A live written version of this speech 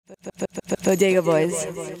Bodega Boys.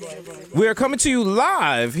 We are coming to you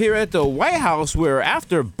live here at the White House, where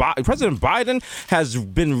after President Biden has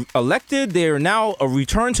been elected, they are now a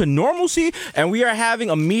return to normalcy, and we are having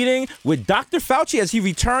a meeting with Dr. Fauci as he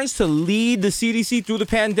returns to lead the CDC through the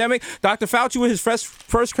pandemic. Dr. Fauci with his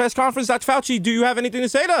first press conference. Dr. Fauci, do you have anything to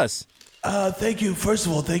say to us? Thank you. First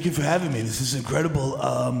of all, thank you for having me. This is incredible.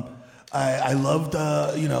 I loved,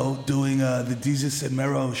 doing the Desus and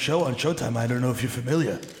Mero show on Showtime. I don't know if you're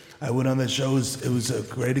familiar. I went on that show. It was a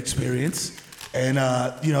great experience. And,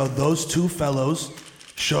 those two fellows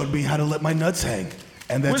showed me how to let my nuts hang.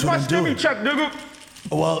 And that's what I'm doing. Check, nigga?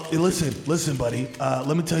 Well, listen, buddy.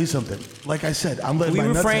 Let me tell you something. Like I said, I'm letting my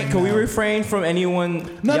nuts hang. Can we refrain from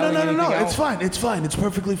anyone? No. It's fine. It's fine. It's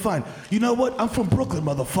perfectly fine. You know what? I'm from Brooklyn,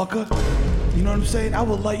 motherfucker. You know what I'm saying? I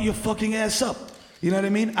will light your fucking ass up. You know what I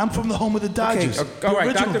mean? I'm from the home of the Dodgers. Okay, all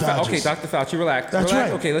right, Dr. Fauci, relax. That's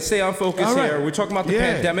right. Okay, let's stay on focus here. We're talking about the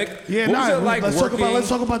pandemic. Yeah, what was it like working? Let's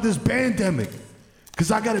talk about this pandemic.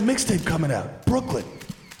 Because I got a mixtape coming out. Brooklyn.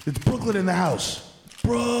 It's Brooklyn in the house.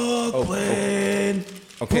 Brooklyn.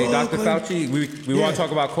 Okay, Dr. Fauci, we want to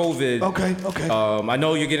talk about COVID. Okay. I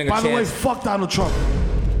know you're getting a chance. By the way, fuck Donald Trump.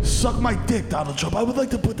 Suck my dick, Donald Trump. I would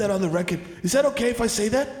like to put that on the record. Is that okay if I say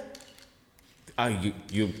that?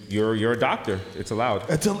 You're a doctor. It's allowed.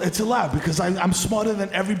 It's allowed because I'm smarter than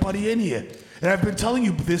everybody in here, and I've been telling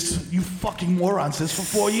you this, you fucking morons, this for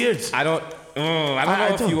 4 years. I don't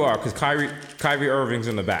know if you are, because Kyrie Irving's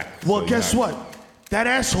in the back. Well, guess what? That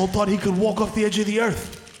asshole thought he could walk off the edge of the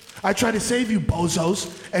earth. I tried to save you, bozos,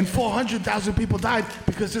 and 400,000 people died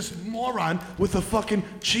because this moron with a fucking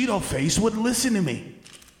Cheeto face wouldn't listen to me.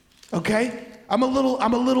 Okay? I'm a little.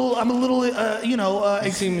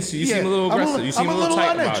 You seem a little aggressive. You seem a little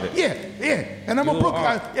tight about it. Yeah. And I'm a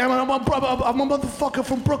motherfucker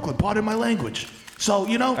from Brooklyn. Pardon my language. So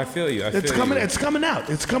I feel you. It's coming out.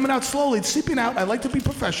 It's coming out slowly. It's seeping out. I like to be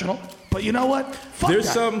professional, but you know what? Fuck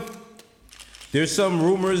that. There's some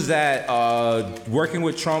rumors that working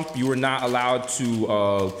with Trump, you were not allowed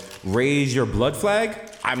to raise your blood flag.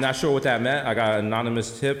 I'm not sure what that meant. I got an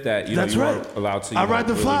anonymous tip that you weren't allowed to. I ride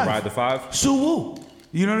the five. Ride the five. Sue Woo.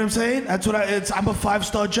 You know what I'm saying? That's what I'm a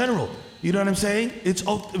 5-star general. You know what I'm saying? It's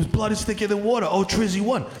blood is thicker than water. Oh, Trizzy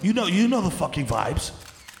won. You know the fucking vibes.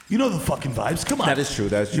 You know the fucking vibes. Come on. That is true.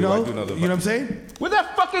 That's true. I do know the vibes. You know what I'm saying? With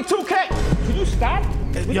that fucking 2K. Can you stop?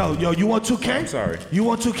 Yo, you want 2K? I'm sorry. You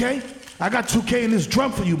want 2K? I got 2K in this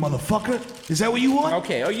drum for you, motherfucker. Is that what you want?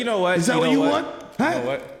 Okay. Oh, you know what? Is that what you want? Huh? You know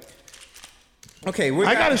what? Okay,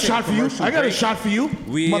 I got a shot for you.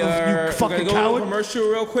 We are you fucking gonna go coward. to a commercial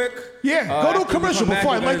real quick. Yeah, go to a commercial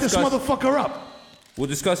before I light this motherfucker up. We'll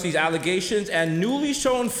discuss these allegations and newly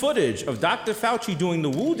shown footage of Dr. Fauci doing the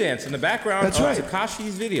woo dance in the background of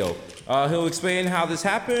Tekashi's video. He'll explain how this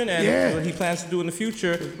happened and what he plans to do in the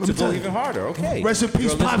future to go even harder. Okay. Rest in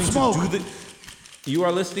peace, Pop Smoke. You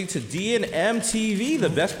are listening to DNM TV, the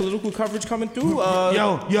best political coverage coming through.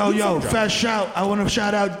 Yo, fast shout. I want to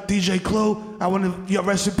shout out DJ Clue. I want to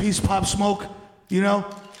rest in peace, Pop Smoke.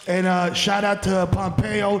 And shout out to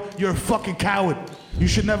Pompeo. You're a fucking coward. You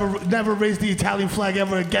should never raise the Italian flag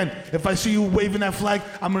ever again. If I see you waving that flag,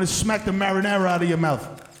 I'm gonna smack the marinara out of your mouth.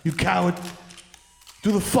 You coward.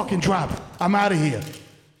 Do the fucking drop. I'm out of here.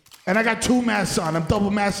 And I got 2 masks on. I'm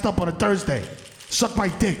double masked up on a Thursday. Suck my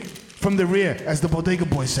dick. From the rear, as the Bodega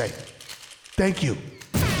Boys say. Thank you.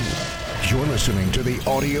 You're listening to The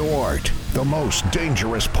Audio Art, the most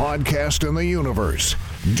dangerous podcast in the universe.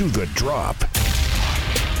 Do the drop.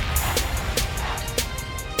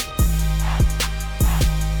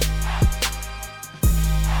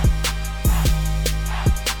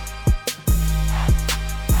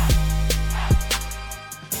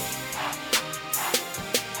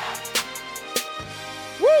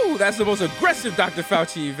 That's the most aggressive Dr.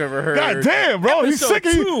 Fauci you've ever heard. God damn, bro. He's sick.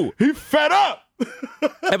 He's fed up.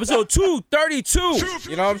 Episode 232.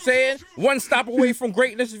 You know what I'm saying? One stop away from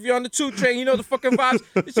greatness if you're on the 2 train. You know the fucking vibes.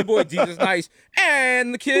 It's your boy Jesus Nice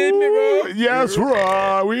and the Kid Mero. Yes,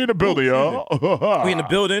 right. We in the building, y'all. We in the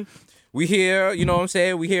building. We here, you know what I'm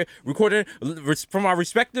saying? We here recording from our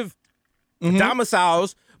respective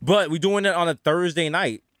domiciles, but we're doing it on a Thursday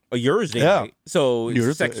night, a Thursday night. So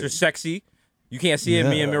it's extra sexy. You can't see it.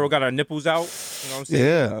 Me and Miro got our nipples out. You know what I'm saying?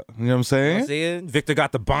 Yeah. You know what I'm saying? You know what I'm saying? Victor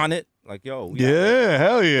got the bonnet. Like, yo.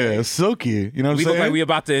 Hell yeah. Silky. You know what I'm saying? We look like we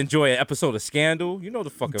about to enjoy an episode of Scandal. You know the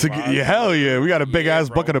fucking vibe. Yeah, hell yeah. We got a big-ass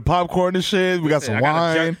bucket of popcorn and shit. We got some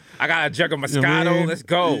wine. I got a jug of Moscato. Let's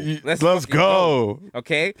go. Let's go.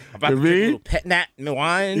 Okay? I'm about to drink a little pet nat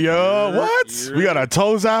wine. Yo, what? We got our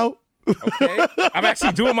toes out. Okay? I'm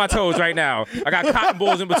actually doing my toes right now. I got cotton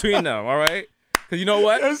balls in between them, all right? Because you know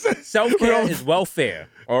what? Self-care is welfare.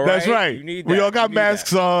 All right? That's right. You need that. We all got You need masks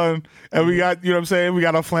that. on, and we got, you know what I'm saying? We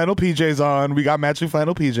got our flannel PJs on. We got matching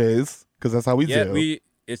flannel PJs, because that's how we Yeah, do.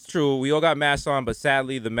 it's true. We all got masks on, but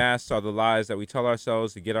sadly, the masks are the lies that we tell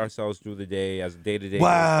ourselves to get ourselves through the day as a day-to-day.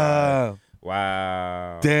 Wow.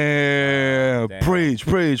 Wow. Damn. Damn. Preach.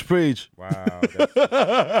 Wow.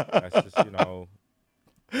 That's just, you know.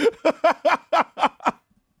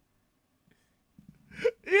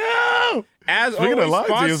 Yeah. As Speaking of always, lying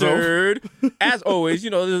to yourself. sponsored, as always, you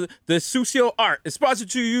know, the Sucio Art is sponsored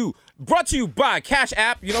to you, brought to you by Cash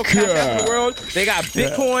App. You know, Cash App in the world. They got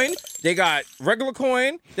Bitcoin, they got regular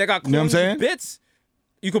coin, they got coins know what I'm saying? and bits.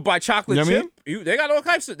 You could buy chocolate You know what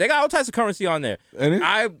I chip. They got all types of currency on there. And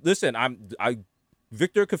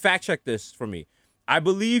Victor could fact check this for me. I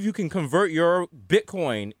believe you can convert your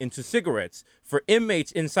Bitcoin into cigarettes for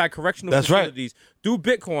inmates inside correctional That's right. facilities. Do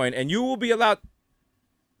Bitcoin, and you will be allowed.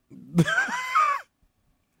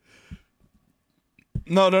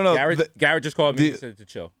 No. Garrett just called me. He said to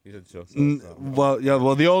chill. So,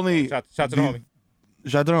 The only shout to the homie.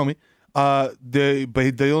 shout out to the homie.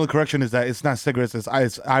 The only correction is that it's not cigarettes. It's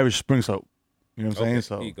Irish Spring soap. You know what I'm saying?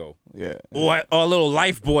 So There you go. yeah. Or a little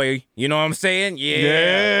life boy. You know what I'm saying?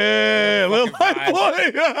 Yeah, little Fucking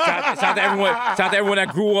white boy. Shout to everyone that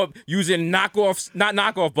grew up using not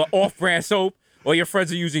knockoff, but off-brand soap. Or your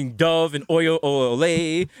friends are using Dove and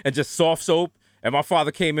Olay and just soft soap. And my father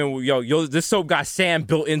came in with, yo, this soap got sand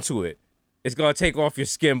built into it. It's going to take off your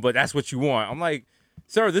skin, but that's what you want. I'm like,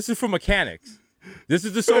 sir, this is for mechanics. This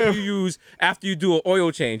is the soap you use after you do an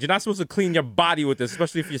oil change. You're not supposed to clean your body with this,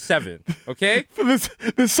 especially if you're 7, okay?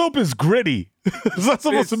 This soap is gritty. It's not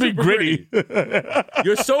supposed to be super gritty.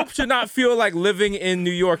 Your soap should not feel like living in New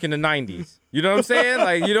York in the 90s. You know what I'm saying?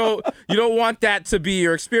 Like you don't want that to be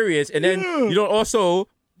your experience. And then you don't want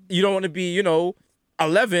to be,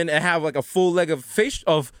 11 and have like a full leg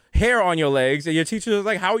of hair on your legs, and your teacher is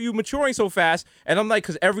like, how are you maturing so fast? And I'm like,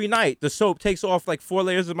 because every night the soap takes off like 4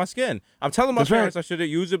 layers of my skin. I'm telling my parents I should have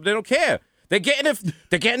used it, but they don't care. They're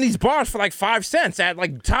getting these bars for like 5 cents at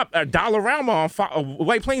like top Dollarama on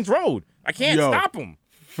White Plains Road. I can't stop them.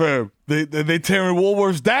 Fam, they tearing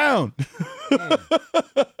Woolworths down.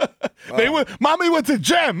 Mommy went to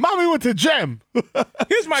Gem.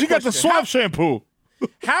 Here's my She question. got the Suave shampoo.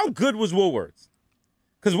 How good was Woolworths?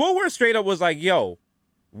 Because Woolworths straight up was like, yo,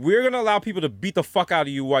 we're going to allow people to beat the fuck out of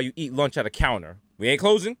you while you eat lunch at a counter. We ain't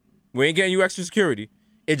closing. We ain't getting you extra security.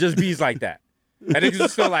 It just bees like that. And it's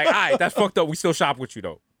just still like, all right, that's fucked up. We still shop with you,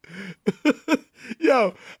 though.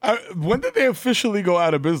 Yo, when did they officially go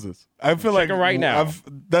out of business? I feel like right now.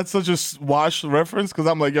 That's such a washed reference, because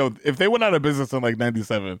I'm like, yo, if they went out of business in like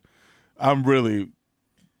 97, I'm really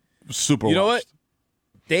super You know washed.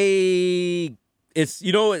 what?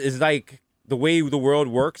 It's like the way the world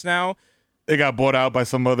works now. They got bought out by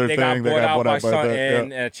some other They thing. got bought out by something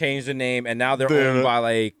that. and changed the name, and now they're owned by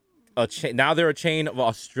like now they're a chain of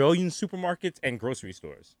Australian supermarkets and grocery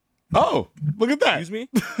stores. Oh, look at that. Excuse me?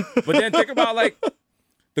 But then think about like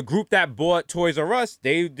the group that bought Toys R Us.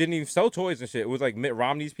 They didn't even sell toys and shit. It was like Mitt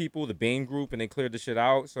Romney's people, the Bain Group, and they cleared the shit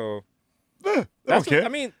out. So that's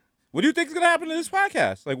okay. What do you think is gonna happen to this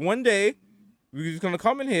podcast? Like one day we're just gonna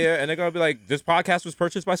come in here and they're gonna be like, this podcast was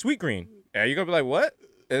purchased by Sweetgreen. And you're gonna be like, what?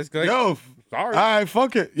 It's like, Yo, sorry. all right,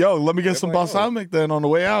 fuck it. Yo, let me get some like, balsamic then on the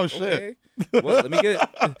way out. Shit. Okay. Well, let me can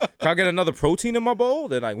I get another protein in my bowl?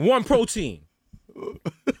 They're like, one protein.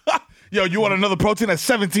 Yo, you want another protein at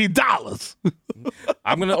 $17?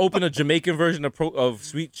 I'm gonna open a Jamaican version of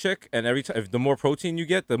Sweet Chick, and every time, the more protein you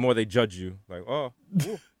get, the more they judge you. Like, oh,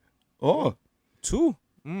 ooh, Oh. 2.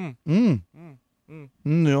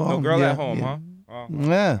 No Girl at home, huh? Oh,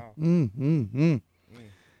 Yeah. wow.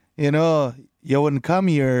 You know, you wouldn't come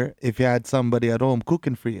here if you had somebody at home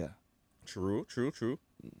cooking for you. True.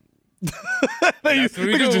 They what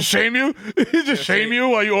we can do. just shame you. He just shame you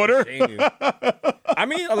while you order. Shame you. I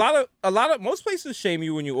mean, most places shame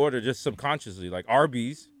you when you order just subconsciously, like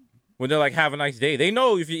Arby's. When they're like, have a nice day. They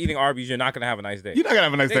know if you're eating Arby's, you're not gonna have a nice day. You're not gonna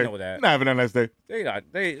have a nice They day. know that. You're not having a nice day. They not.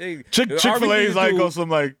 They Chick-fil-A is like on some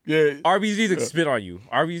like, yeah. Arby's need to spit on you.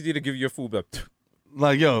 Arby's need to give you your food, but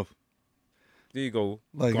Like, yo. there you go.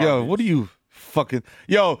 Like, Garbage. yo, what are you fucking.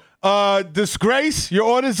 Yo, Disgrace, your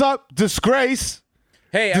order's up. Disgrace.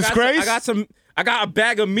 Hey, Disgrace? I got a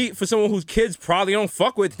bag of meat for someone whose kids probably don't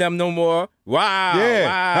fuck with them no more. Wow. Yeah.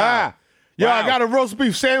 Wow. Yo, Wow. I got a roast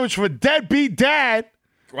beef sandwich for deadbeat dad.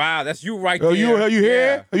 Wow, that's you right Oh, there. you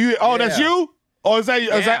here? Yeah. Are you? Oh, that's Yeah. you? Or is that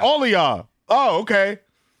Yeah. all of y'all? Oh, okay.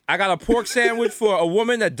 I got a pork sandwich for a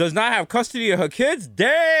woman that does not have custody of her kids.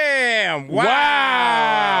 Damn. Wow.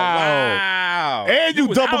 Wow. Wow. And you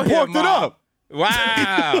was double out here, porked it Mom. up.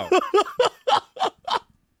 Wow.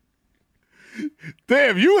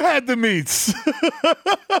 Damn, you had the meats.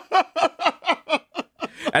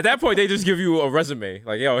 At that point, they just give you a resume.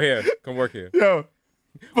 Like, yo, here, come work here. Yo.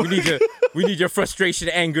 We need your frustration,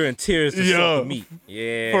 anger, and tears to salt the meat.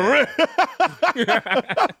 Yeah. For real.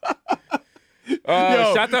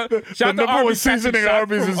 Shout the to number one Arby's seasoning at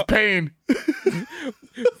Arby's is pain.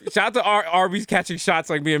 Shout out to Arby's catching shots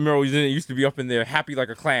like me and Miro used to be up in there happy like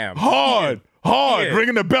a clam. Hard, yeah.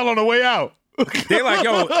 Ringing the bell on the way out.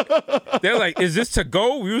 They're like, is this to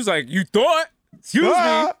go? We was like, you thought? Excuse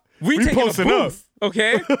me. We taking posting a booth,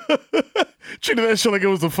 okay? Treated that shit like it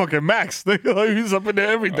was the fucking Max. He was up in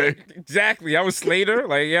there every day. Exactly. I was Slater.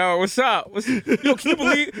 Like, yo, what's up? Can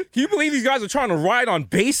you believe these guys are trying to ride on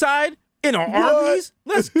Bayside in our Arby's?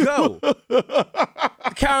 Let's go.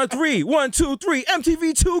 Count of 3. 1, 2, 3.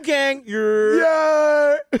 MTV2 gang.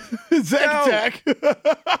 Yeah. Zack.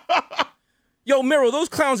 Yo, Miro, those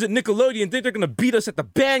clowns at Nickelodeon think they're going to beat us at the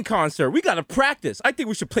band concert. We got to practice. I think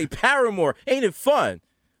we should play Paramore. Ain't it fun?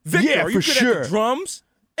 Victor, are you good at the drums?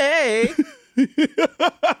 Hey.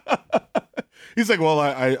 He's like, well,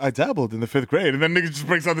 I dabbled in the 5th grade. And then nigga just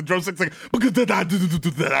breaks out the drumsticks like... He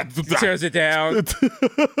tears it down.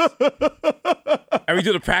 And we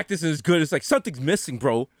do the practice and it's good. It's like, something's missing,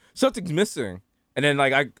 bro. Something's missing. And then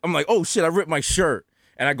like I'm like, oh, shit, I ripped my shirt.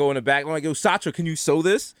 And I go in the back. I'm like, yo, Sacha, can you sew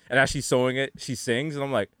this? And as she's sewing it, she sings. And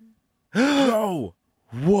I'm like, bro.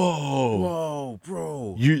 Whoa,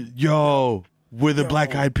 bro. Yo, we're the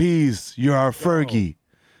Black Eyed Peas. You're our Fergie.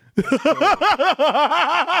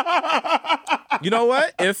 You know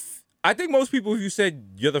what? I think most people, if you said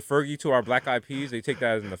you're the Fergie to our Black Eyed Peas, they take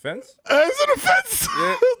that as an offense. As an offense?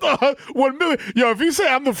 Yeah. 1 million. Yo, if you say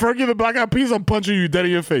I'm the Fergie of the Black Eyed Peas, I'm punching you dead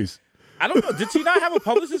in your face. I don't know. Did she not have a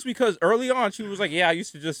publicist? Because early on, she was like, yeah, I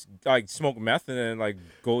used to just like smoke meth and then like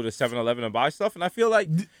go to 7-Eleven and buy stuff. And I feel like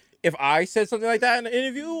if I said something like that in an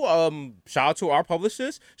interview, shout out to our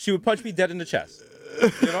publicist, she would punch me dead in the chest.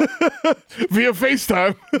 You know? Via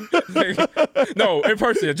FaceTime. No, in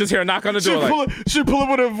person. Just hear a knock on the door. She'd pull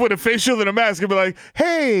up with a face shield and a mask and be like,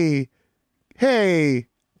 hey, can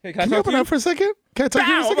you open up for a second? Can I talk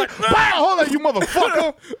to you for a second? Hold on, you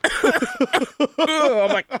motherfucker.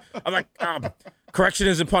 I'm like, correction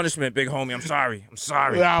isn't punishment, big homie. I'm sorry.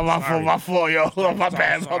 Yeah, my fault, yo. My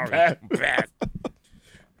bad.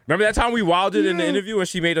 Remember that time we wilded in the interview and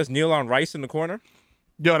she made us kneel on rice in the corner?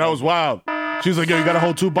 Yo, that was wild. She was like, yo, you gotta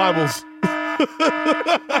hold 2 Bibles.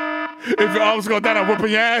 If your arms go down, I'm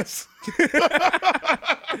whipping your ass.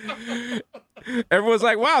 Everyone's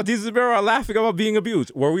like, wow, Jesus and Miro are laughing about being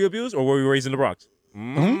abused. Were we abused or were we raised in the Bronx?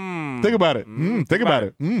 Mm-hmm. Think about it. Think about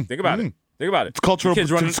it. Think about it. It's cultural.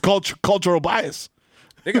 It's cultural bias.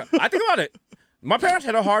 I think about it. My parents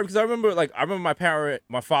had it hard because I remember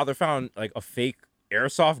my father found like a fake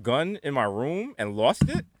airsoft gun in my room and lost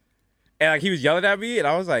it. And like he was yelling at me and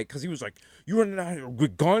I was like, because he was like, you running out here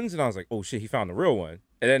with guns? And I was like, oh shit, he found the real one.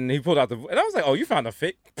 And then he pulled out and I was like, oh, you found a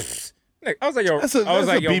fake? I was like, yo, that's a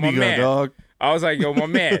BB gun, man. Dog. I was like, yo, my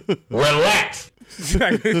man. Relax.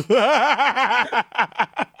 I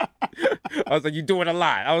was like, you're doing a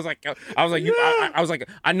lot. I was like,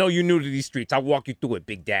 I know you're new to these streets. I'll walk you through it,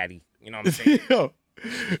 Big Daddy. You know what I'm saying?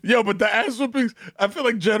 Yo, but the ass whoopings, I feel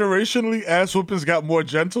like generationally, ass whoopings got more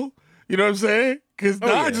gentle. You know what I'm saying? Because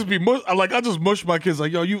now I just be I just mush my kids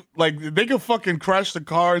like, yo, you like they can fucking crash the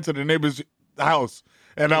car into the neighbor's house,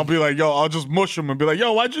 and I'll be like, yo, I'll just mush them and be like,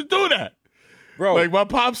 yo, why'd you do that? Bro, like my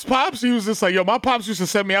pops, he was just like, yo, my pops used to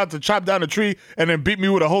send me out to chop down a tree and then beat me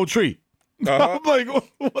with a whole tree. I'm like,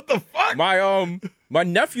 what the fuck? My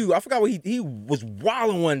nephew, I forgot what he was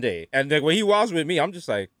wilding one day, and like when he was with me, I'm just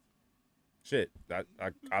like, shit,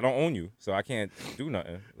 I don't own you, so I can't do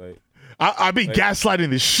nothing. Like I be gaslighting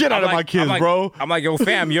the shit out of my kids, bro. I'm like, yo,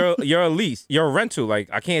 fam, you're a lease, you're a rental. Like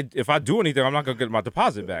I can't, if I do anything, I'm not gonna get my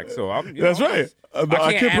deposit back. So that's right.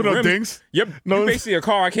 I can't put up dings. You're basically a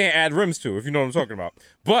car I can't add rims to, if you know what I'm talking about.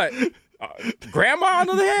 But grandma, on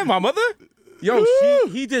the other hand, my mother. Yo,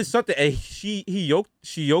 he did something, and she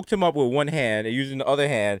yoked him up with one hand, and using the other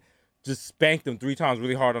hand, just spanked him 3 times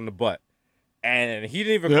really hard on the butt, and he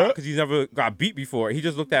didn't even because he's never got beat before. He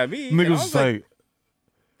just looked at me. Nigga was like,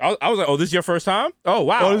 I was like, oh, this is your first time? Oh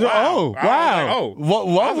wow, wow.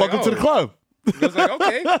 Welcome to the club. I was like,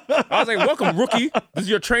 okay. I was like, welcome, rookie. This is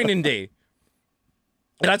your training day.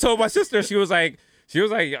 And I told my sister, she was like,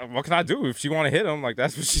 what can I do if she want to hit him? Like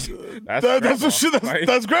that's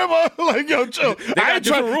grandma. Like, yo, chill. I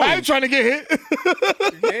ain't trying to get hit.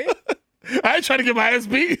 Okay? I ain't trying to get my ass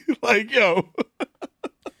beat. Like, yo.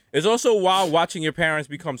 It's also wild watching your parents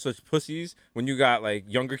become such pussies when you got like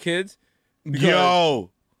younger kids.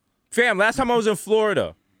 Yo. Fam, last time I was in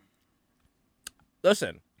Florida,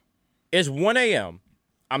 listen, it's 1 a.m.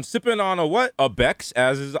 I'm sipping on a Beck's,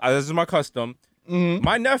 as is my custom. Mm-hmm.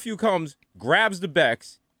 My nephew comes, grabs the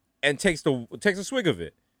Beck's, and takes a swig of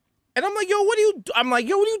it. And I'm like, yo, what are you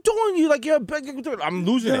doing? You like, I'm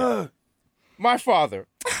losing it. My father.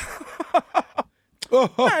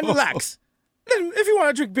 Man, relax. If you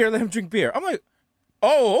want to drink beer, let him drink beer. I'm like,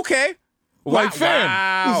 oh, okay. Like,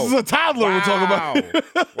 fam, this is a toddler we're talking about.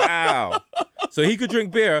 Wow. So he could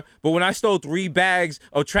drink beer, but when I stole 3 bags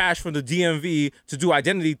of trash from the DMV to do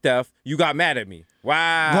identity theft, you got mad at me.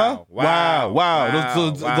 Wow. Huh? Wow.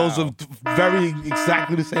 Those are very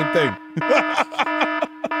exactly the same thing.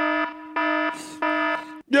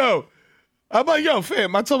 Yo, I'm like, yo,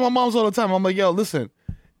 fam, I tell my moms all the time, I'm like, yo, listen,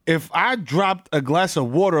 if I dropped a glass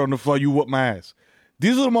of water on the floor, you whoop my ass.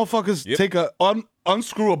 These little motherfuckers take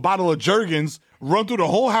unscrew a bottle of Jergens, run through the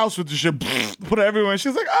whole house with the shit, put it everywhere, and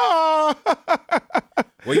she's like, oh.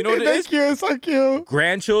 Well, you know what it is? It's so cute.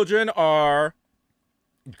 Grandchildren are,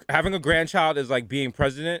 having a grandchild is like being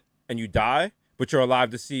president and you die, but you're alive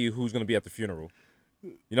to see who's going to be at the funeral.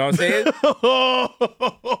 You know what I'm saying?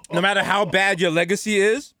 No matter how bad your legacy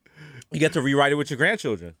is, you get to rewrite it with your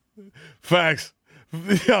grandchildren. Facts.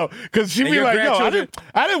 Yo, because she be like, yo,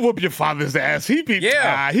 I didn't whoop your father's ass. He's big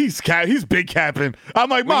capping. I'm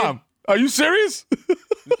like, Mom, are you serious?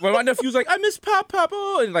 When my nephew's like, I miss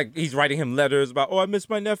Papa, and like he's writing him letters about, I miss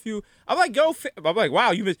my nephew. I'm like, I'm like,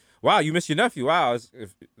 wow, you miss your nephew. Wow,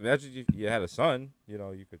 if imagine you had a son, you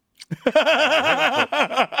could.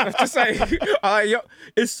 It's just like, yo,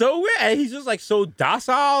 it's so weird. And he's just like so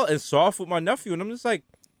docile and soft with my nephew, and I'm just like,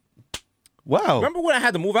 wow. Remember when I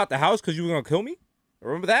had to move out the house because you were gonna kill me?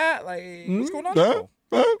 Remember that? Like, what's going on?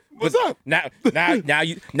 What's up? Now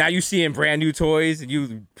you seeing brand new toys and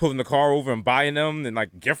you pulling the car over and buying them and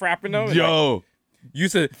like gift wrapping them. Yo, like,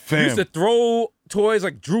 used to throw toys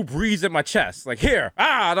like Drew Brees at my chest. Like, here,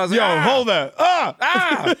 and I was like, hold that,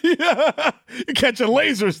 yeah. You catching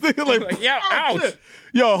lasers, like yeah, ouch. Shit.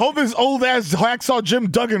 Yo, hold this old ass Hacksaw Jim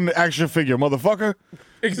Duggan action figure, motherfucker.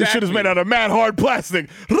 Exactly. This shit is made out of mad hard plastic.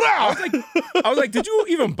 I was like, did you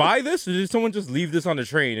even buy this, or did someone just leave this on the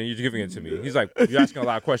train and you're giving it to me? He's like, you're asking a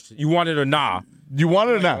lot of questions. You want it or nah? You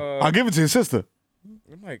want it or nah? I'll give it to your sister.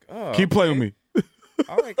 I'm like, oh. Keep playing with me.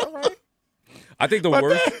 I'm like, all right. I think the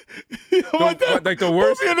worst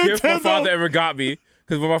gift my father ever got me,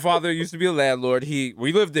 because when my father used to be a landlord, we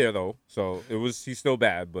lived there though, so he's still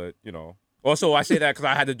bad, but Also, I say that because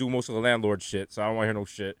I had to do most of the landlord shit, so I don't want to hear no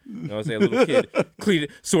shit. You know what I'm saying? A little kid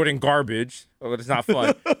sorting garbage. Oh, it's not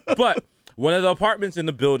fun. But one of the apartments in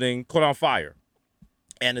the building caught on fire,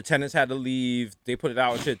 and the tenants had to leave. They put it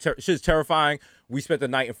out. Shit's terrifying. We spent the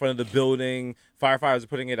night in front of the building. Firefighters are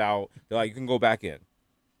putting it out. They're like, you can go back in.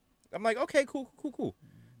 I'm like, okay, cool.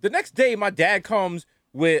 The next day, my dad comes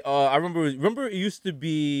with, I remember it used to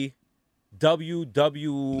be WWF?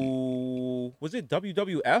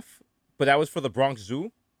 But that was for the Bronx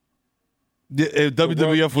Zoo. Yeah,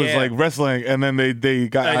 WWF was like wrestling, and then they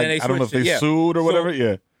got, I don't know if they sued or whatever.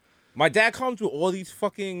 Yeah. My dad comes with all these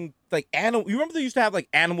fucking like animal. You remember they used to have like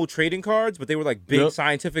animal trading cards, but they were like big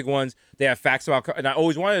scientific ones. They have facts about, and I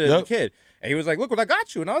always wanted it as a kid. And he was like, "Look what I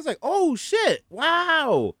got you," and I was like, "Oh shit!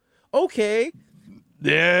 Wow, okay."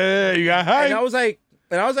 Yeah, you got hype. And I was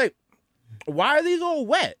like, "Why are these all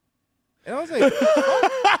wet?" And I was like,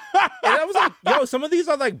 yo, some of these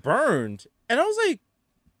are like burned. And I was like,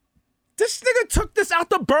 this nigga took this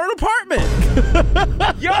out the burn apartment.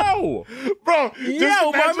 Yo, bro,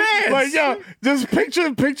 my man. Like, yo, just picture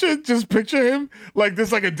him like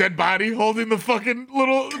this, like a dead body holding the fucking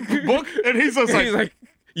little book, and he's just like,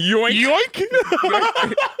 yoink, yoink.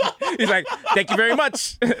 He's like, thank you very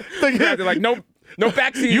much. They're like, nope. No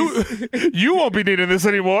backseats. You won't be needing this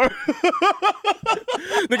anymore.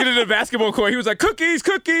 Looking at the basketball court, he was like, cookies.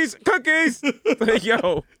 Like,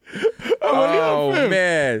 yo. Oh,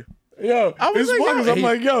 man. Yo, I'm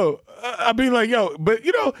like, yo. I be like, yo. But,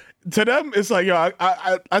 to them, it's like, yo,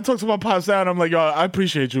 I talk to my pops now, and I'm like, yo, I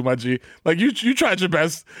appreciate you, my G. Like, you tried your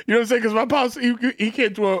best. You know what I'm saying? Because my pops, he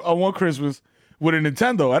came to a one Christmas with a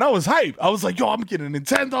Nintendo, and I was hyped. I was like, yo, I'm getting a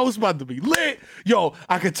Nintendo. It's about to be lit. Yo,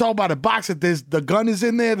 I could tell by the box that the gun is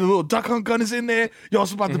in there. The little duck hunt gun is in there. Yo,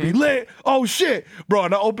 it's about to be lit. Oh, shit. Bro,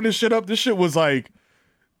 and I opened this shit up. This shit was like,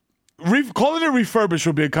 calling it refurbished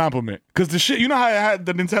would be a compliment. Because the shit, you know how I had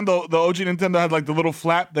the Nintendo, the OG Nintendo had like the little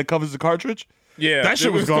flap that covers the cartridge? Yeah. That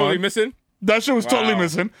shit was gone. Totally missing? That shit was totally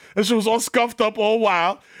missing. That shit was all scuffed up all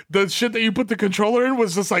wild. The shit that you put the controller in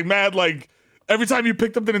was just like mad, like, every time you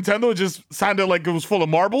picked up the Nintendo, it just sounded like it was full of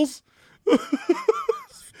marbles.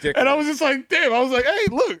 And I was just like, damn. I was like, hey,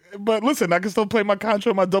 look. But listen, I can still play my Contra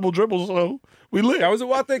and my double dribble, so we lit. That was a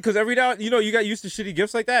wild thing because every now, you got used to shitty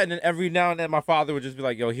gifts like that, and then every now and then my father would just be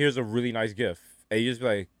like, yo, here's a really nice gift. And you just be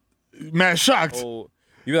like, man, shocked. oh.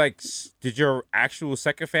 You're like, did your actual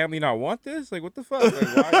second family not want this? Like, what the fuck?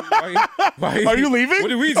 Like, why are you leaving?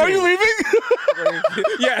 What are we doing? Are you leaving? Like,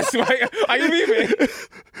 yes. Why are you leaving?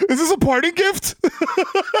 Is this a party gift?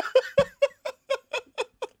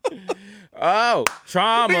 Oh,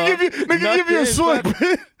 trauma. Nigga give you a swag.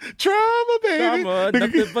 Trauma, baby. Trauma,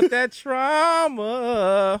 nothing but that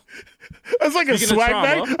trauma. That's like Speaking a swag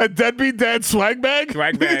bag, a deadbeat dad swag bag.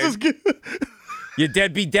 Swag bag. Your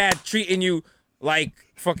deadbeat dad treating you like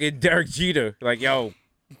fucking Derek Jeter. Like, yo,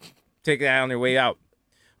 take that on your way out.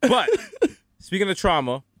 But speaking of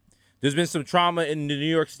trauma, there's been some trauma in the New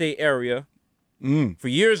York State area for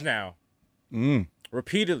years now.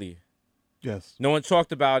 Repeatedly. Yes. No one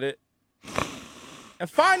talked about it. And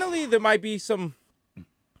finally, there might be some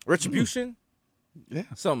retribution. Yeah.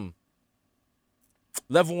 Some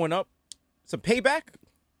leveling up. Some payback.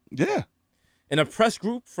 Yeah. And a press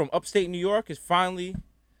group from upstate New York is finally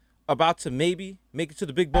about to maybe make it to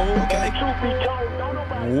the big bowl.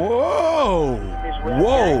 Whoa.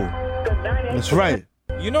 That's right.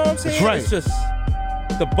 You know what I'm saying? That's right. It's just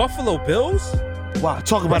the Buffalo Bills. Wow.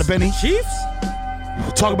 Talk about it, Benny. Chiefs.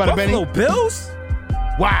 Talk about it, Benny. Buffalo Bills.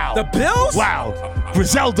 Wow. The Bills. Wow.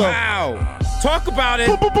 Griselda. Wow. Talk about it.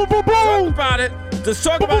 Boom, boom, boom, boom, boom. Talk about it. Just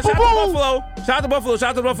talk about it. Shout out to Buffalo. Shout out to Buffalo. Shout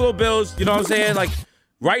out to Buffalo Bills. You know what I'm saying? Like,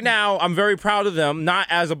 right now, I'm very proud of them. Not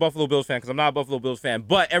as a Buffalo Bills fan, because I'm not a Buffalo Bills fan.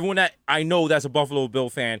 But everyone that I know that's a Buffalo Bill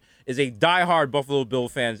fan is a diehard Buffalo Bill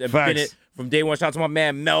fan. And been it from day one. Shout out to my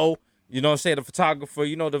man Mel. You know what I'm saying? The photographer.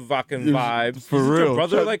 You know the fucking vibes. For Is real. your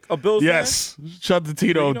brother like a Bills fan? Yes. Shout out to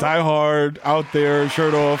Tito. You know? Diehard. Out there.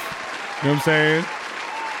 Shirt off. You know what I'm saying?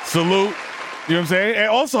 Salute. You know what I'm saying? And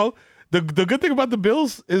also, the good thing about the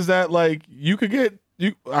Bills is that, like, you could get,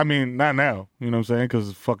 I mean, not now, you know what I'm saying, because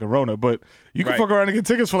it's fucking Rona, but you can fuck around and get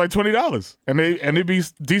tickets for like $20, and they'd be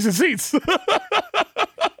decent seats.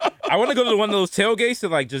 I want to go to one of those tailgates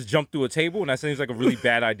and like just jump through a table, and that seems like a really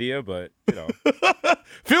bad idea, but you know.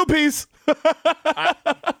 Field piece.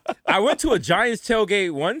 I went to a Giants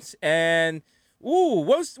tailgate once, and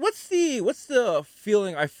what's the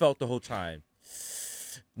feeling I felt the whole time?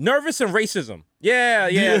 Nervous and racism. Yeah,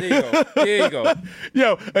 there you go. There you go.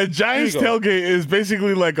 Yo, a Giants tailgate is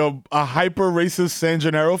basically like a hyper racist San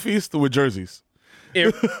Gennaro feast with jerseys.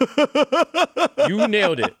 You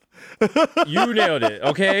nailed it. You nailed it,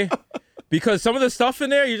 okay? Because some of the stuff in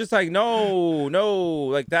there, you're just like, no,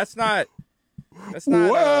 like that's not.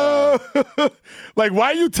 Whoa! Like,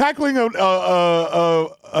 why are you tackling a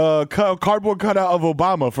cardboard cutout of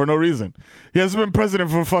Obama for no reason? He hasn't been president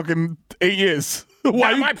for fucking 8 years.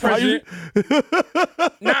 Not my president.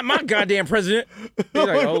 Not my goddamn president. He's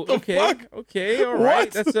like, oh, okay, all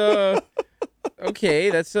right. That's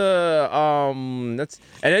okay. That's and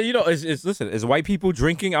then you know, it's white people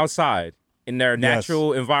drinking outside in their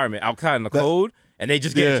natural environment, outside in the cold, and they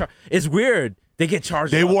just get. It's weird. They get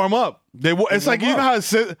charged. They up. warm up. It's like, you know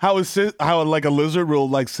how like a lizard will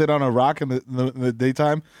like sit on a rock in the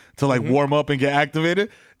daytime to like warm up and get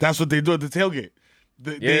activated. That's what they do at the tailgate.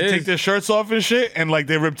 They take their shirts off and shit, and like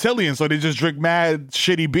they're reptilian, so they just drink mad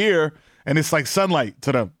shitty beer, and it's like sunlight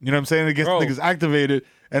to them. You know what I'm saying? It gets niggas activated,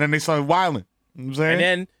 and then they start wilding. You know what I'm saying? And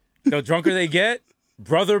then the drunker they get,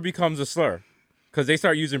 brother becomes a slur, because they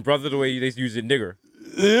start using brother the way they use it nigger.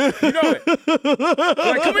 You know it. They're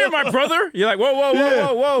like, come here, my brother. You're like,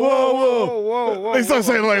 whoa. They start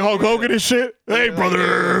saying like Hulk Hogan and shit. Hey,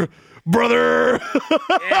 brother.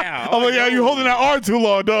 Yeah. I'm like, yeah, you holding that R too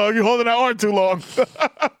long, dog. You holding that R too long.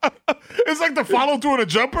 It's like the follow through in a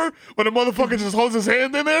jumper when the motherfucker just holds his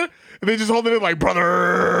hand in there and they just holding it like,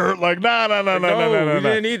 brother. Like, nah. We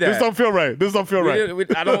didn't need that. This don't feel right.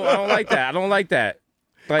 I don't like that. I don't like that.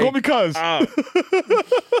 Like, go because.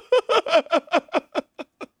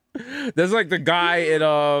 There's like the guy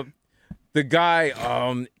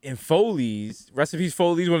in Foley's, rest in peace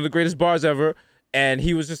Foley's, one of the greatest bars ever, and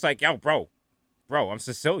he was just like, yo, bro, I'm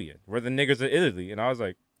Sicilian. We're the niggers of Italy. And I was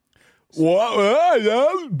like, what? I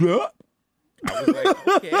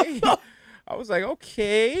was like,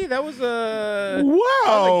 okay. That was a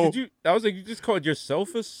wow. I was like, you just called yourself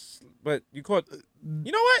but you called.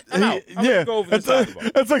 You know what? I'm out. I'm gonna go over this.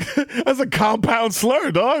 That's a compound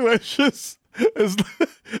slur, dog. That's just.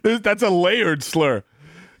 That's a layered slur.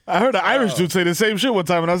 I heard an Irish dude say the same shit one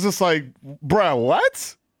time, and I was just like, "Bro,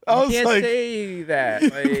 what?" I was can't like, say that.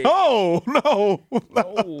 Like, no.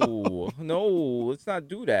 Let's not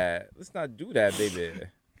do that. Let's not do that, baby.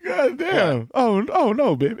 God damn. Oh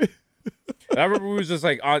no, baby. I remember we was just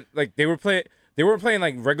like on like they weren't playing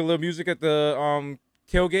like regular music at the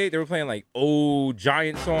tailgate. They were playing like old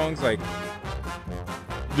Giant songs like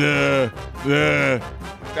Yeah.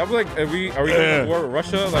 I was like, are we going to war with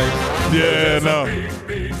Russia? Like, yeah, no.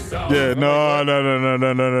 Yeah, no.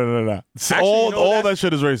 Actually, All that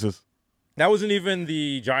shit is racist. That wasn't even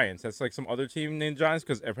the Giants. That's like some other team named Giants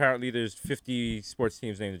because apparently there's 50 sports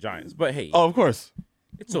teams named the Giants. But hey, Oh, of course.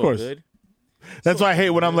 it's all good. That's why I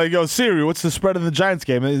hate when I'm like, yo, Siri, what's the spread of the Giants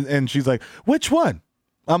game? And she's like, which one?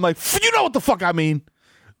 I'm like, you know what the fuck I mean.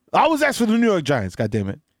 I was asked for the New York Giants, God damn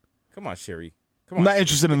it. Come on, Sherry. I'm not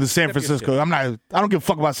interested in the San Francisco. I don't give a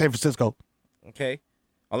fuck about San Francisco. Okay.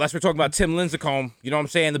 Unless we're talking about Tim Lincecum. You know what I'm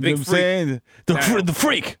saying? The big freak. Saying? The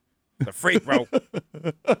freak. The freak, bro.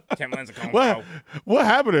 Tim Lincecum, bro. What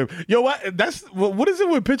happened to him? Yo, what is it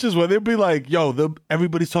with pitchers where they'll be like, yo,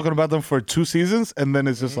 everybody's talking about them for 2 seasons, and then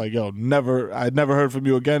it's just like, yo, I never heard from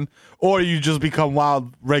you again, or you just become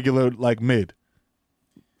wild, regular, like mid.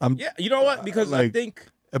 Yeah, you know what? Because I think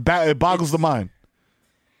it boggles the mind.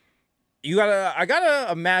 I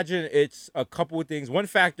gotta imagine it's a couple of things. One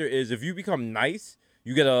factor is if you become nice,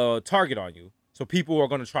 you get a target on you, so people are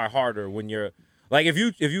gonna try harder when you're like if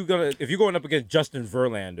you're going up against Justin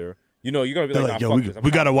Verlander, you know you're gonna be like, yo,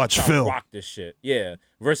 we gotta watch Phil rock this shit, yeah.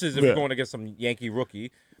 Versus if you're going against some Yankee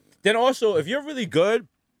rookie, then also if you're really good,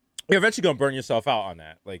 you're eventually gonna burn yourself out on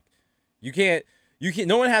that. Like you can't.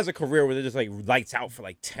 No one has a career where they're just like lights out for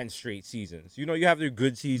like 10 straight seasons. You know, you have your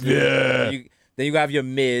good seasons. Yeah. Then you have your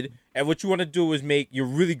mid, and what you want to do is make your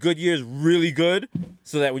really good years really good,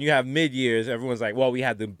 so that when you have mid years, everyone's like, "Well, we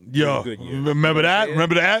had the really good years." Remember that? You know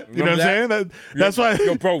what I'm saying? That's why.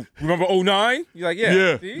 Yo, bro, remember 2009? You're like,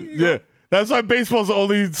 yeah, yeah. That's why baseball's the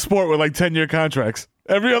only sport with like 10-year contracts.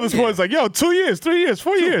 Every other sport is like, yo, 2 years, 3 years,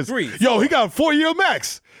 4 years. 3, yo, he got a 4-year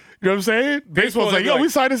max. You know what I'm saying? Baseball's like, yo, we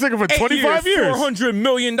signed this nigga for 25 years. $400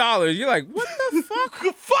 million. You're like, what the fuck?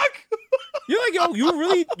 Fuck. You're like, yo,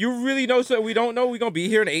 you really know something we don't know? We're going to be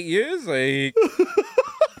here in 8 years? Like,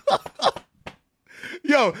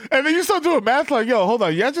 yo, and then you start doing math like, yo, hold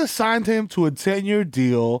on. Y'all just signed him to a 10-year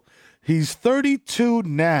deal. He's 32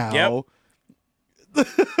 now. Yep.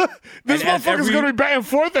 This motherfucker's going to be batting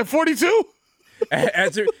fourth at 42?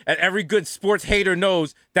 And every good sports hater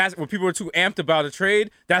knows that's when people are too amped about a trade.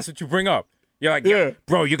 That's what you bring up. You're like, yeah,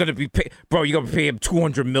 bro, you're gonna pay him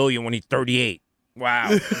 $200 million when he's 38. Wow,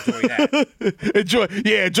 enjoy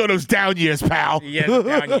that. enjoy those down years, pal. Yeah, the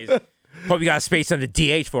down years. Hope you got space on the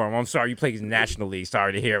DH for him. I'm sorry, you play in the National League.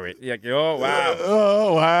 Sorry to hear it. You're like,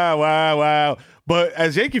 oh wow, wow. But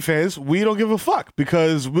as Yankee fans, we don't give a fuck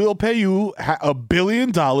because we'll pay you $1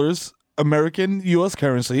 billion American U.S.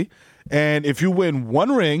 currency. And if you win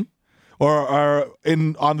one ring or are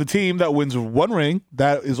on the team that wins one ring,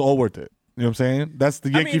 that is all worth it. You know what I'm saying? That's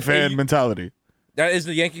the Yankee fan mentality. That is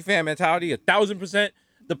the Yankee fan mentality, 1,000%.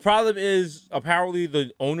 The problem is apparently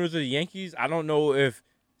the owners of the Yankees, I don't know if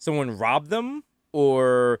someone robbed them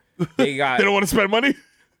or they got... They don't want to spend money?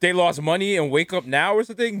 They lost money and wake up now or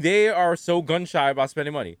something. They are so gun shy about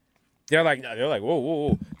spending money. They're like,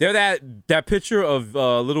 whoa. They're that picture of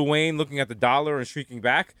Lil Wayne looking at the dollar and shrieking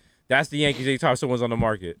back. That's the Yankees anytime someone's on the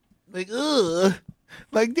market. Like, ugh.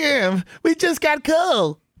 Like, damn, we just got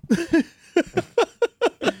Cole. And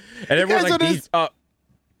everyone's like,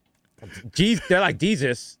 they're like,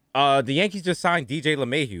 Jesus, the Yankees just signed DJ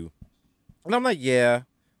LeMahieu. And I'm like, yeah.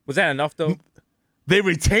 Was that enough, though? They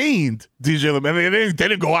retained DJ LeMahieu. They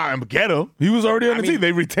didn't go out and get him. He was already on the team.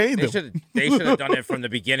 They retained him. They should have done it from the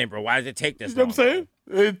beginning, bro. Why did it take this long? You know what I'm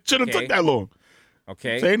saying? It should have took that long.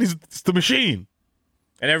 Okay. I'm saying it's the machine.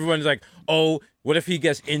 And everyone's like, oh, what if he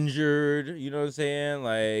gets injured? You know what I'm saying?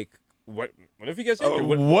 Like, what if he gets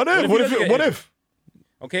injured? What if?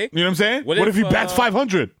 Okay. You know what I'm saying? What if he bats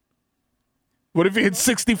 500? What if he hits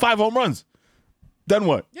 65 home runs? Then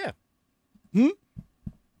what? Yeah.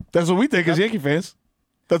 That's what we think as Yankee fans.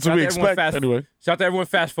 That's what we expect anyway. Shout out to everyone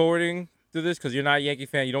fast forwarding through this because you're not a Yankee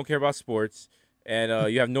fan. You don't care about sports.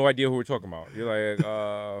 And you have no idea who we're talking about. You're like,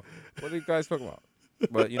 what are you guys talking about?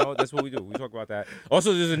 But, you know, that's what we do. We talk about that.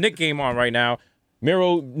 Also, there's a Knicks game on right now.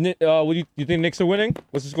 Miro, what do you think Knicks are winning?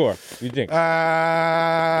 What's the score? What do you think? Wrong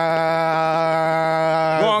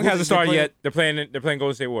hasn't started yet. They're playing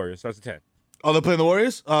Golden State Warriors. So that's a 10. Oh, they're playing the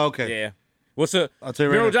Warriors? Oh, okay. Yeah. What's the I'll tell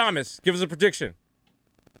you Miro right now. Damas, give us a prediction.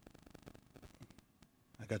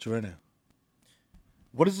 I got you right now.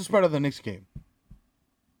 What is the spread of the Knicks game?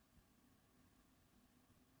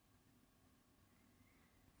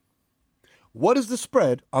 What is the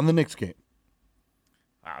spread on the Knicks game?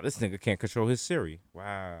 Wow, this nigga can't control his Siri.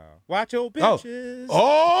 Wow. Watch your bitches.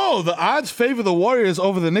 Oh, the odds favor the Warriors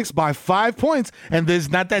over the Knicks by 5 points, and there's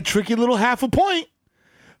not that tricky little half a point.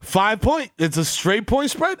 5 point. It's a straight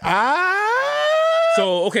point spread.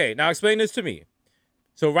 So, okay, now explain this to me.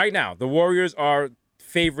 So right now, the Warriors are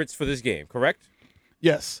favorites for this game, correct?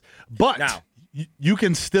 Yes, but Now. you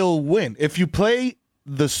can still win if you play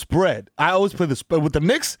the spread. I always play the spread with the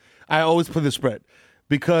Knicks. I always play the spread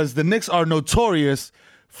because the Knicks are notorious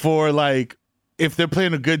for, like, if they're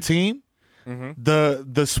playing a good team,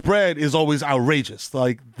 the spread is always outrageous.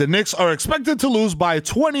 Like, the Knicks are expected to lose by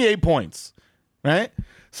 28 points, right?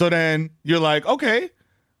 So then you're like, okay,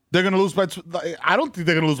 they're gonna lose by. I don't think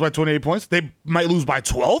they're gonna lose by 28 points. They might lose by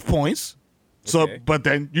 12 points. So, Okay. but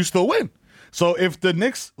then you still win. So if the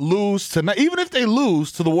Knicks lose tonight, even if they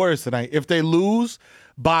lose to the Warriors tonight, if they lose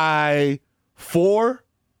by 4,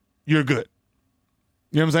 you're good.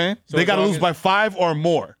 You know what I'm saying? So they as got to long lose as- by 5 or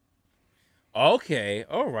more. Okay,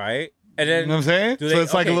 all right. And then You know what I'm saying? do So they-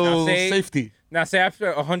 it's like a okay, now little say- safety. Now, say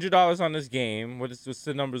after $100 on this game, what's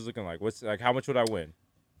the numbers looking like? What's like? How much would I win?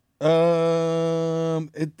 That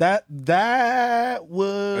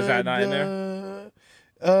would. Is that not in there?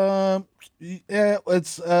 Yeah,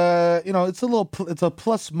 it's it's a little. It's a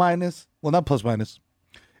plus minus. Well, not plus minus.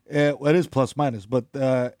 Well, it is plus minus, but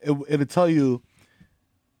it'll tell you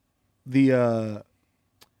the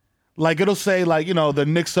like it'll say like the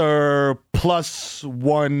Knicks are plus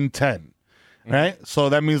 110, right? So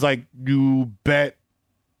that means like you bet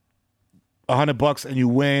 $100 and you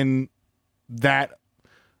win that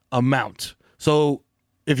amount. So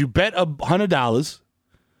if you bet $100,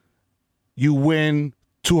 you win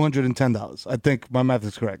 $210. I think my math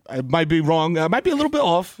is correct. I might be wrong. I might be a little bit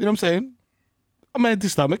off. You know what I'm saying? I'm an empty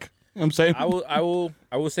stomach. You know what I'm saying?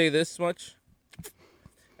 I will say this much.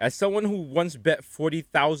 As someone who once bet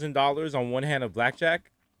 $40,000 on one hand of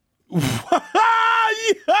blackjack, you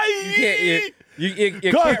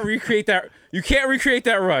can't recreate that. You can't recreate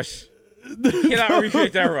that rush. You cannot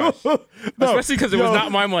recreate that rush, especially because it was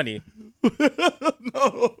not my money.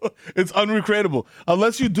 No, it's unrecreatable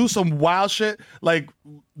unless you do some wild shit. Like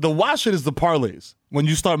the wild shit is the parlays when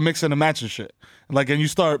you start mixing and matching shit. Like, and you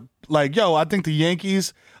start like, yo, I think the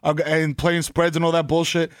Yankees are and playing spreads and all that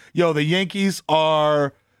bullshit. Yo, the Yankees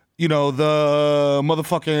are, the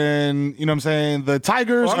motherfucking, you know what I'm saying? The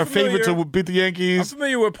Tigers Well, I'm are favorite familiar- to beat the Yankees. I'm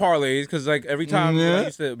familiar with parlays because like every time Yeah.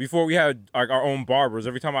 before we had like our own barbers,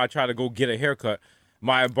 every time I try to go get a haircut,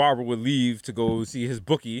 my barber would leave to go see his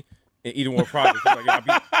bookie in Edenwood Project. He's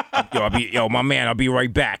like, my man, I'll be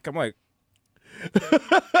right back. I'm like,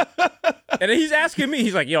 and then he's asking me,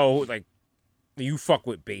 he's like, yo, like, do you fuck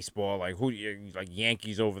with baseball? Like, who? Like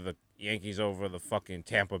Yankees over the fucking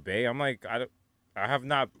Tampa Bay? I'm like, I have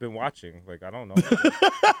not been watching. Like, I don't know.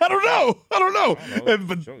 I don't know.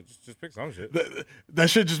 But Just pick some shit. that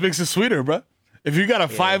shit just makes it sweeter, bro. If you got a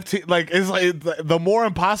 5 team, like it's like the more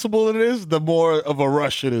impossible it is, the more of a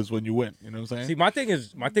rush it is when you win. You know what I'm saying? See, my thing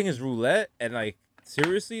is roulette, and like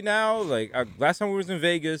seriously now, like last time we was in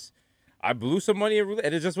Vegas, I blew some money in roulette,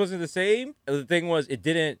 and it just wasn't the same. And the thing was,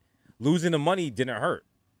 losing the money didn't hurt,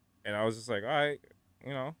 and I was just like, all right,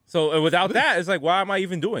 So without that, it's like, why am I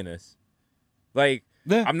even doing this? Like,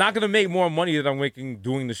 Yeah. I'm not gonna make more money than I'm making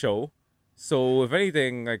doing the show. So if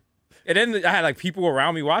anything, like. And then I had like people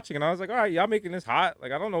around me watching, and I was like, "All right, y'all making this hot."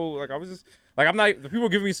 Like I don't know, like I was just like I'm not. The people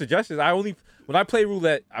giving me suggestions. When I play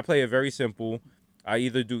roulette, I play it very simple. I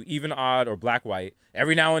either do even, odd, or black white.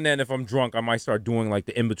 Every now and then, if I'm drunk, I might start doing like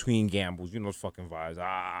the in between gambles. You know, those fucking vibes.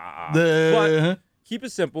 But keep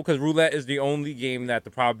it simple because roulette is the only game that the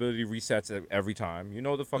probability resets every time. You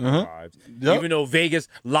know the fucking vibes. Yep. Even though Vegas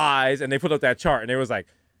lies and they put up that chart and it was like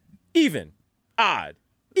even, odd,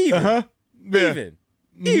 even,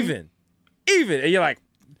 even, and you're like,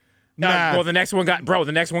 Nah. well, the next one got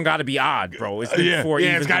to be odd, bro. It's been 4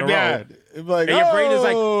 evens it's in got a to be row. odd. It's like, And your brain is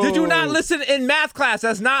like, did you oh. not listen in math class?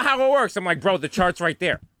 That's not how it works. I'm like, bro, the chart's right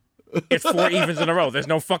there. It's 4 evens in a row. There's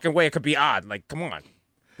no fucking way it could be odd. Like, come on.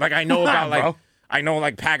 Like, I know about Bro.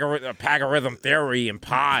 pagorithm theory and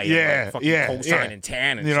pi. Yeah, and like fucking yeah, cosine yeah. and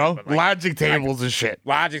tan and You shit, know, but, like, logic tables and shit.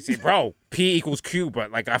 logic, bro. P equals Q, but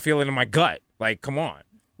like I feel it in my gut. Like, come on.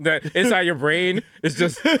 The inside your brain is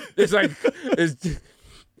just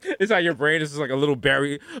inside your brain is just like a little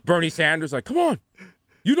Bernie Sanders. Like, come on,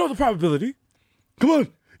 you know the probability. Come on.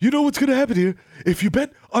 You know what's going to happen here. If you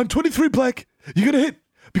bet on 23 black, you're going to hit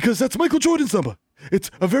because that's Michael Jordan's number. It's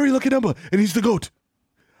a very lucky number, and he's the GOAT.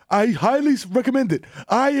 I highly recommend it.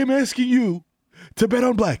 I am asking you to bet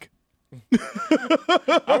on black.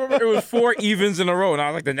 I remember it was 4 evens in a row, and I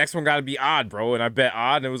was like, the next one got to be odd, bro. And I bet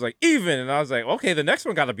odd, and it was like even, and I was like, okay, the next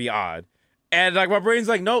one got to be odd. And like my brain's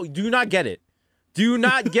like, no, do not get it. Do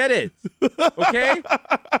not get it. Okay?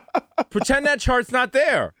 Pretend that chart's not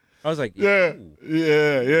there. I was like, yeah.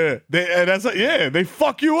 They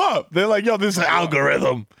fuck you up. They're like, yo, this is an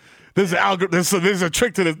algorithm. There's a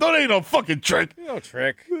trick to this. No, there ain't no fucking trick. No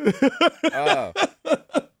trick.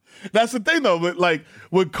 That's the thing though.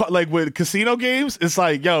 With casino games, it's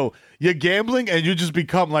like, yo, you're gambling and you just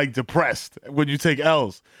become like depressed when you take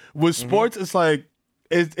L's. With sports, it's like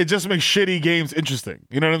it just makes shitty games interesting.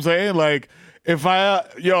 You know what I'm saying? Like if I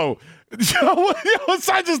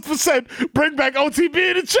I just said bring back OTB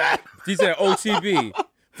in the chat. He said OTB.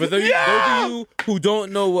 For those of you who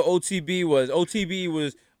don't know what OTB was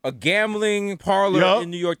a gambling parlor in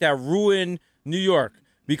New York that ruined New York.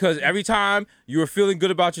 Because every time you were feeling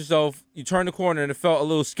good about yourself, you turned the corner and it felt a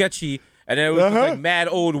little sketchy. And then it was just like mad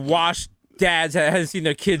old washed dads that hadn't seen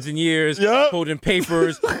their kids in years, holding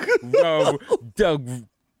papers,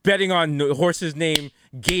 betting on horses named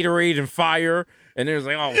Gatorade and Fire. And it was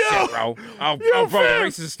like, oh, shit, bro. Bro, the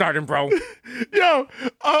race is starting, bro. Shout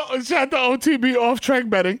out to OTB off-track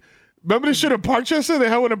betting. Remember this shit in Parkchester? They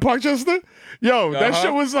had one in Parkchester? Yo, that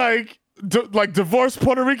shit was like divorced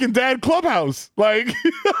Puerto Rican dad clubhouse. Like,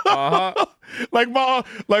 like my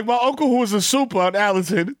uncle who was a super on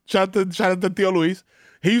Allenton. Shout out to Theo Luis.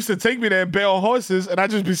 He used to take me there and bet on horses, and I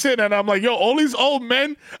just be sitting there, and I'm like, yo, all these old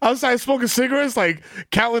men outside smoking cigarettes, like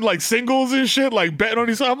counting like singles and shit, like betting on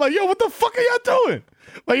these. I'm like, yo, what the fuck are y'all doing?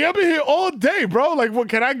 Like, y'all been here all day, bro. Like, what?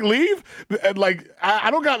 Can I leave? And like,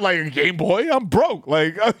 I don't got like a Game Boy. I'm broke.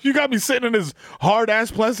 Like, you got me sitting in this hard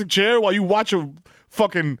ass plastic chair while you watch a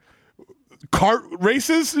fucking kart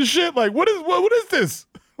races and shit. Like, what is this?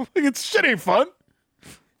 Like, shit ain't fun.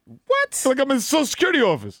 What? Like, I'm in Social Security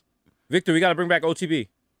office. Victor, we got to bring back OTB.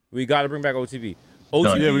 We got to bring back OTB.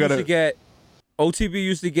 OTB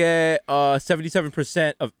used to get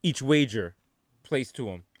 77% of each wager placed to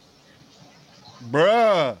him.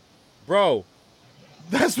 Bruh. Bro.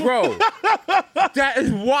 That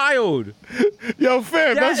is wild. Yo,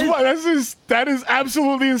 fam, that is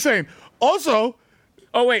absolutely insane. Also,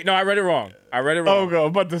 oh wait, no, I read it wrong. Oh, God, I'm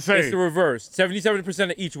about to say. It's the reverse.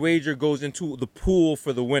 77% of each wager goes into the pool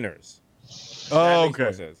for the winners. Oh, okay. I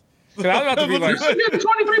was about to be like,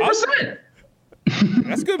 23%.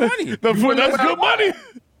 That's good money. That's good money.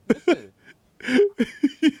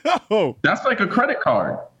 Yo. That's like a credit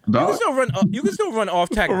card. You can still run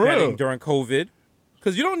off-tack betting during COVID.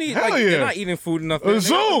 Because you don't need, you're not eating food or nothing.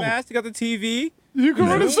 Zoom. You got the mask, you got the TV. You can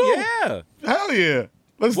run a Zoom. Yeah. Hell yeah.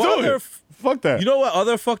 Let's do it. Fuck that. You know what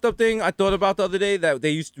other fucked up thing I thought about the other day that we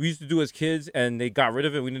used to do as kids and they got rid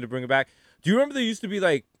of it? We need to bring it back. Do you remember there used to be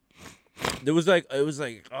like, it was like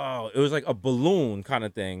a balloon kind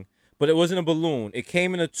of thing, but it wasn't a balloon. It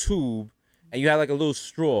came in a tube, and you had like a little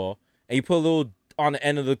straw, and you put a little on the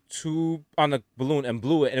end of the tube on the balloon and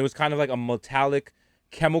blew it, and it was kind of like a metallic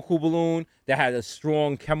chemical balloon that had a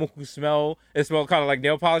strong chemical smell. It smelled kind of like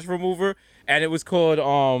nail polish remover, and it was called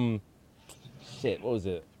what was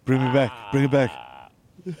it? Bring it back.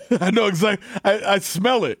 I know exactly. I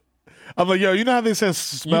smell it. I'm like, yo, you know how they say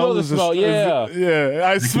smell? You know the smell, yeah.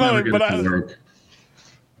 I smell it, but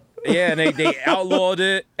yeah, and they outlawed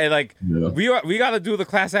it, and like we got to do the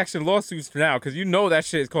class action lawsuits for now because you know that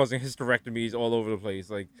shit is causing hysterectomies all over the place.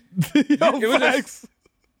 Like,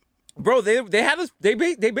 bro, they had us. They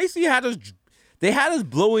basically had us. They had us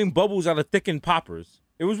blowing bubbles out of thickened poppers.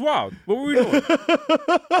 It was wild. What were we doing?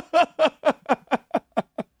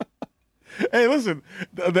 Hey, listen,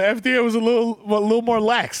 the FDA was a little more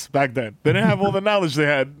lax back then. They didn't have all the knowledge they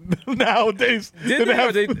had nowadays.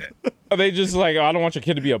 Are they just like, oh, I don't want your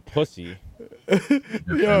kid to be a pussy? They're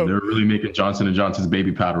really making Johnson & Johnson's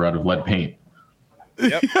baby powder out of lead paint.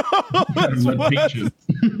 Yep. Do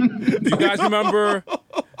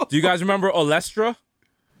you guys remember Olestra?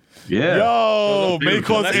 Yeah. Yo, may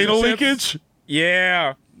cause anal leakage?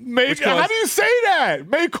 Yeah. How do you say that?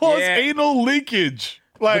 May cause anal leakage.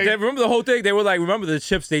 Like, but remember the whole thing? They were like, remember the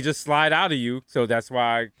chips, they just slide out of you. So that's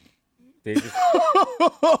why they just...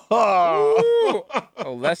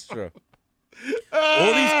 Olestra.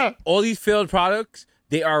 All these failed products,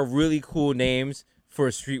 they are really cool names for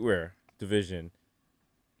a streetwear division.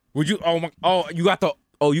 Would you... you got the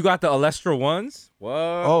Olestra ones?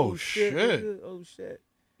 Whoa. Oh, shit. Oh, shit.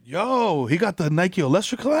 Yo, he got the Nike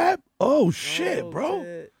Olestra collab? Oh, shit, bro.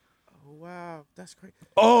 Shit. Wow, that's great.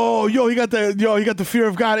 Oh, he got the fear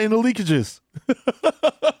of God in the leakages.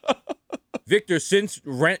 Victor, since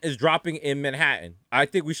rent is dropping in Manhattan, I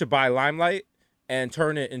think we should buy Limelight and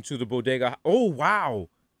turn it into the Bodega. Oh, wow.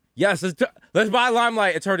 Yes, let's buy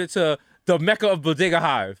Limelight and turn it to the Mecca of Bodega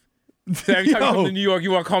Hive. So every time you come to New York,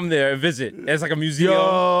 you want to come there and visit. It's like a museum.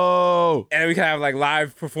 Yo. And we can have like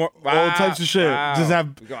live All types of shit. Wow. Just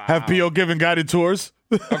have P.O. giving guided tours.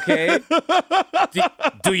 Okay.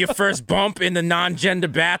 do your first bump in the non-gender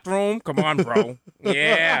bathroom. Come on, bro.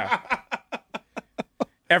 Yeah.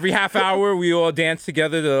 Every half hour, we all dance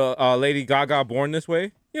together to Lady Gaga Born This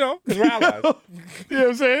Way. You know, because we're allies. You know what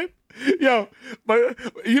I'm saying? Yo, but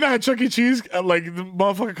you know how Chuck E. Cheese, like, the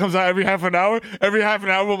motherfucker comes out every half an hour? Every half an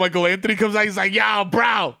hour when Michael Anthony comes out, he's like, yo,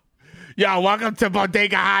 bro. Yo, welcome to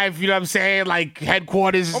Bodega Hive, you know what I'm saying? Like,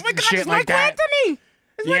 headquarters and shit like that. Anthony.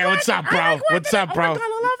 Yeah, what's up, bro? What's up, bro? Oh my God,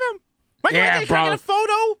 I love him. Michael Yeah, Anthony, bro. can I get a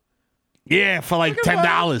photo? Yeah, for like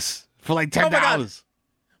 $10. For like $10. God.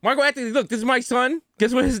 Michael Anthony, look, this is my son.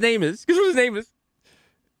 Guess what his name is?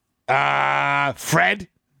 Fred?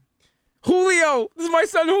 Julio. This is my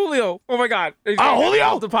son, Julio. Oh, my God.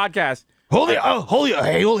 Julio? The podcast. Julio.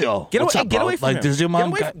 Hey, Julio. Get What's away, up, get bro? away from Like, him. does your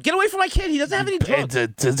mom Get away from my kid. He doesn't have any drugs.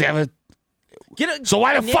 Does he have a... So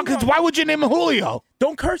why the fuck why would you name him Julio?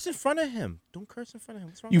 Don't curse in front of him.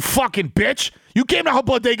 What's wrong? You fucking bitch. You came to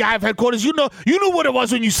Bodega Hive headquarters. You knew what it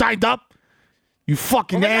was when you signed up. You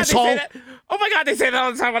fucking asshole. Oh my God, they say that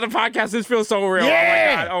all the time on the podcast. This feels so real.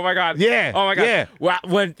 Yeah. Oh my God. Yeah. Oh my God. Yeah. Well,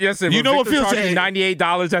 when Victor charged me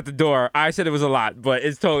 $98 at the door, I said it was a lot, but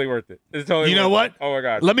it's totally worth it. It's totally. You know what? Oh my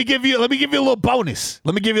God. Let me give you a little bonus.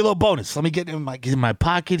 Let me get in my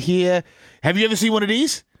pocket here. Have you ever seen one of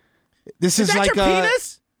these? This is that like your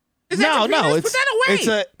penis? Is that your penis? Put that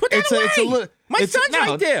away. Put that away. My son's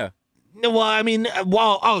right there. Well, I mean,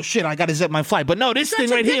 oh shit, I gotta zip my flight. But no, this thing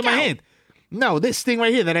right here in my hand. No, this thing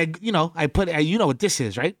right here that I put. You know what this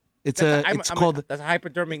is, right? It's called. That's a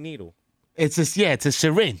hypodermic needle. It's a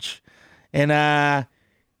syringe, and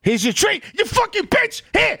here's your treat. You fucking bitch!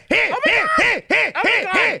 Here.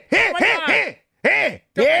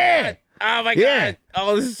 Yeah. Oh my God.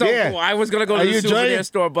 Oh, this is so cool. I was gonna go to the souvenir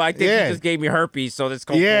store, but I think he just gave me herpes, so let's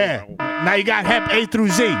go. Yeah. Now you got Hep A through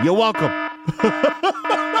Z. You're welcome.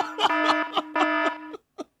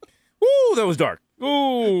 Ooh, that was dark.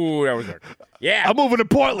 Yeah. I'm moving to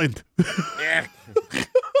Portland. Yeah.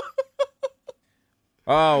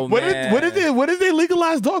 Oh man. When did they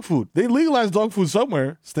legalize dog food? They legalized dog food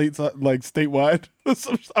somewhere, statewide.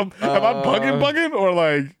 Am I bugging or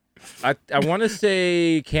like? I want to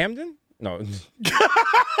say Camden. No.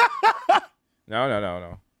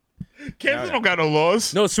 No. Camden don't got no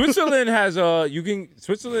laws. No, Switzerland has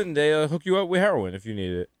Switzerland they hook you up with heroin if you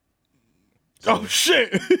need it. Oh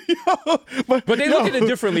shit! But they look at it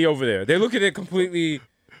differently over there. They look at it completely.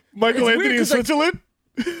 Michael Anthony in Switzerland.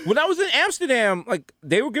 When I was in Amsterdam, like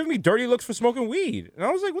they were giving me dirty looks for smoking weed, and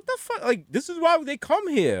I was like, "What the fuck? Like this is why they come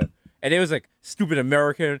here." And it was like, "Stupid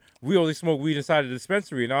American, we only smoke weed inside the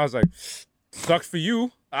dispensary." And I was like, "Sucks for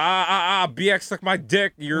you." BX suck my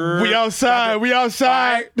dick. We outside. I'm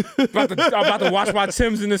about to wash my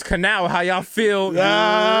Timbs in this canal. How y'all feel? You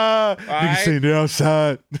can say they're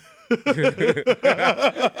outside.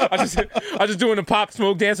 I just doing the pop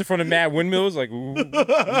smoke dance in front of mad windmills, like ooh.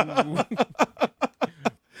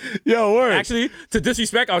 Yo, word. Actually, to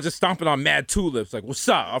disrespect, I was just stomping on mad tulips. Like, what's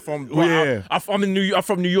up? I'm from New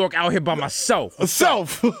York, out here by myself. What's up?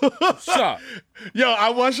 Yo, I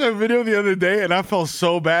watched that video the other day and I felt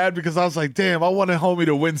so bad because I was like, damn, I wanted homie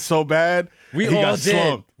to win so bad. We all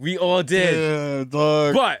did. Yeah,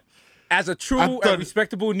 dog. But as a true and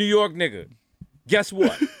respectable New York nigga, guess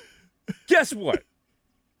what?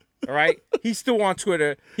 All right? He's still on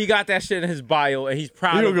Twitter. He got that shit in his bio, and he's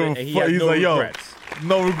proud of it, and he has no regrets.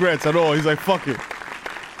 No regrets at all. He's like, fuck it.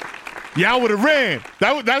 Y'all would have ran.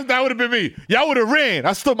 That would have been me. Y'all would have ran.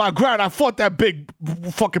 I stood my ground. I fought that big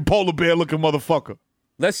fucking polar bear looking motherfucker.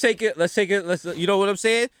 Let's take it. You know what I'm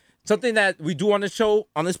saying? Something that we do on the show,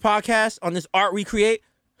 on this podcast, on this art we create,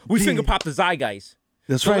 we finger pop the zeitgeist.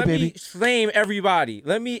 That's right, baby. Let me flame everybody.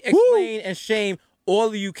 Let me explain and shame all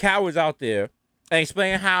of you cowards out there and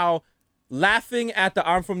explain how laughing at the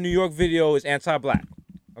I'm from New York video is anti-black.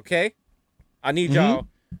 Okay? I need y'all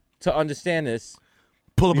to understand this.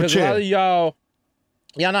 Pull up a chair. A lot of y'all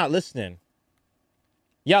not listening.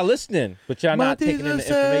 Y'all listening, but y'all not taking in the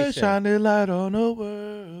information. Shine a light on the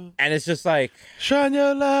world. And it's just like, shine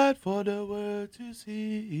your light for the world to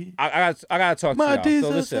see. I gotta talk to y'all. So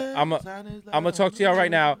listen, I'm gonna talk to y'all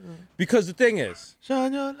right now because the thing is,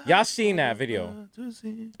 y'all seen that video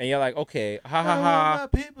and you're like, okay, ha ha ha.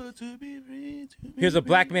 Here's a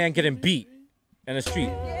black man getting beat in the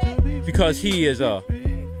street because he is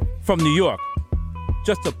from New York.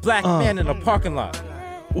 Just a black man in a parking lot.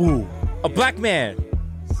 Ooh, a black man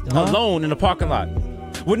alone in a parking lot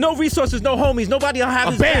with no resources, no homies, nobody on have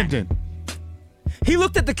his back. Abandoned. He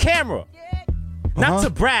looked at the camera, not to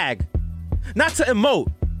brag, not to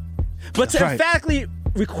emote, but to emphatically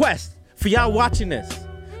request for y'all watching this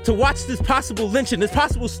to watch this possible lynching, this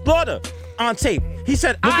possible slaughter on tape. He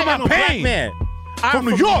said, I am a black man. I'm from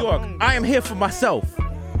New York. I am here for myself.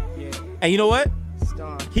 And you know what?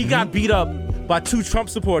 He got beat up by 2 Trump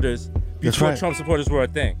supporters before Trump supporters were a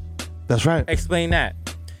thing. That's right. Explain that.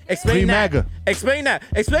 Explain that. MAGA. Explain that.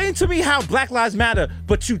 Explain to me how Black Lives Matter,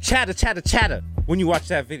 but you chatter when you watch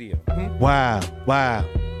that video. Wow.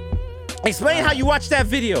 Explain how you watch that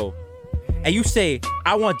video and you say,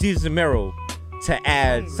 I want Jesus and Mero to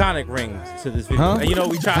add Sonic rings to this video. And you know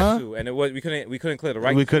we tried to, and we couldn't clear the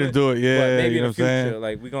right. We couldn't do it. Yeah, but maybe you know in the future,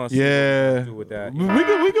 like we're gonna see what we can do with that.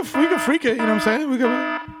 We can freak it. You know what I'm saying? We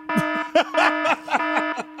can.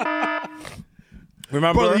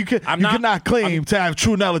 Remember, brother, you cannot claim to have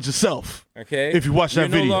true knowledge yourself. Okay. If you watch that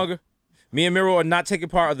video. No longer. Me and Mero are not taking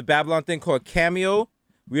part of the Babylon thing called Cameo.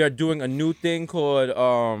 We are doing a new thing called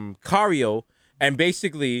Cario, and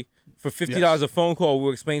basically for $50 a phone call,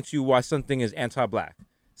 we'll explain to you why something is anti-black.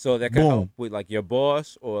 So that can help with like your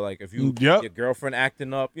boss or like if you your girlfriend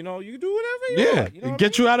acting up, you know, you do whatever you want. You know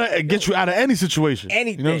get you out of any situation.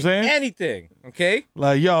 Anything. You know what I'm saying? Anything. Okay?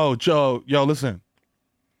 Like yo, listen.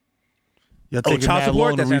 Y'all taking child that support,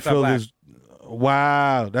 long to that's refill anti-black. this.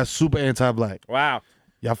 Wow, that's super anti-black. Wow.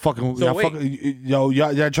 Y'all trying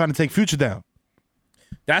to take Future down.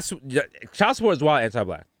 Child support is wild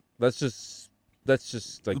anti-black. Let's just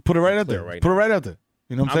like put it right out there. Put it right out there.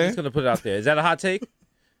 You know what I'm saying? I'm just gonna put it out there. Is that a hot take?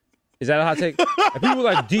 And people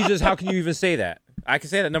are like, Jesus, how can you even say that? I can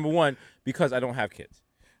say that, number one, because I don't have kids.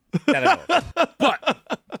 That I know. But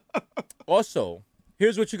also,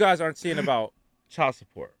 here's what you guys aren't seeing about child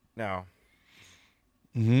support. Now,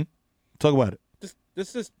 talk about it.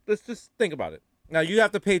 Let's just think about it. Now, you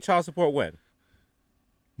have to pay child support when?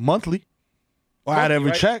 Monthly. Or out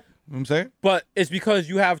every check. You know what I'm saying? But it's because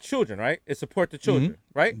you have children, right? It support the children,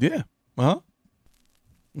 right? Yeah.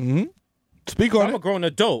 Speak on it. I'm a grown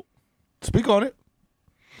adult. Speak on it.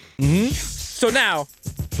 So now,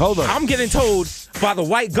 hold on. I'm getting told by the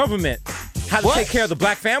white government how to take care of the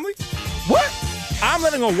black family. What? I'm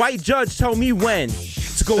letting a white judge tell me when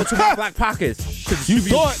to go into my black pockets. You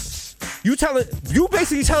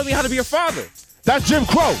basically telling me how to be a father. That's Jim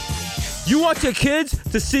Crow. You want your kids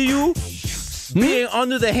to see you being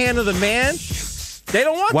under the hand of the man? They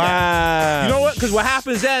don't want that. You know what? Because what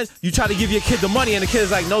happens then, you try to give your kid the money, and the kid is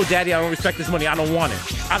like, no, daddy, I don't respect this money. I don't want it.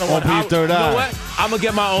 I don't want it. You know what? I'm going to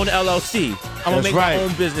get my own LLC. I'm going to make my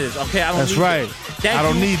own business. Okay? I don't need this. I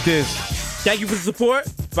don't need this. Thank you for the support,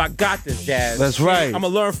 but I got this, Dad. That's right. I'm going to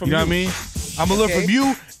learn from you. You know what I mean? I'm going to learn from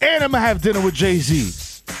you, and I'm going to have dinner with Jay-Z.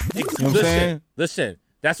 You know what I'm saying? Listen,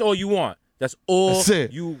 that's all you want. That's all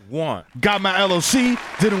you want. Got my LLC,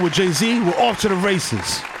 dinner with Jay-Z. We're off to the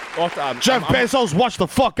races. Jeff Bezos, watch the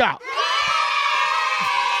fuck out.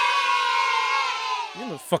 You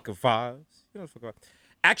know the fucking vibes.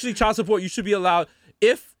 Actually, child support, you should be allowed,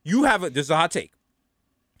 if you have this is a hot take.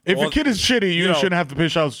 If your kid is shitty, you shouldn't have to pay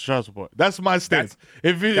child support. That's my stance.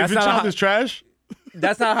 If your child is trash.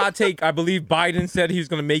 That's not a hot take. I believe Biden said he was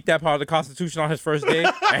going to make that part of the Constitution on his first day,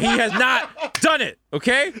 and he has not done it,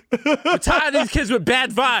 okay? We're tired of these kids with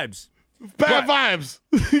bad vibes. Bad vibes.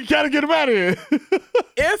 You got to get them out of here.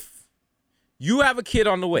 If you have a kid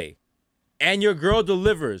on the way and your girl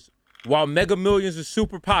delivers while Mega Millions is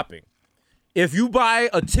super popping, if you buy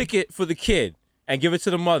a ticket for the kid and give it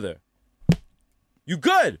to the mother, you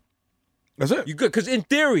good. That's it. You good. Because in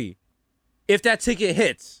theory, if that ticket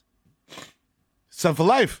hits, something for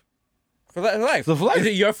life. For life. So for life.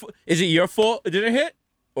 Is it your fault it didn't hit?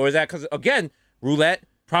 Or is that because, again, roulette,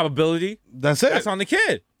 probability? That's it. That's on the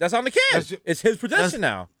kid. It's his possession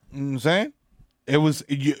now. You know what I'm saying? It was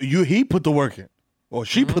he put the work in. Or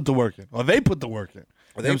she put the work in. Or they put the work in.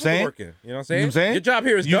 You know what I'm saying? You know what I'm saying? Your job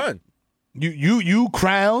here is done. You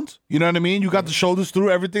crowned, you know what I mean? You got the shoulders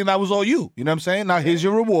through everything. That was all you. You know what I'm saying? Now here's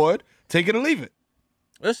your reward. Take it or leave it.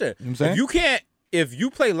 Listen, you know what I'm saying? If you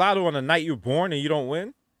play lotto on the night you're born and you don't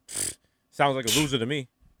win, sounds like a loser to me.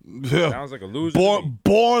 Yeah. Sounds like a loser.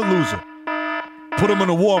 Born loser. Put him in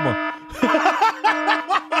a warmer.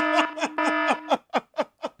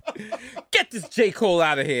 Get this J. Cole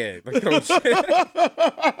out of here.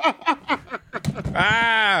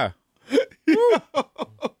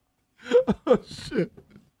 Oh, shit.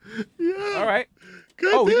 Yeah. All right.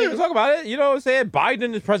 Good we didn't even talk about it. You know what I'm saying?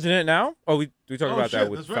 Biden is president now. We talked about that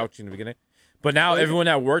with Fauci in the beginning. But now everyone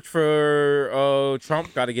that worked for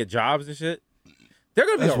Trump got to get jobs and shit. They're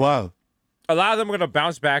going to be That's wild. A lot of them are going to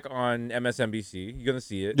bounce back on MSNBC. You're going to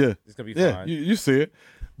see it. Yeah. It's going to be fine. Yeah, you see it.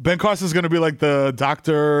 Ben Carson's going to be like the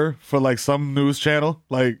doctor for like some news channel,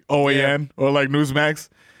 like OAN or like Newsmax.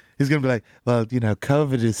 He's gonna be like, well,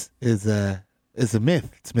 COVID is a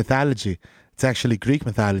myth. It's mythology. It's actually Greek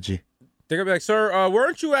mythology. They're gonna be like, sir,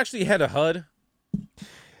 weren't you actually head of HUD?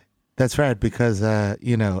 That's right, because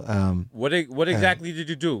what exactly did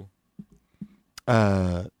you do?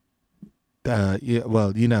 Yeah,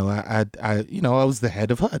 well, I was the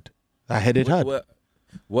head of HUD. I headed HUD.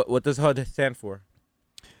 What does HUD stand for?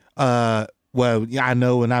 Well, yeah, I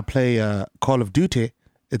know when I play Call of Duty,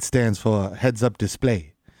 it stands for Heads Up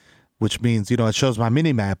Display, which means it shows my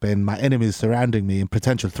mini map and my enemies surrounding me and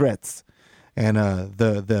potential threats, and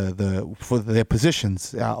for their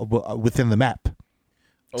positions within the map.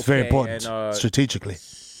 It's very important strategically.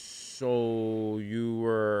 So you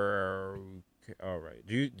were all right.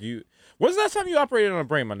 Do you? When's the last time you operated on a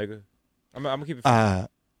brain, my nigga? I'm gonna keep it.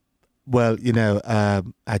 Well,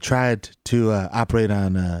 I tried to operate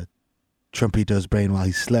on Trumpito's brain while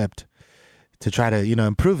he slept to try to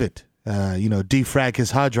improve it. Defrag his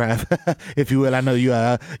hard drive, if you will. I know you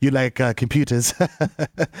like computers.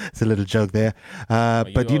 It's a little joke there.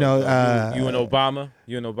 But you and Obama,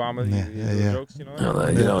 yeah. jokes,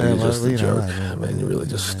 you're just a jerk, man. You're really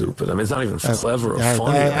just stupid. I mean, it's not even clever or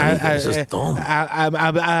funny. It's just dumb. I'm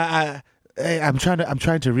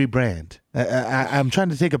trying to rebrand. I'm trying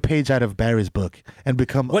to take a page out of Barry's book and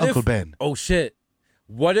become Uncle Ben. Oh shit!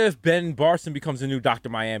 What if Ben Barson becomes the new Dr.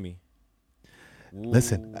 Miami? Ooh.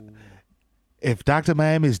 Listen, if Dr.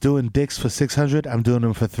 Miami is doing dicks for 600, I'm doing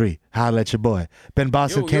them for 3. Holla at your boy. Ben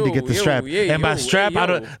Barson, Candy, get the strap. And by strap, I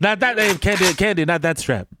don't. Not that name, Candy, not that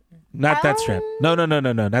strap. Not that strap. No,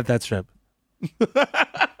 not that strap.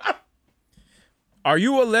 Are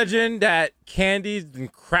you alleging that Candy's been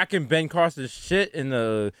cracking Ben Carson's shit in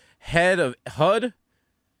the head of HUD?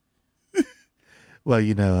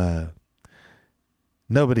 Well,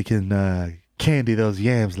 nobody can candy those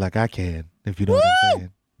yams like I can, if you know what I'm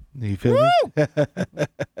saying. You feel me?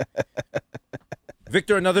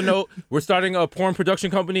 Victor, another note. We're starting a porn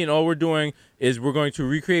production company, and all we're doing is we're going to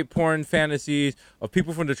recreate porn fantasies of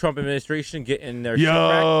people from the Trump administration getting their shit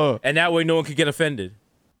back, and that way no one could get offended.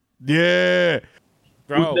 Yeah.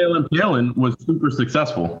 Bro. Nailing Palin was super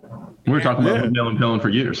successful. We were talking about Nailing Palin for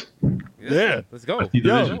years. Yeah. Let's go.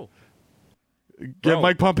 Get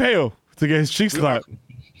Mike Pompeo to get his cheeks clapped.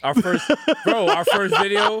 Our first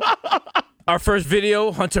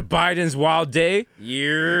video, Hunter Biden's Wild Day.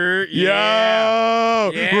 Yeah.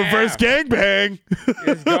 Reverse gangbang.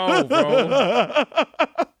 Let's go, bro.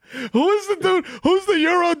 Who is the dude? Who's the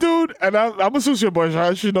Euro dude? And I'm a sushi boy, so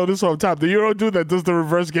I should know this off top. The Euro dude that does the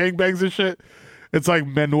reverse gangbangs and shit. It's like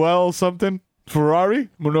Manuel something.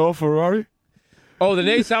 Manuel Ferrari. Oh, the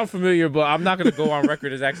name sounds familiar, but I'm not going to go on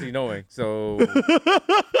record as actually knowing. So.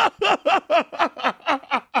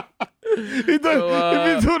 He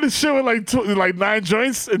been doing this shit with like 9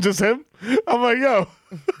 joints and just him. I'm like, yo,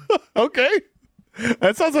 okay.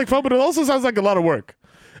 That sounds like fun, but it also sounds like a lot of work.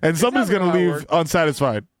 And somebody's going to leave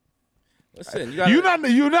unsatisfied. Listen, you're not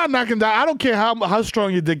knocking down. I don't care how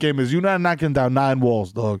strong your dick game is. You're not knocking down 9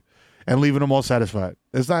 walls, dog, and leaving them all satisfied.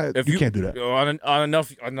 It's not. You can't do that on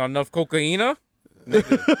enough cocaine.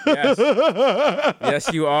 Yes,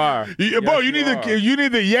 you are. Bro, you need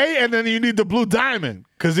the yay, and then you need the blue diamond.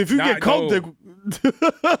 Because if you get coke dick,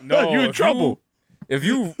 you're in trouble. That's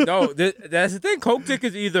the thing. Coke dick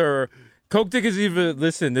is either.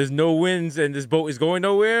 Listen, there's no winds and this boat is going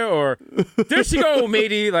nowhere, or there she go,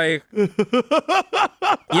 matey. Like, you're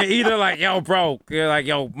either like, yo, bro, you're like,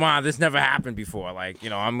 yo, ma, this never happened before. Like,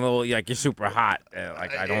 I'm a little, like, you're super hot.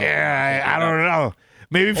 Like, I don't know. Yeah, I don't know.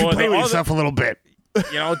 Maybe if you play with yourself a little bit.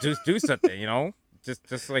 Just do something,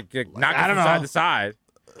 just like knock it from side to side.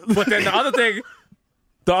 But then the other thing,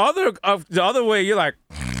 the other way, you're like,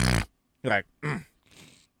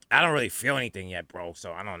 I don't really feel anything yet, bro.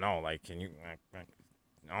 So I don't know. Like, can you?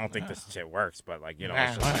 I don't think this shit works, but like, it's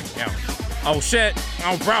just like, oh shit,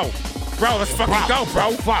 oh bro, let's fucking go,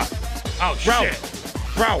 bro. Fuck. Oh shit,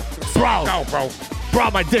 bro, go, bro.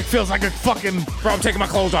 My dick feels like a fucking. Bro, I'm taking my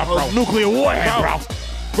clothes off, bro. Nuclear warhead, bro.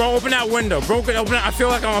 Bro, open that window. Bro, open it. I feel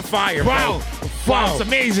like I'm on fire, bro. Wow, it's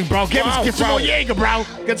amazing, bro. Get some more Jaeger, bro.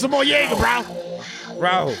 Get some more Jaeger, bro.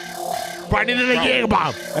 Bro, I need a Jaeger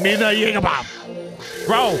bomb.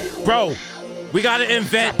 Bro, we gotta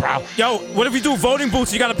invent. Bro. Yo, what if we do voting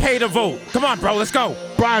booths? You gotta pay to vote. Come on, bro, let's go.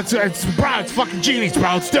 Bro, it's fucking genius,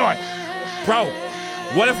 bro. Let's do it. Bro,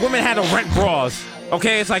 what if women had to rent bras?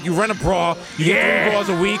 Okay, it's like you rent a bra, you get 3 bras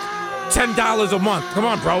a week, $10 a month. Come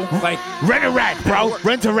on, bro. Like, rent a rack, bro.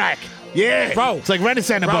 Rent a rack. Yeah, bro. It's like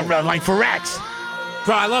Rent-A-Center, but like for racks.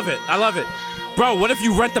 Bro, I love it. Bro, what if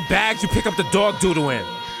you rent the bags you pick up the dog doodle in?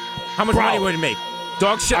 How much money would it make?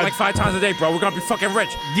 Dog shit like 5 times a day, bro. We're gonna be fucking rich.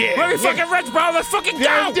 Yeah, We're gonna be fucking rich, bro. Let's fucking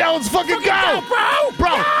go. Yeah, let's fucking go. Bro.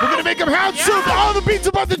 Bro, we're gonna make him hound soup. All the beats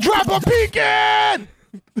about to drop. I'm peeking.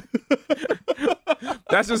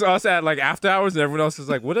 That's just us at like after hours, and everyone else is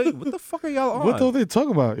like, "What the fuck are y'all on?" What are they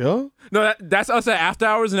talking about, yo? No, that's us at after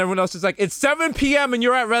hours, and everyone else is like, "It's 7 p.m. and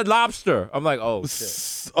you're at Red Lobster." I'm like, "Oh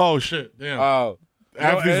shit." Oh shit. Damn. Oh.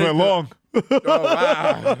 After these went long. Oh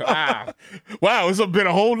wow. Wow. Wow, it's been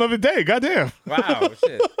a whole nother day. Goddamn. Wow.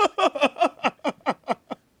 Shit.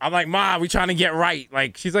 I'm like, Ma, we trying to get right.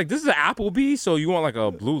 Like, she's like, this is an Applebee's, so you want like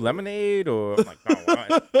a blue lemonade? Or I'm like,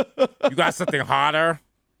 no, you got something hotter?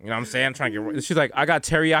 You know what I'm saying? I'm trying to get right. She's like, I got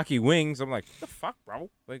teriyaki wings. I'm like, what the fuck, bro?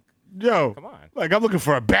 Like, Yo, come on. Like, I'm looking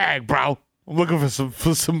for a bag, bro. I'm looking for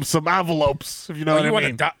some envelopes, if you know what I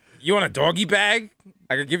mean. You want a doggy bag?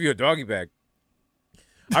 I could give you a doggy bag.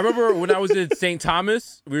 I remember when I was in St.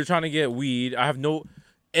 Thomas, we were trying to get weed. You know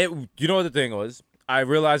what the thing was? I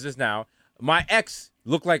realize this now. My ex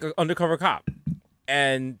looked like an undercover cop,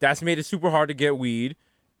 and that's made it super hard to get weed.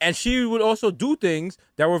 And she would also do things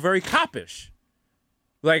that were very coppish.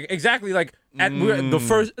 Like, exactly, like, we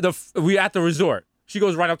at the resort. She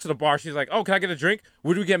goes right up to the bar. She's like, oh, can I get a drink?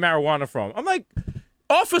 Where do we get marijuana from? I'm like,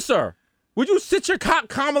 officer, would you sit your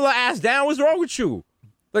Kamala ass down? What's wrong with you?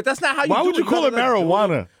 Like, that's not how you do it. Why would you call it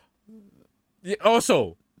marijuana? Yeah,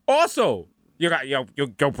 also, you got, yo,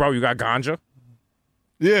 bro, you got ganja?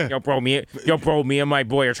 Yeah. Yo, bro, me and my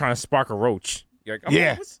boy are trying to spark a roach. You're like,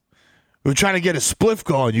 Yeah. We're trying to get a spliff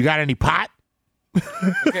going. You got any pot?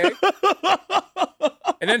 Okay.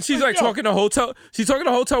 And then she's like talking to hotel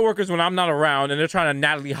workers when I'm not around, and they're trying to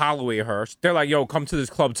Natalie Holloway her. They're like, yo, come to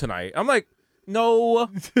this club tonight. I'm like, no,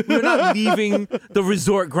 we're not leaving the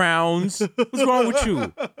resort grounds. What's wrong with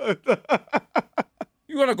you?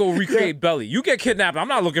 You want to go recreate Belly. You get kidnapped. I'm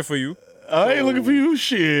not looking for you. I ain't looking for you,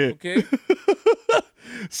 shit. Okay.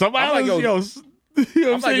 Somebody I'm like, yo, you know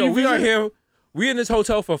what I'm saying? We are here. We in this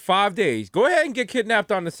hotel for 5 days. Go ahead and get kidnapped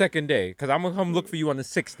on the 2nd day, because I'm gonna come look for you on the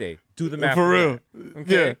 6th day. Do the math. For real.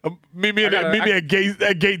 Okay. Yeah. Meet me at gate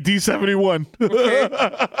D71. Okay.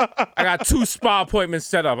 I got 2 spa appointments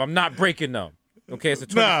set up. I'm not breaking them. Okay, it's a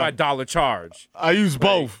 $25 charge. I use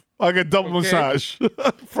both. I get double massage.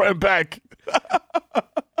 Front and back.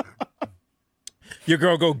 Your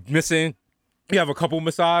girl go missing. You have a couple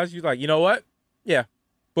massage. You're like, you know what? Yeah.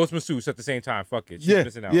 Both masseuse at the same time. Fuck it. She's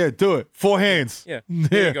missing out. Yeah, do it. 4 hands. Yeah.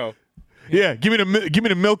 There you go. Yeah, give me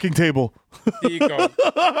the milking table. There you go.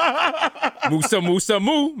 Moosa,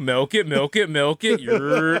 moo. Milk it.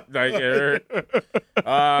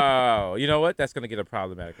 Oh, you know what? That's gonna get a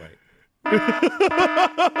problematic right.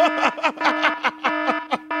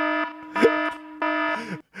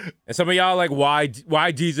 And some of y'all like, why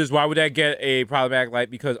Jesus? Why would that get a problematic light?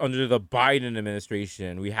 Because under the Biden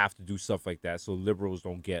administration, we have to do stuff like that so liberals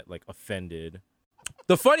don't get like offended.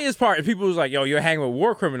 The funniest part, people was like, yo, you're hanging with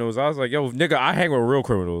war criminals. I was like, yo, nigga, I hang with real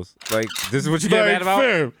criminals. Like, this is what you get mad about?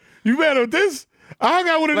 Fam, you mad at this? I hung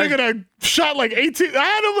out with a nigga that shot like 18. I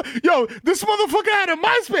had him. Yo, this motherfucker had a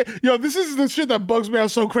MySpace. Yo, this is the shit that bugs me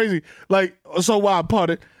out so crazy. Like, so wild,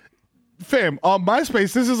 pardon. Fam, on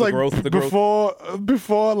MySpace, this is like before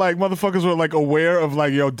like motherfuckers were like aware of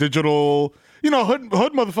like, yo, digital, you know, hood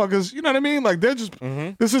motherfuckers, you know what I mean? Like, they're just,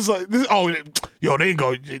 this is like, yo, they ain't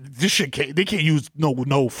go, this shit they can't use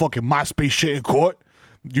no fucking MySpace shit in court.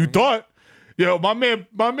 You thought, yo, my man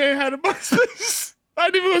had a MySpace.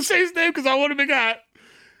 I didn't even gonna say his name because I want to make out.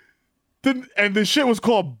 And the shit was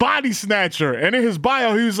called Body Snatcher. And in his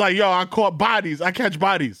bio, he was like, yo, I catch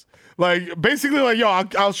bodies. Like, basically, like, yo,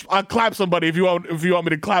 I'll clap somebody if you want me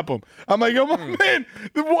to clap them. I'm like, yo, my man,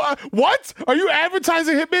 what? Are you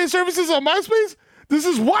advertising hitman services on MySpace? This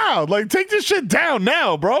is wild. Like, take this shit down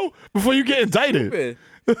now, bro, before you get indicted.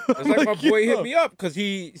 It's like my boy hit me up because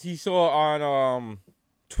he saw on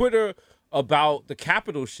Twitter about the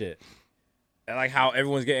Capitol shit and like how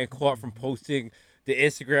everyone's getting caught from posting the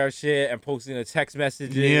Instagram shit and posting the text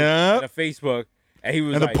messages and the Facebook. And he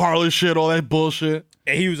was like, the parlor shit, all that bullshit.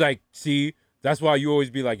 And he was like, see, that's why you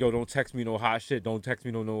always be like, yo, don't text me no hot shit. Don't text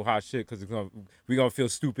me no hot shit because we're going to feel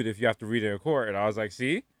stupid if you have to read it in court. And I was like,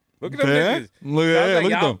 see? Look at them niggas.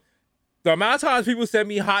 Look at them. The amount of times people send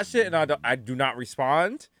me hot shit and I do not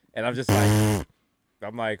respond. And I'm just like,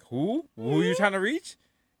 who? Who are you trying to reach?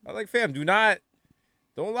 I'm like, fam,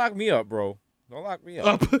 don't lock me up, bro. Don't lock me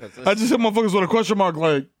up. I just hit motherfuckers with a question mark,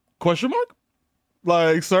 like, question mark?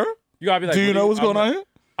 Like, sir? You gotta be like, do you know what's going on here?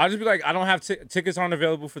 I'll just be like, I don't have tickets aren't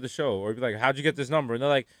available for the show. Or be like, how'd you get this number? And they're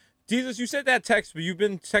like, Jesus, you said that text, but you've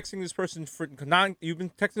been texting this person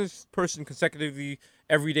consecutively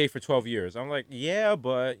every day for 12 years. I'm like, yeah,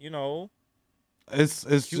 but you know, it's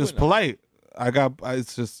just polite.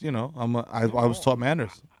 It's just, you know, I was taught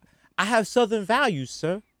manners. I have Southern values,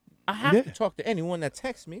 sir. I have to talk to anyone that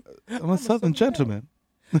texts me. I'm a Southern gentleman.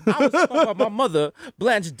 I was taught by my mother,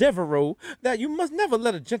 Blanche Devereaux, that you must never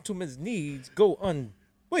let a gentleman's needs go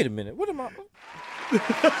Wait a minute. What am I?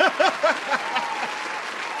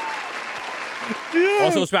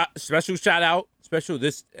 Also, special shout out.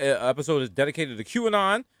 This episode is dedicated to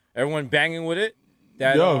QAnon. Everyone banging with it.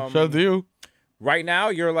 Shout out to you. Right now,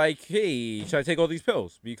 you're like, hey, should I take all these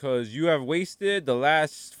pills? Because you have wasted the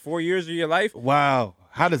last 4 years of your life. Wow.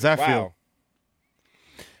 How does that feel?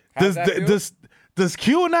 Does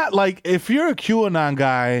QAnon, like, if you're a QAnon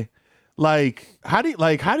guy, like, how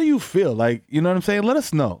do you feel? Like, you know what I'm saying? Let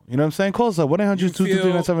us know. You know what I'm saying? Call us up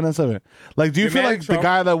 1-800-223-9797. Like, do you feel like Trump, the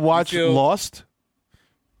guy that watched Lost?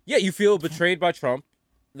 Yeah, you feel betrayed by Trump.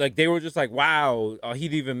 Like, they were just like, wow, he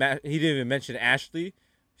didn't even mention Ashley,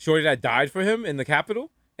 shorty that died for him in the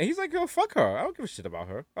Capitol. And he's like, yo, fuck her. I don't give a shit about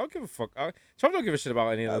her. I don't give a fuck. Trump don't give a shit about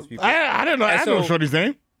any of those people. I don't know. I don't know shorty's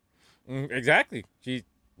name. Exactly.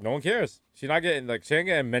 No one cares. She ain't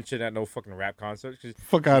getting mentioned at no fucking rap concert.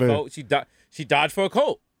 Fuck out of here. She died for a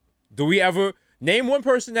cult. Do we ever name one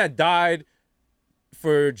person that died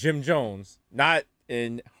for Jim Jones? Not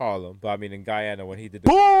in Harlem, but I mean in Guyana when he did the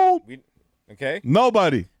boom. Okay.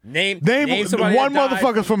 Nobody. Name one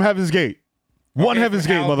motherfucker from Heaven's Gate. One Heaven's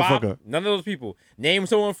Gate motherfucker. None of those people. Name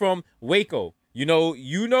someone from Waco. You know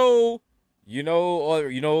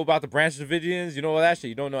about the Branch Davidians. You know all that shit.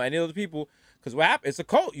 You don't know any of the people. Because what happens? It's a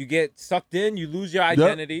cult. You get sucked in. You lose your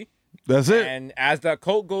identity. Yep. That's it. And as that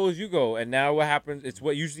cult goes, you go. And now what happens? It's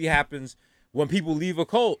what usually happens when people leave a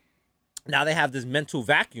cult. Now they have this mental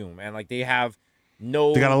vacuum. And like they have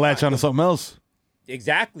no... They got to latch onto something else.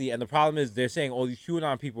 Exactly. And the problem is they're saying all these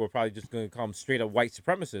QAnon people are probably just going to come straight up white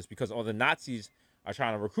supremacists because all the Nazis are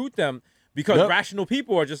trying to recruit them because rational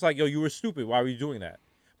people are just like, yo, you were stupid. Why were you doing that?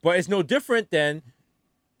 But it's no different than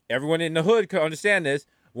everyone in the hood could understand this.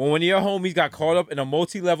 When one of your homies got caught up in a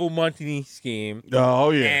multi-level money scheme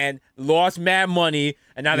and lost mad money,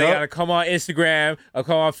 and now they got to come on Instagram or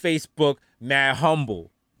come on Facebook mad humble.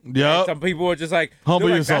 Yeah. Some people are just like, humble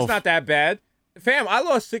yourself. That's not that bad. Fam, I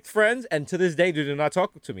lost 6 friends, and to this day, they do not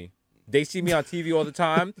talk to me. They see me on TV all the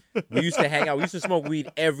time. We used to hang out. We used to smoke weed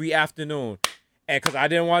every afternoon. And because I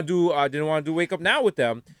didn't want to do Wake Up Now with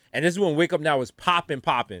them. And this is when Wake Up Now was popping.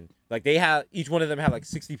 Like each one of them had like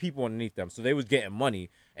 60 people underneath them. So they was getting money.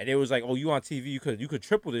 And it was like, oh, you on TV, you could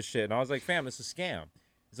triple this shit. And I was like, fam, it's a scam.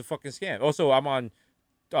 It's a fucking scam. Also, I'm on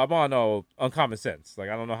Uncommon Sense. Like,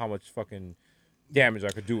 I don't know how much fucking damage I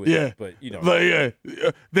could do with it. But, you know. But,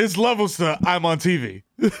 there's levels to I'm on TV.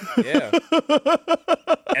 Yeah.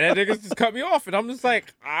 And then niggas just cut me off. And I'm just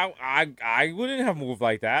like, I wouldn't have moved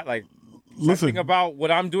like that. Like, something about what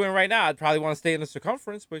I'm doing right now, I'd probably want to stay in the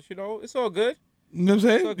circumference. But, you know, it's all good. You know what I'm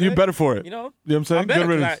saying? You're better for it. You know? You know what I'm saying? Good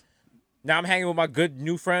riddance. Now I'm hanging with my good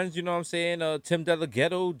new friends, you know what I'm saying? Tim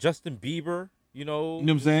DeLaGhetto, Justin Bieber, you know what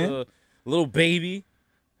I'm saying? Little baby.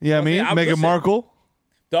 Yeah, I mean, Meghan Markle.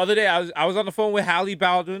 The other day, I was on the phone with Halle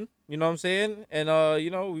Baldwin, you know what I'm saying? And,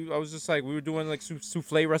 you know, I was just like, we were doing like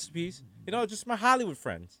souffle recipes. You know, just my Hollywood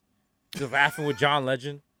friends. Just laughing with John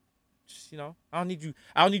Legend. Just, you know, I don't need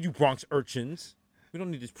you Bronx urchins. We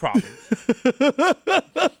don't need these problems.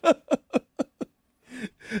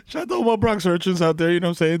 Shout out to all my Bronx urchins out there, you know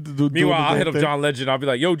what I'm saying? Meanwhile, I'll hit up John Legend. I'll be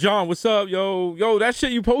like, yo, John, what's up? Yo, that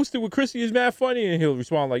shit you posted with Chrissy is mad funny. And he'll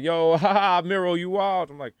respond like, yo, haha, Miro, you wild.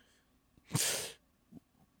 I'm like,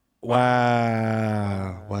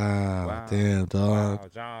 wow. Damn, dog. Wow,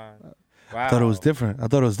 John. Wow. I thought it was different.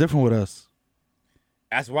 with us.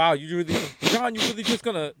 That's wild. John, you really just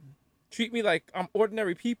gonna treat me like I'm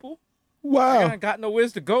ordinary people? Wow. I got nowhere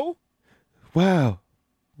to go? Wow.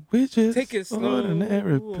 We just take it slow.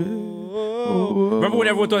 Ordinary people. Remember when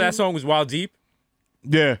everyone thought that song was Wild Deep?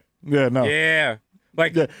 Yeah. Yeah, no. Yeah.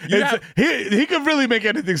 Like he could really make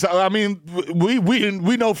anything sound. I mean,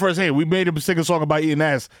 we know firsthand. We made him sing a song about eating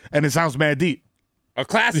ass, and it sounds mad deep. A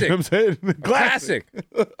classic. You know what I'm saying? A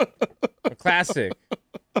classic.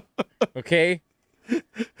 Okay.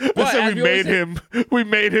 But we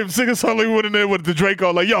made him sing a song like with the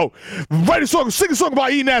Draco. Like, yo, sing a song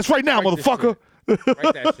about eating ass right now, motherfucker. Write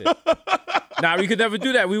that shit. Nah, we could never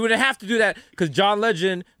do that. We wouldn't have to do that because John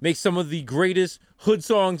Legend makes some of the greatest hood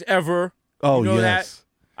songs ever. Oh, you know yes.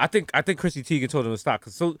 that? I think Chrissy Teigen told him to stop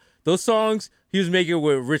because those songs he was making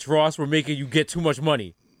with Rich Ross were making you get too much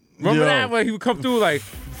money. Remember that when he would come through like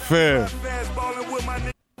fair.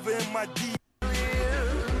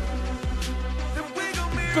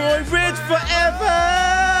 Going rich forever.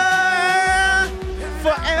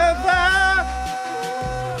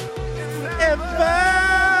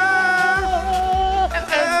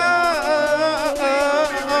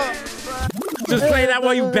 that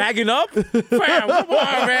while you bagging up? Fam, come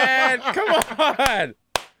on, man. Come on.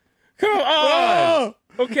 Come on.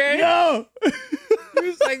 Okay? Yo. He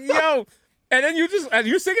was like, yo. And then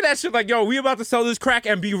you're singing that shit like, yo, we about to sell this crack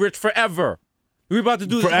and be rich forever. We about to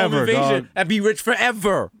do this home invasion and be rich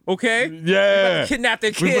forever. Okay? Yeah. We about to kidnap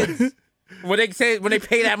their kids. when they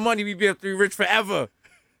pay that money, we be able to be rich forever.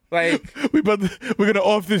 Like we're gonna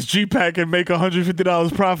off this G-Pack and make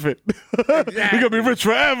 $150 profit. Exactly. We're gonna be rich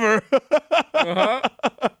forever.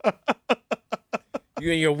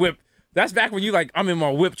 You and your whip. That's back when you like, I'm in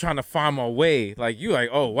my whip trying to find my way. Like you like,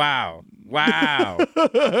 oh wow. Yeah.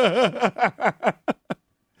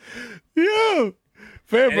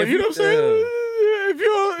 Fair, but you know what I'm saying?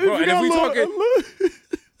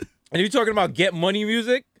 And if you're talking about get money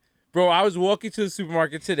music, bro, I was walking to the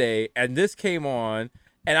supermarket today and this came on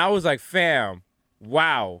and I was like, fam,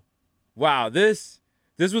 wow, this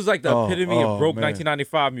was like the epitome of broke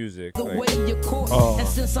 1995 music. The like, way you caught, and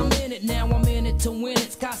since I'm in it now, I'm in it to win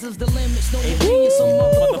it. Sky's the limit, no opinion, some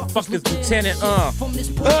motherfuckers, Lieutenant, From this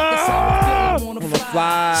point, that's how I feel, I'm on the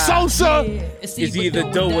fly. Sosa! It's either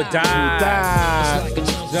do or die.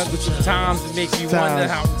 Sometimes it makes me wonder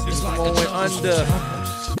how it's going under.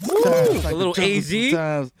 A little AZ.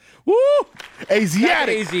 Woo!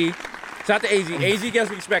 Asiatic. Shout out to AZ. AZ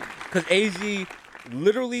gets respect because AZ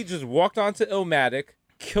literally just walked onto Illmatic,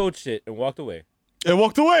 killed shit, and walked away.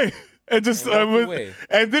 And just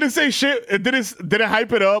and didn't say shit. And didn't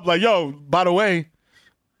hype it up. Like, yo, by the way.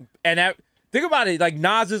 And think about it. Like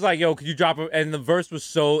Nas is like, yo, could you drop it? And the verse was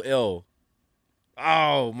so ill.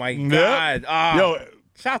 Oh my god. Oh. Yo.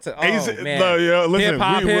 Shout out to AZ, man. No, yo, listen,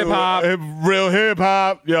 hip hop. Real hip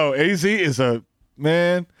hop. Yo, AZ is a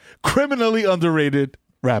criminally underrated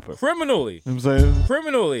rapper. Criminally. You know what I'm saying?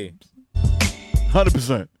 Criminally.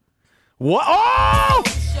 100%. What? Oh!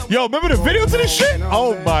 Yo, remember the video to this shit?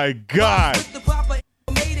 Oh my god.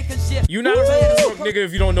 You not a real nigga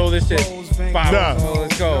if you don't know this shit. Nah.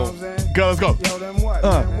 Let's go. Let's go.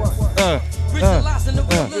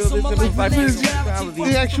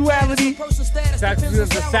 The actuality.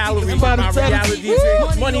 The salary, my reality,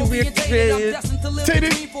 money we created.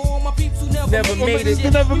 Never made it.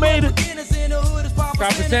 Never made it.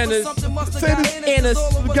 Got percenters. Inners.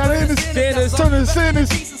 We got inners. Turn to sinners.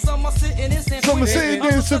 Some sitting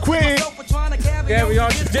in Sir Quinn. Carry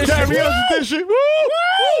on tradition.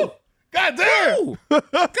 Woo! God damn. Woo!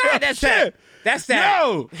 God, that's that. That's that.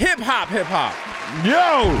 Yo. Hip hop.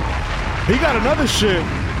 Yo. He got another shit.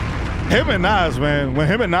 Him and Nas, man. When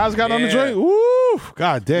him and Nas got on the joint, woo!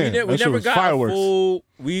 God damn. We that shit never was got fireworks. a full.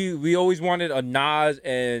 We always wanted a Nas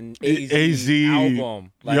and AZ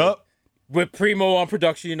album. Yup. With Primo on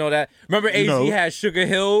production, you know that. Remember AZ had Sugar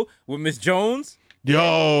Hill with Miss Jones?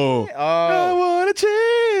 Yo. I wanna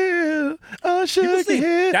chill. Oh, Sugar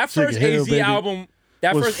Hill. That first Hill, AZ baby. album.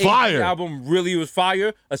 That was first fire. AZ album really was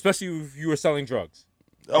fire, especially if you were selling drugs.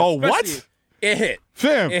 Oh, Especially, what? It hit.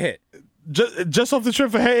 Fam. It hit. Just off the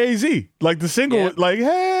trip for Hey AZ. Like the single, like,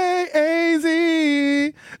 Hey AZ.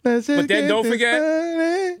 Let's just But then get don't this forget,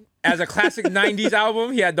 started. as a classic 90s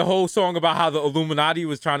album, he had the whole song about how the Illuminati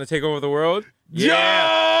was trying to take over the world. Yo! You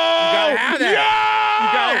gotta have that. Yo!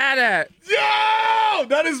 You gotta have that. Yo!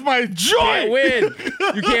 That is my joy. Can't win.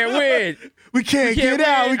 You can't win. We can't get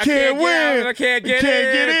out. We can't win. I can't get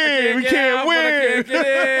in. We can't win. I can't get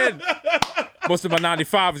in. Most of my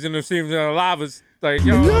 95s in the scenes in the lavas. Like,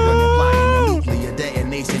 yo.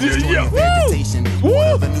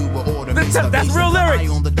 That's real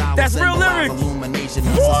lyrics. That's real lyrics.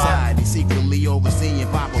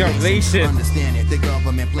 Revelation. The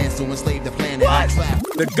government plans to enslave the planet.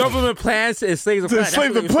 The government plans to enslave the planet.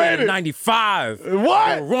 enslave the planet. 95.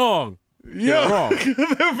 What? You're wrong. You're wrong.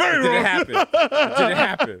 They're very It wrong. didn't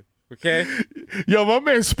happen. Okay? Yo, my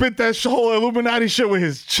man spit that whole Illuminati shit with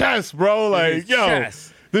his chest, bro. Like, his yo,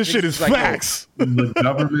 chest. this shit is like, facts. The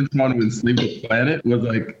government wanted to enslave the planet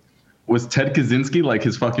was Ted Kaczynski like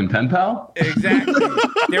his fucking pen pal? Exactly.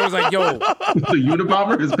 They was like, yo. The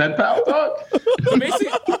Unabomber, his pen pal, dog?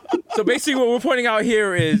 So basically what we're pointing out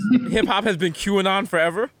here is hip hop has been QAnon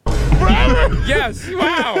forever. Forever? Yes.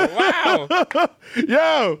 Wow.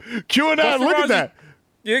 Yo, QAnon, look at that.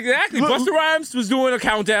 Exactly. Busta Rhymes was doing a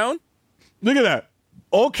countdown. Look at that.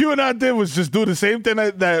 All QAnon did was just do the same thing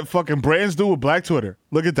that fucking brands do with Black Twitter.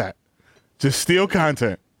 Look at that. Just steal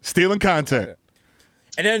content. Stealing content.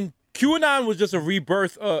 And then QAnon was just a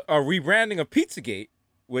rebirth, a rebranding of Pizzagate,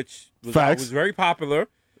 which was very popular.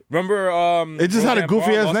 Remember? It just had a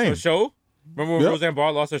goofy ass name. Show. Remember when Roseanne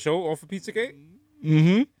Barr lost her show off of Pizzagate?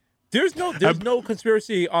 Mm-hmm. There's no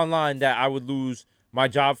conspiracy online that I would lose my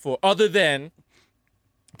job for, other than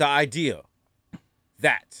the idea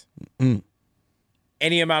that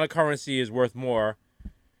any amount of currency is worth more.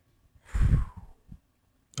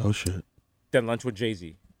 Oh shit. Than lunch with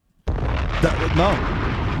Jay-Z. No.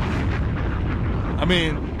 I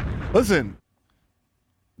mean, listen.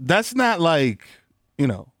 That's not like,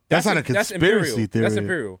 that's not a conspiracy theory. That's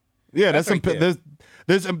imperial. Yeah, that's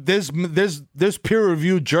there's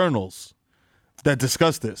peer-reviewed journals that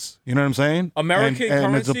discuss this. You know what I'm saying? American currency,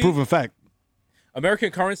 and it's a proven fact. American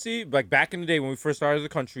currency, like back in the day when we first started the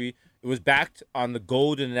country, it was backed on the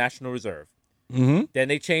gold in the National Reserve. Mm-hmm. Then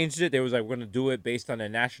they changed it. They was like, we're going to do it based on the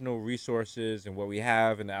national resources and what we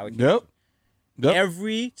have and the allocation. Yep.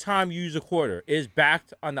 Every time you use a quarter, it is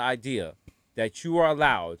backed on the idea that you are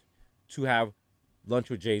allowed to have lunch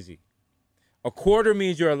with Jay-Z. A quarter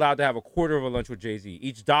means you're allowed to have a quarter of a lunch with Jay-Z.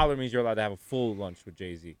 Each dollar means you're allowed to have a full lunch with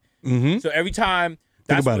Jay-Z. Mm-hmm. So every time,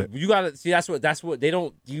 you gotta see. That's what they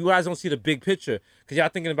don't. You guys don't see the big picture because y'all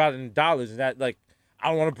thinking about it in dollars. And that, like, I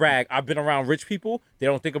don't want to brag. I've been around rich people. They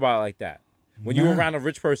don't think about it like that. When you're around a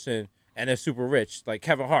rich person and they're super rich, like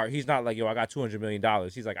Kevin Hart, he's not like, yo, I got $200 million.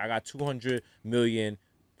 He's like, I got 200 million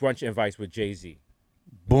brunch invites with Jay-Z.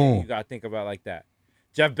 Boom. You gotta think about it like that.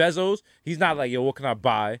 Jeff Bezos, he's not like, yo, what can I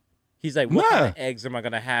buy? He's like, what kind of eggs am I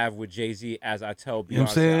gonna have with Jay-Z as I tell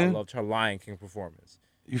Beyonce I loved her Lion King performance?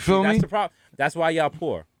 You feel me? That's the problem. That's why y'all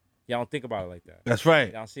poor. Y'all don't think about it like that. That's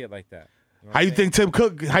right. Y'all don't see it like that. How you think Tim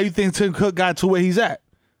Cook got to where he's at?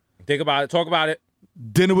 Think about it. Talk about it.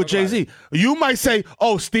 Dinner with Jay-Z. You might say,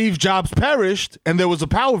 oh, Steve Jobs perished and there was a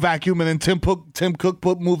power vacuum and then Tim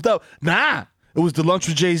Cook moved up. Nah, it was the lunch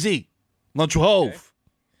with Jay-Z. Lunch with Hove.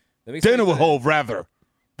 Okay. Dinner with Hove, rather.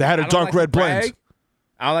 They had a dark red blend.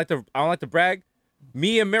 I don't like to brag.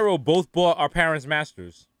 Me and Miro both bought our parents'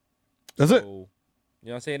 masters. That's it. You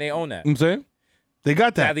know what I'm saying? They own that. I'm saying? They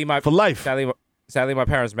got that for life. Sadly, my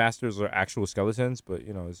parents' masters are actual skeletons, but,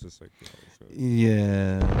 it's just like...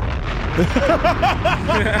 Yeah.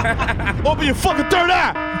 Open your fucking third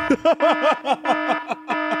eye!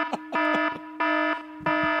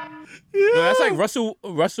 No, that's like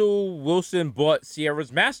Russell Wilson bought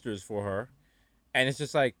Sierra's masters for her, and it's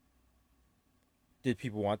just like, did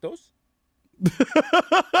people want those?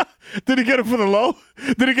 Did he get them for the low?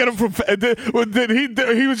 Did he get them from?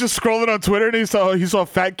 He was just scrolling on Twitter and he saw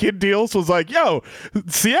Fat Kid deals. So was like, yo,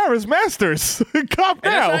 Sierra's masters, calm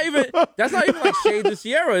down. That's not even like shade to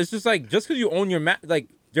Sierra. It's just like just because you own your like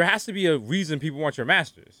there has to be a reason people want your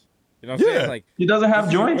masters. You know what I'm saying? Like he doesn't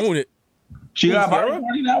have joints. Own it. She got Body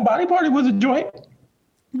Party now. Body Party was a joint.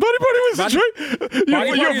 Body Party was a joint.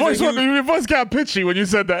 Your voice got pitchy when you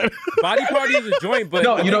said that. Body Party is a joint, but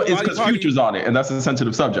no, it's because Future's on it, and that's a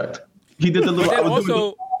sensitive subject. He did the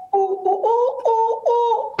little.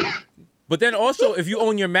 But then also, if you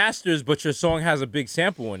own your masters, but your song has a big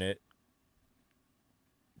sample in it,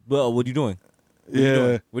 well, what are you doing?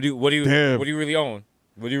 What do you really own?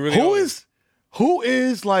 What do you really? Who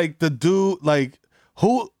is like the dude like?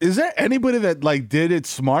 Who is there anybody that like did it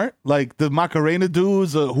smart? Like the Macarena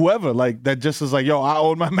dudes or whoever, like that just is like, yo, I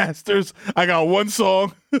own my masters. I got one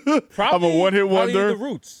song. I'm a one-hit wonder. The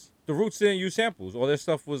Roots didn't use samples. All their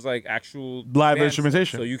stuff was like actual live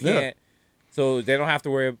instrumentation. So you can't. So they don't have to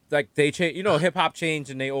worry. Like they change. Hip hop changed,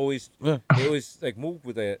 and they always like move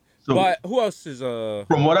with it. So, but who else is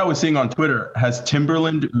From what I was seeing on Twitter, has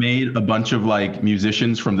Timberland made a bunch of like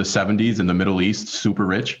musicians from the '70s in the Middle East super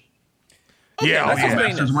rich? Okay,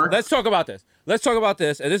 let's talk about this.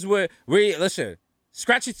 And this is where listen,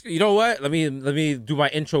 Scratchy. You know what? Let me do my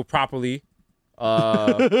intro properly. So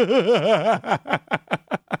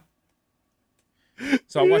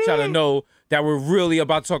I want y'all to know that we're really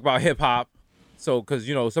about to talk about hip hop. So, because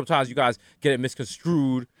sometimes you guys get it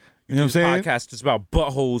misconstrued. You know what I'm saying? Podcast just about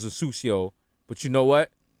buttholes and Susio, but you know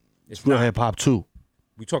what? It's real hip hop too.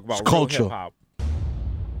 We talk about real culture. Hip hop.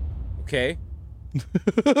 Okay.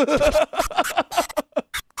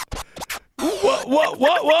 What?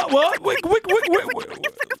 Wait.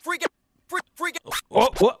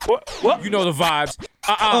 What? You know the vibes.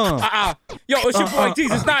 Yo, it's your boy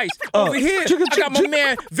Jesus Nice. Over here, I got my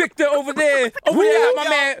man Victor over there. Over there, I got my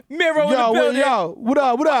man Miro in the building. Yo, what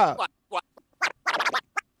up?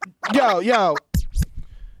 Yo.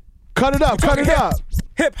 Cut it up.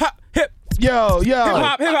 Hip hop. Yo. Hip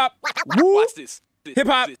hop. Watch this. Hip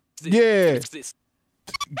hop. Yeah.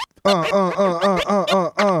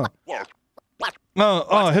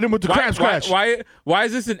 Hit him with the scratch. Why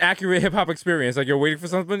is this an accurate hip hop experience? Like you're waiting for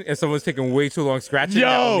something and someone's taking way too long scratching. Yo,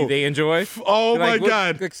 that only they enjoy. Oh my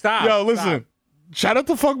God! Like, stop. Yo, listen. Stop. Shout out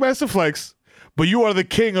to Funkmaster Flex, but you are the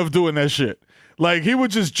king of doing that shit. Like he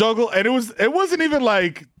would just juggle, and it wasn't even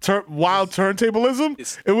like wild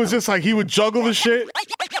turntablism. It was just like he would juggle the shit.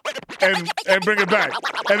 and bring it back,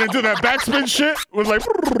 and then do that backspin shit with like,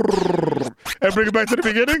 and bring it back to the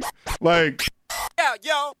beginning, like.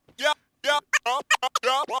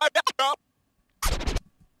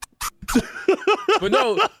 But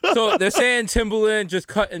no, so they're saying Timbaland just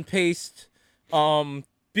cut and paste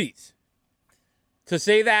beats. To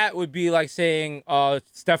say that would be like saying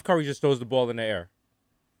Steph Curry just throws the ball in the air.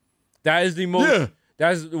 That is the most. Yeah.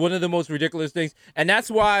 That is one of the most ridiculous things, and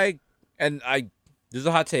that's why. And this is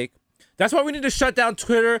a hot take. That's why we need to shut down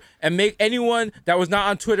Twitter and make anyone that was not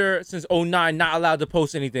on Twitter since 2009 not allowed to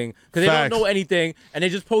post anything because they don't know anything and they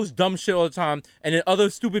just post dumb shit all the time, and then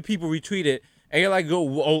other stupid people retweet it, and you're like,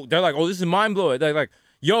 oh, they're like, oh, this is mind blowing. They're like,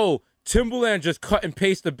 yo, Timbaland just cut and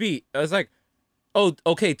paste the beat. I was like, oh,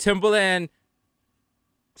 okay, Timbaland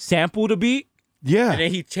sampled the beat. Yeah. And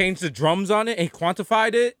then he changed the drums on it and he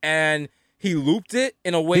quantified it and he looped it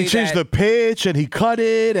in a way he changed the pitch and he cut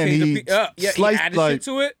it and he sliced, he added shit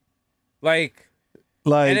to it. Like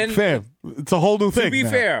then, fam, it's a whole new thing. To be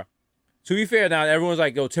fair, now everyone's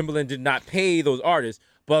like, yo, Timbaland did not pay those artists,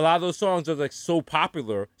 but a lot of those songs are like so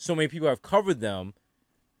popular, so many people have covered them.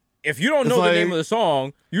 If you don't know the name of the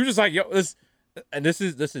song, you're just like, yo, this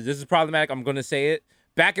is problematic. I'm gonna say it.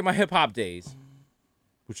 Back in my hip hop days,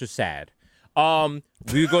 which is sad,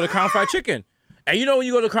 we would go to Crown Fried Chicken, and you know when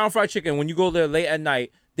you go to Crown Fried Chicken, when you go there late at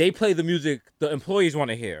night, they play the music the employees want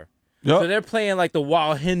to hear. Yep. So they're playing like the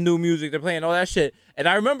wild Hindu music. They're playing all that shit. And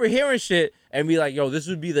I remember hearing shit and be like, yo, this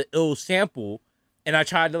would be the ill sample. And I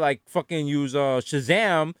tried to like fucking use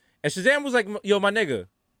Shazam. And Shazam was like, yo, my nigga.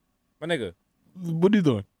 What are you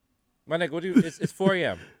doing? My nigga, it's 4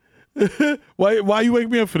 a.m. Why you wake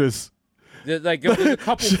me up for this? There's a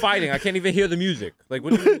couple fighting. I can't even hear the music. Like,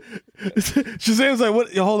 what? Shazam's like,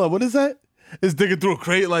 what? Yo, hold on. What is that? It's digging through a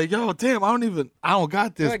crate like, yo, damn, I don't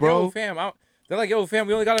got this, like, bro. Yo, fam, they're like, yo, fam,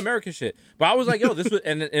 we only got American shit. But I was like, yo, this was,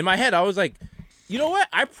 and in my head, I was like, you know what?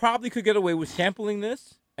 I probably could get away with sampling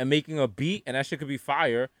this and making a beat, and that shit could be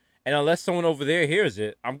fire. And unless someone over there hears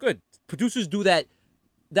it, I'm good. Producers do that.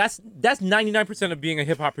 That's 99% of being a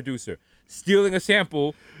hip hop producer. Stealing a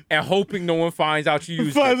sample and hoping no one finds out you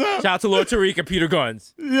used it. Shout out to Lord Tariq and Peter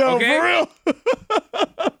Guns. Yo, okay? for real?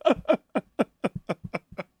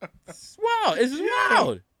 Wow, this is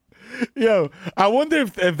wild. Yo, I wonder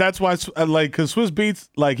if that's why, like, because Swizz Beatz,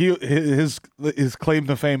 like, his claim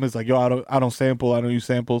to fame is like, yo, I don't sample, I don't use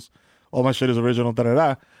samples, all my shit is original, da da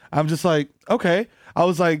da. I'm just like, okay. I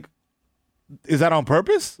was like, is that on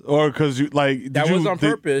purpose or because you like that was on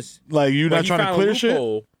purpose? Like, you're not trying to clear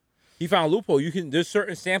shit. He found a loophole. There's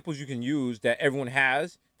certain samples you can use that everyone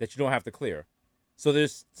has that you don't have to clear. So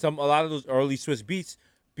there's a lot of those early Swizz beats,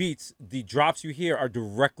 the drops you hear are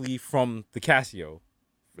directly from the Casio.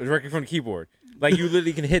 Directly from the keyboard. Like, you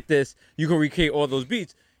literally can hit this, you can recreate all those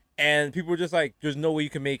beats. And people were just like, there's no way you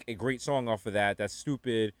can make a great song off of that. That's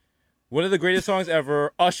stupid. One of the greatest songs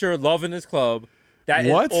ever, Usher, Love in This Club. That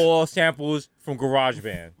is all samples from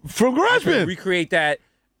GarageBand. From GarageBand? Recreate that.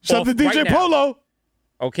 Shout out to DJ Polo.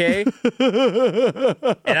 Okay?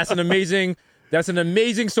 And that's an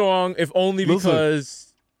amazing song, if only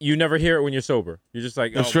because you never hear it when you're sober. You're just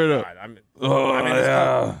like, oh, straight up. God, I'm in this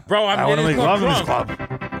club. Bro, I'm in this club. In this club.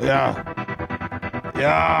 Yeah.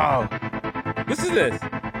 Yeah. Listen to this.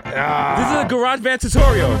 Yeah. This is a GarageBand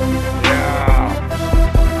tutorial. Yeah.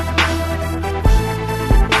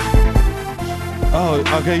 Oh,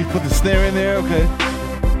 okay. You put the snare in there. Okay.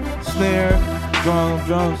 Snare,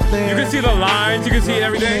 drum, snare. You can see the lines. You can see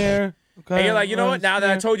everything. Snare. Okay. And you're like, you know what? Now that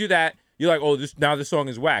I told you that, you're like, oh, this song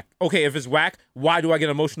is whack. Okay, if it's whack, why do I get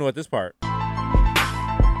emotional at this part?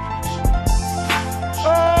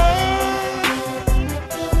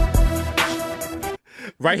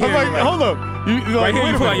 Right here. I'm like, hold up. Right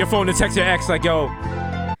here, you pull out your phone to text your ex, like, yo.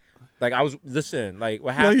 Like, I was, listen, like,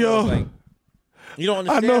 what happened was, like, you don't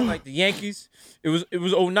understand, like, the Yankees. It was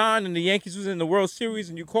 2009, and the Yankees was in the World Series,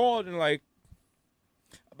 and you called, and, like,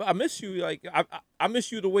 I miss you. Like, I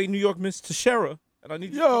miss you the way New York missed Teixeira, and I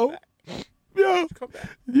need you to come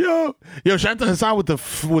back. Yo, shout out to Hassan with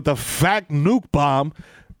the fact nuke bomb.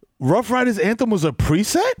 Rough Riders Anthem was a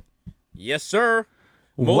preset? Yes, sir.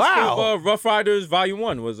 Most of Rough Riders Volume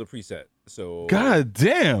 1 was a preset. So God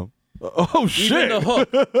damn. Oh shit. Even the hook.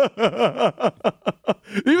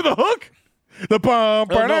 Even the hook? The bum.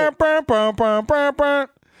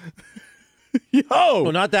 Yo.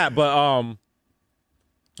 No, not that, but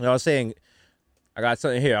I was saying I got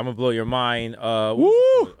something here. I'm gonna blow your mind.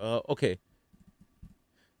 Okay.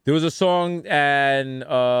 There was a song, and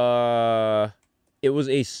it was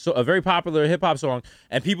a very popular hip hop song,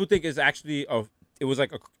 and people think it's actually it was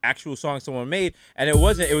like an actual song someone made, and it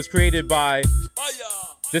wasn't. It was created by.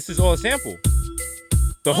 This is all a sample.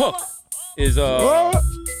 The hook. is What?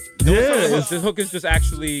 this hook is just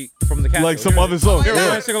actually from the cat. Like some other song. Here,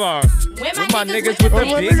 Yeah. sing along. With my niggas with the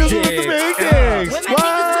big dicks.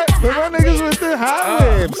 What? With my niggas with the hot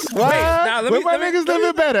lips. What? now let With me- my let me- niggas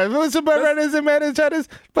living better. With some brothers and managers,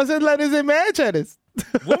 passing letters and managers.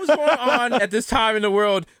 What was going on at this time in the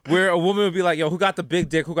world where a woman would be like, yo, who got the big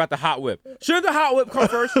dick? Who got the hot whip? Should the hot whip come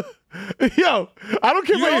first? Yo, I don't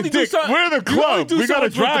care You about your only do dick. some- We're in the you only club. do We gotta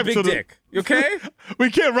songs with drive the to big the dick. You okay? We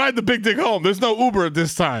can't ride the big dick home. There's no Uber at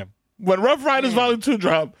this time. When Rough Riders Volume 2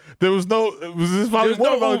 dropped, there was no. Was this Volume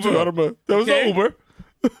 1 or Volume 2? I don't know. There was no Uber.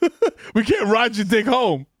 We can't ride your dick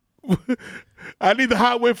home. I need the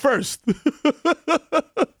hot whip first.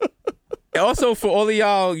 Also, for all of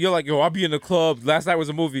y'all, you're like, yo, I'll be in the club. Last night was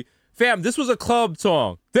a movie. Fam, this was a club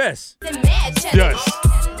song. This. Yes.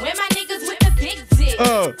 Where my niggas with the big dick.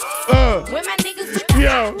 Where my niggas with the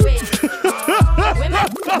Yo. hot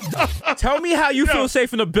whip. Tell me how you feel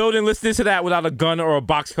safe in the building listening to that without a gun or a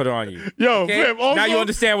box cutter on you. Yo, Okay? fam, also, Now you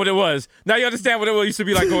understand what it was. Now you understand what it used to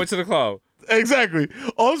be like going to the club. Exactly.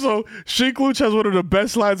 Also, Sheik Luch has one of the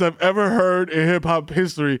best lines I've ever heard in hip hop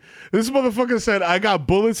history. This motherfucker said, "I got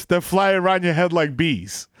bullets that fly around your head like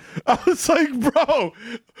bees." I was like, bro,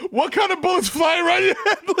 what kind of bullets fly around your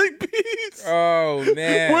head like bees? Oh,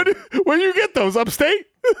 man. Where you get those? Upstate?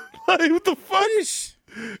 Like, what the fuck?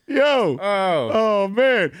 Yo. Oh,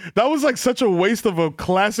 man. That was like such a waste of a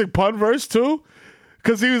classic pun verse, too.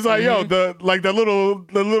 Because he was like, yo, the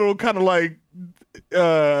little kind of like,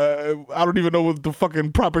 I don't even know what the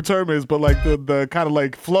fucking proper term is, but like the kind of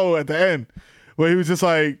like flow at the end where he was just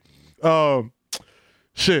like,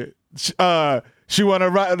 shit, she want to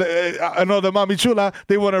ride, I know the Mami Chula,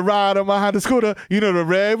 they want to ride on my Honda scooter, you know, the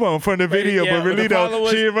red one from the video, yeah, but really the though, problem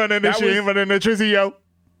was- she ain't running the, that she ain't running the Trizzy, yo.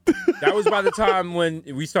 That was by the time when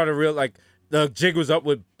we started like, the jig was up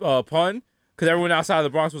with Pun, because everyone outside of the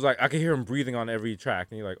Bronx was like, I could hear him breathing on every track.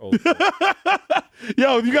 And you're like, oh, shit.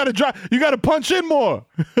 Yo, you gotta punch in more.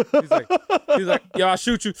 He's like, yo, I'll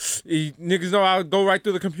shoot you. Niggas know I'll go right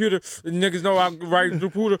through the computer. Niggas know I'll go right through the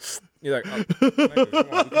computer. You're like, oh, nigga, come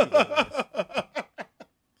on, we can do this.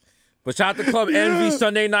 But shout out to Club Envy,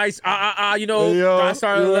 Sunday nights, you know, Yo, I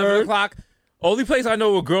started at 11 word. o'clock. Only place I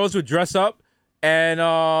know where girls would dress up and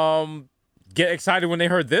get excited when they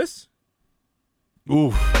heard this.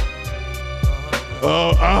 Oof.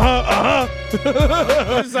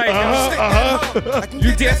 It's like,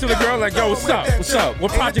 you dance with a girl like, yo, what's up? What's up?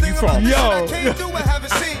 What project you from? Yo, I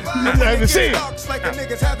haven't seen. It's like a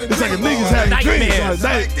niggas having dreams.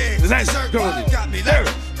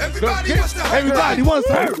 Everybody wants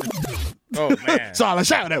to hurt. Oh, man. So I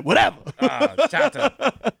shout at whatever. Shout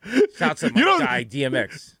out to my guy,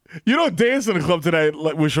 DMX. You don't dance in the club tonight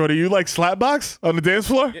with Shorty. You like slapbox on the dance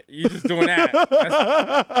floor? You just doing that.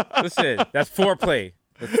 Listen, that's foreplay.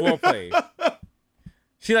 That's foreplay.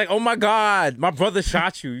 She like, oh my God, my brother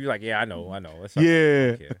shot you. You're like, yeah, I know. That's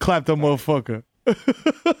Yeah, clap that motherfucker.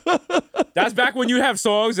 That's back when you have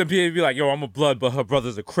songs and people be like, yo, I'm a blood, but her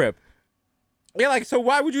brother's a Crip. Yeah, like, so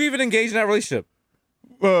why would you even engage in that relationship?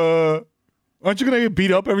 Aren't you gonna get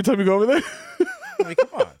beat up every time you go over there? I mean,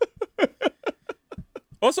 come on.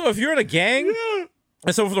 Also, if you're in a gang,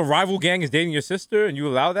 and so if the rival gang is dating your sister and you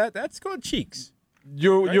allow that, that's called cheeks.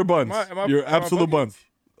 You're buns. You're am I absolute bugging? buns.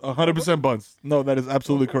 100% buns. No, that is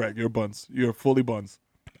absolutely correct. You're buns. You're fully buns.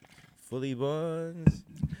 Fully buns.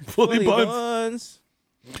 Fully buns.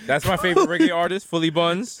 That's my favorite reggae artist, Fully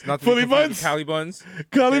Buns. Not to be Fully confused with Buns? Cali Buns.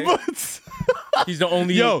 Cali Okay. buns. He's the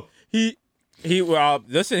only. Yo.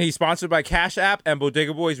 Listen, he's sponsored by Cash App and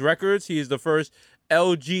Bodega Boys Records. He is the first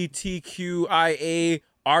LGBTQIA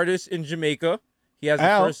artist in Jamaica. He has the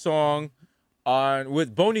first song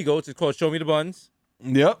with Boney Goats. It's called Show Me the Buns.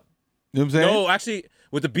 Yep. You know what I'm saying? No, actually,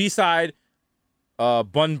 with the B-side,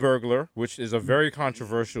 Bun Burglar, which is a very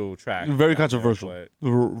controversial track. Very controversial. But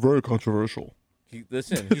Very controversial. he's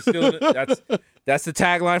stealing. That's the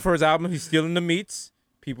tagline for his album. He's stealing the meats.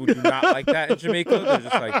 People do not like that in Jamaica. They're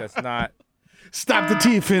just like, that's not. Stop the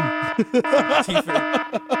teething.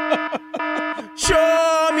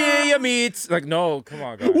 Show me your meats. Like, no, come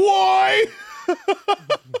on, guys. Why?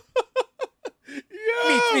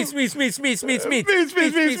 Meats.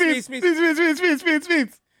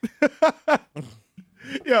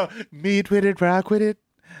 Yo, meat with it, rock with it.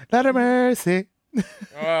 Not a mercy.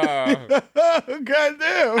 Oh.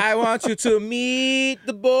 Goddamn. I want you to meet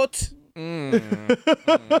the boat. Meet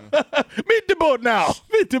the boat now.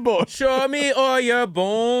 Meet the boat. Show me all your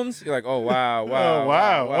bones. You're like, oh, wow. Oh,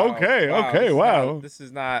 wow. Okay, This is wow. not- This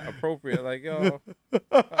is not appropriate. Like, yo.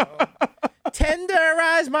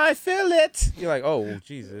 Tenderize my fillet. You're like, oh,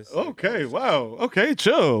 Jesus. Okay, wow. Okay,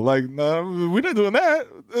 chill. Like, we're not doing that.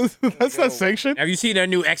 That's not sanctioned. Have you seen their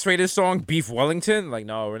new X-rated song, Beef Wellington? Like,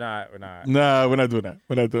 no, we're not. Nah, we're not doing that.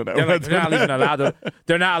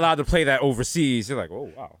 They're not allowed to play that overseas. You're like,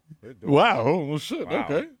 oh, wow. Wow. Oh, well, shit. Wow.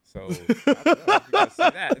 Okay. So, I don't know if you guys see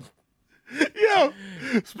that. Yo,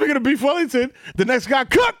 speaking of Beef Wellington, the next guy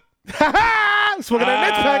cooked. Smoking that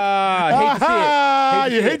next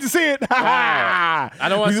pack. You hate to see it. Wow. I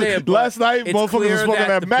don't want to say it, but last night, motherfuckers were smoking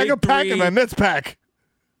that MAGA pack and that Nets pack.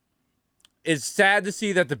 It's sad to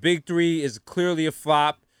see that the big three is clearly a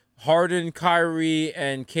flop. Harden, Kyrie,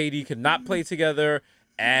 and KD could not play together,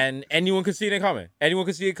 and anyone could see it coming.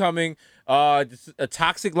 It's a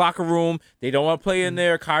toxic locker room. They don't want to play in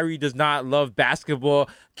there. Kyrie does not love basketball.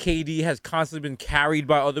 KD has constantly been carried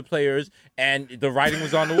by other players, and the writing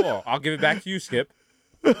was on the wall. I'll give it back to you, Skip.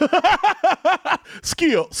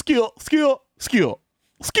 Skill. No,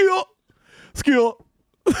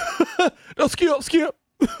 skill.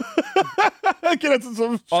 Get into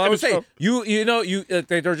some all I would say,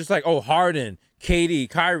 they're just like, oh, Harden, KD,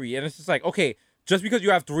 Kyrie, and it's just like, okay, just because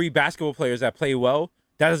you have 3 basketball players that play well,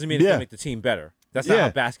 that doesn't mean it's gonna make the team better. That's not how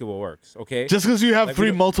basketball works, okay? Just because you have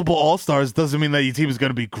 3 multiple All-Stars doesn't mean that your team is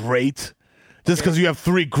gonna be great. Just because you have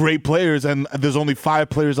 3 great players and there's only 5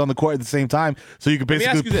 players on the court at the same time, so you could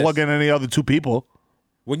basically plug in any other 2 people.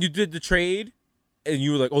 When you did the trade and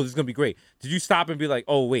you were like, oh, this is gonna be great, did you stop and be like,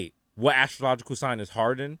 oh wait, what astrological sign is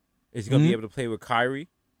Harden? Is he gonna be able to play with Kyrie?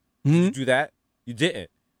 Did you do that? You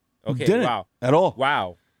didn't. Okay, didn't wow. At all.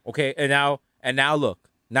 Wow. Okay, and now look.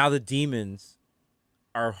 Now the demons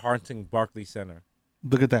are haunting Barclays Center.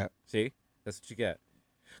 Look at that. See? That's what you get.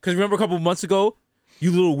 Because remember a couple of months ago,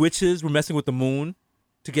 you little witches were messing with the moon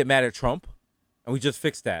to get mad at Trump? And we just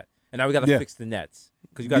fixed that. And now we got to fix the Nets.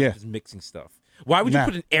 Because you guys are just mixing stuff. Why would you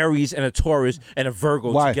put an Aries and a Taurus and a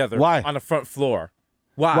Virgo together on the front floor?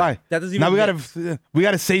 Why? That doesn't even now we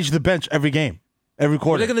gotta sage the bench every game, every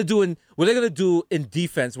quarter. What are they gonna do in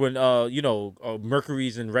defense when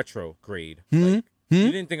Mercury's in retrograde? You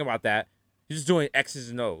didn't think about that. You're just doing X's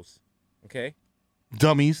and O's. Okay?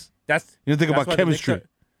 Dummies. You didn't think about chemistry.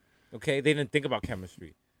 Okay, they didn't think about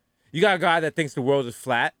chemistry. You got a guy that thinks the world is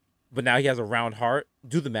flat, but now he has a round heart.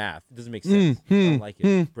 Do the math. It doesn't make sense. I don't like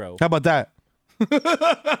it, bro. How about that?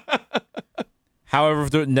 However,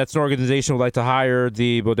 if the Nets organization would like to hire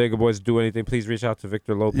the Bodega Boys to do anything, please reach out to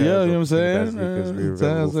Victor Lopez. Yeah, you know what I'm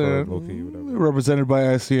saying? Represented by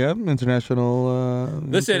ICM, International.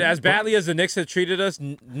 Listen, as badly as the Knicks have treated us,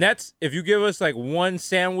 Nets, if you give us like 1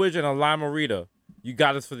 sandwich and a Lime-A-Rita, you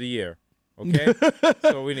got us for the year. Okay? That's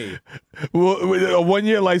what we need. Well, a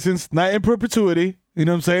 1-year license, not in perpetuity. You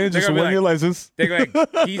know what I'm saying? Just a 1-year license. They're like,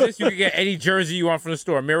 Jesus, you can get any jersey you want from the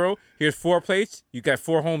store. Miro, here's 4 plates. You got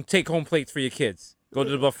 4 take-home plates for your kids. Go to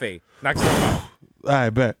the buffet. Knock some out. I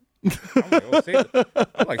bet.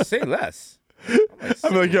 I'm like, say less.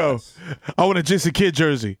 I'm like, yo, I want a Jason Kidd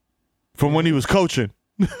jersey from when he was coaching.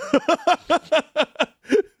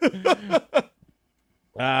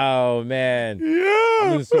 Oh man. Yeah.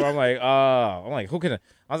 I'm in the store. I'm like, who can I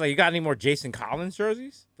was like, you got any more Jason Collins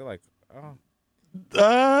jerseys? They're like, oh.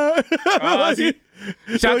 Shout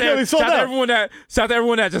to everyone that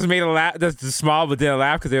just made a laugh, that's just small but didn't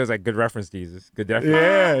laugh because it was like good reference to Jesus. Good reference.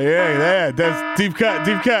 Yeah. That's deep cut.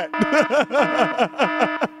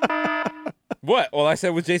 What? All I said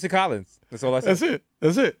was Jason Collins. That's all I said.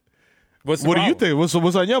 That's it. What do you think? What's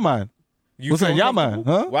on your mind? What's on your mind?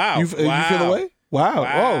 Huh? Wow. You feel away?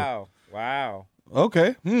 Wow. Wow.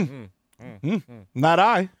 Okay. Not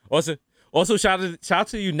I. Also, shout out to you, shout out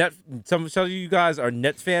to you guys are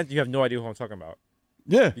Nets fans. You have no idea who I'm talking about.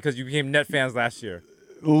 Yeah. Because you became Net fans last year.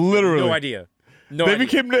 Literally. No idea. They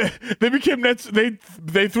became Nets.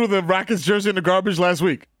 They threw the Rockets jersey in the garbage last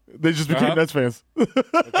week. They just became Nets fans.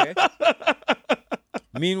 Okay.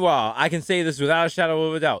 Meanwhile, I can say this without a shadow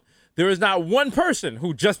of a doubt. There is not one person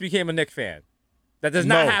who just became a Knicks fan. That does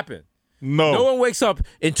not happen. No one wakes up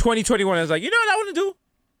in 2021 and is like, you know what I want to do?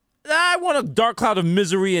 I want a dark cloud of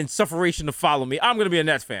misery and sufferation to follow me. I'm going to be a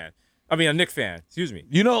Nets fan. I mean, a Knicks fan. Excuse me.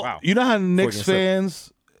 You know how Knicks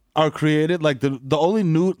fans are created? Like the only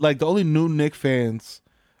new Knicks fans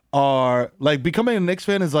are like becoming a Knicks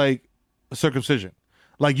fan is like a circumcision.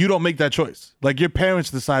 Like you don't make that choice. Like your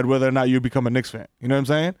parents decide whether or not you become a Knicks fan. You know what I'm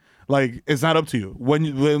saying? Like it's not up to you. When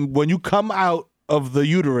you come out of the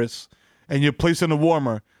uterus and you're placed in a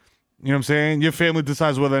warmer, you know what I'm saying? Your family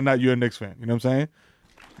decides whether or not you're a Knicks fan. You know what I'm saying?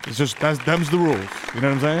 It's just them's the rules. You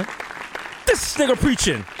know what I'm saying? This nigga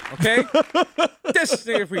preaching, okay? This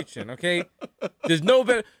nigga preaching, okay? There's no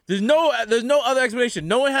other explanation.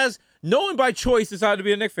 No one by choice decided to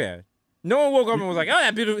be a Knicks fan. No one woke up and was like,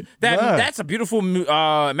 "Oh, that's a beautiful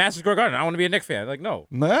Madison Square Garden. I want to be a Knicks fan." Like, no.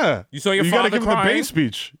 Nah. You saw your You father gotta give him the crying. Bane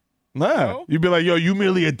speech. Nah. No? You'd be like, yo, you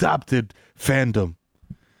merely adopted fandom.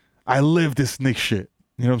 I live this Knicks shit.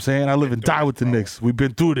 You know what I'm saying? I live and die with the Knicks. We've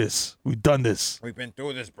been through this. We've done this. We've been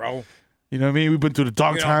through this, bro. You know what I mean? We've been through the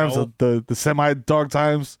dark You don't times, know. the semi-dark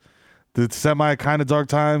times, the semi-kind of dark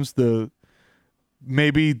times, I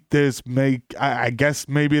guess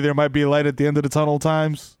maybe there might be a light at the end of the tunnel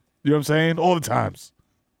times. You know what I'm saying? All the times.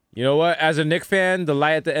 You know what? As a Knicks fan, the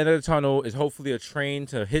light at the end of the tunnel is hopefully a train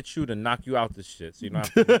to hit you to knock you out this shit. So you don't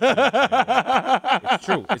have to. It's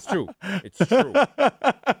true. It's true. It's true.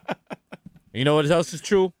 You know what else is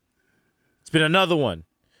true? It's been another one.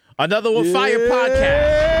 Another one fire podcast.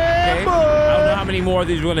 Okay? I don't know how many more of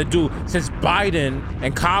these we're gonna do since Biden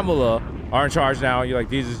and Kamala are in charge now. You're like,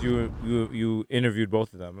 Jesus, you interviewed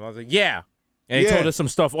both of them. And I was like, yeah. And they told us some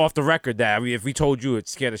stuff off the record that if we told you, it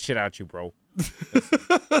scared the shit out you, bro.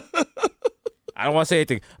 I don't want to say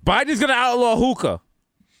anything. Biden's gonna outlaw hookah.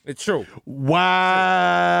 It's true.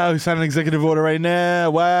 Wow. He signed an executive order right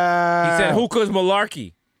now. Wow. He said hookah's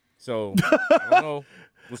malarkey. So I don't know.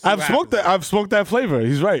 We'll see I've smoked that flavor.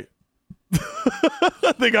 He's right.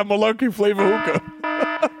 They got malarkey flavor hookah.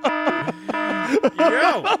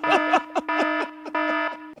 Yo.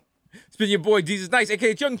 It's been your boy Jesus Nice,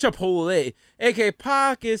 aka Young Chipotle, aka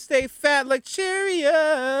Pockets Stay Fat Like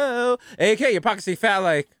Cheerio, aka your pockets stay fat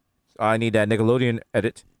like. I need that Nickelodeon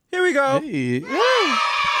edit. Here we go. Hey.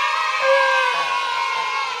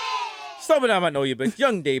 Someone I might know you, but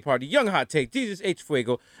Young Day Party, Young Hot Take, Jesus H.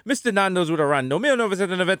 Fuego, Mr. Nando's with Orlando,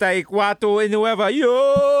 1994 in Nueva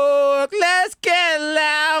York. Let's get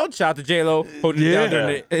loud. Shout out to J-Lo, holding it down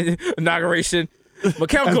during the inauguration.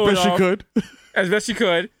 Mikkel As going best she off. could. As best she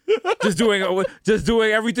could. Just doing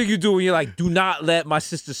everything you do, and you're like, do not let my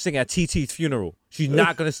sister sing at TT's funeral. She's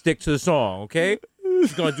not going to stick to the song, okay?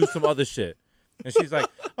 She's going to do some other shit. And she's like,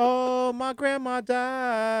 oh, my grandma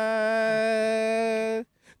died.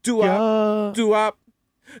 Do-up, do-up,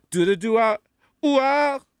 do-the-do-up,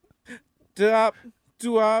 ooh-up, do-up,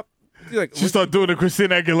 do-up. Like, She started doing the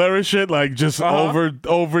Christina Aguilera shit, like just overdoing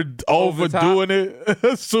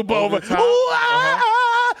it. Super over. the top. Ooh,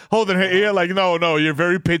 holding her ear like, no, you're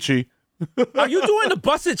very pitchy. Are you doing the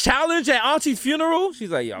busted challenge at Auntie's funeral? She's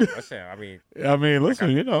like, yo, listen, I mean, listen,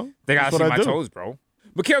 you know. they gotta that's see what my I do. toes, bro.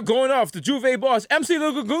 Mikhail going off, the Juve boss, MC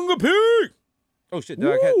Lugunga Pig. Oh, shit.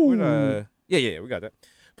 Yeah, we got that.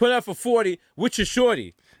 Put up for 40 with your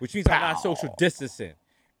shorty, which means I'm not social distancing.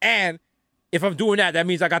 And if I'm doing that, that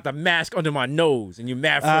means I got the mask under my nose and you're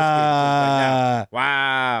mad frustrated.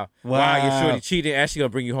 Wow, your shorty cheating and she gonna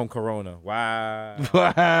bring you home corona. Wow.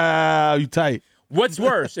 Wow, you tight. What's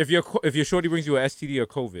worse, if your shorty brings you an STD or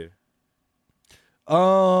COVID?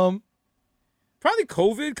 Probably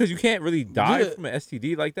COVID, because you can't really die from an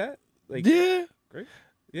STD like that. Like, Yeah. great.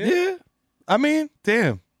 Yeah. I mean,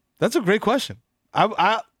 damn. That's a great question.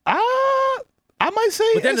 I might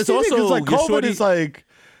say But then it's STD, also 'cause, like your COVID shorty- is like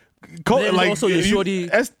then it's also your shorty-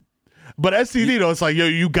 but STD though, it's like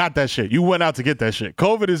you got that shit. You went out to get that shit.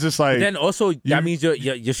 COVID is just like Then also that means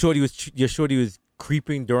your shorty was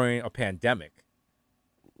creeping during a pandemic.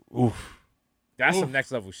 oof. That's some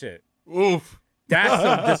next level shit. Oof.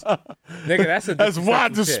 That's some That's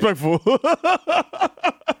wild disrespectful.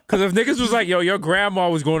 Because if niggas was like, yo, your grandma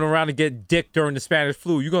was going around to get dick during the Spanish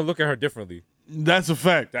flu, you're gonna look at her differently. That's a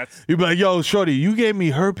fact. That's- You'd be like, yo, shorty, you gave me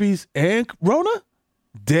herpes and Rona?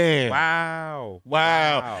 Damn.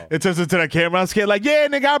 Wow. It turns into that camera scared, like, yeah,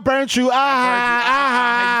 nigga, I burnt you.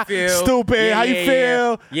 How you feel? Stupid. How you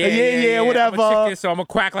feel? Yeah, whatever. I'm a chicken, so I'm gonna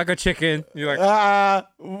quack like a chicken. You're like,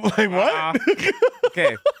 like what?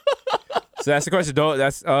 okay. So that's the question.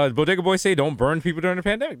 That's Bodega Boy say don't burn people during the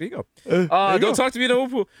pandemic. There you go. Don't talk to me in the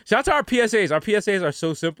pool. Shout out to our PSAs. Our PSAs are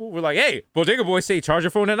so simple. We're like, hey, Bodega Boy say charge your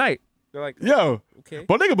phone at night. They're like, Yo, okay.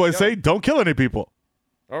 but nigga boys say don't kill any people.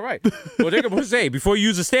 All right. Bodega Boy say before you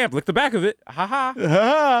use a stamp, lick the back of it. Ha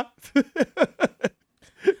ha.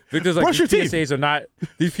 Victor's like, Brush your these teeth.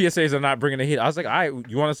 PSAs are not bringing a hit. I was like, all right,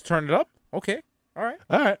 you want us to turn it up? Okay. All right.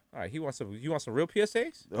 All right. He wants some real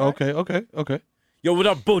PSAs? Okay. Yo, what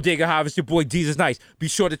up, Bodega Hive? It's your boy Jesus Nice. Be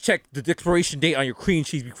sure to check the expiration date on your cream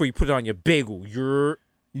cheese before you put it on your bagel. You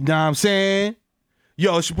know what I'm saying?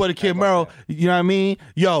 Yo, it's your boy the Kid Merrill. You know what I mean?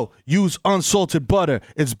 Yo, use unsalted butter.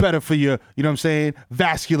 It's better for your, you know what I'm saying,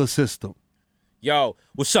 vascular system. Yo,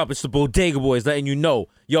 what's up? It's the Bodega Boys letting you know.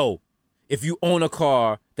 Yo, if you own a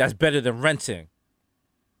car, that's better than renting.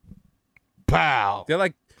 Pow. They're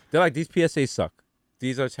like these PSAs suck.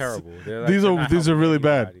 These are terrible. Like, these are really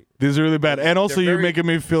bad. These are really bad. And also, you're making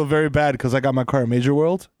me feel very bad because I got my car at Major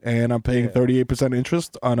World and I'm paying 38%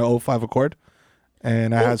 interest on an 05 Accord,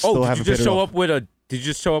 and I still haven't paid it off. Did you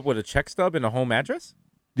just show up with a check stub and a home address?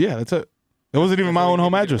 Yeah, that's it. It wasn't even my own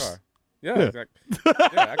home address. Yeah. Exactly.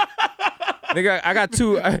 Nigga, I got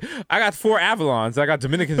 4 Avalons. I got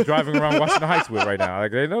Dominicans driving around Washington Heights with right now.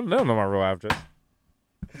 Like they don't know my real address.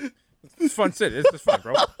 It's fun shit. It's just fun,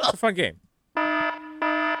 bro. It's a fun game.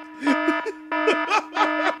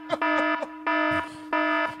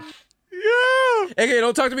 Okay,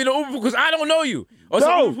 don't talk to me in the Uber pool because I don't know you. Also,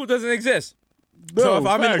 Uber pool doesn't exist. So if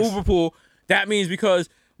I'm in the Uber pool, that means because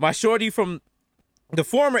my shorty from the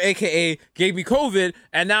former AKA gave me COVID,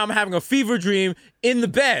 and now I'm having a fever dream in the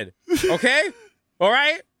bed. Okay? All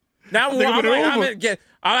right? Now I'm like,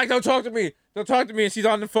 don't talk to me. Don't talk to me. And she's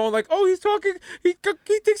on the phone like, oh, he's talking. He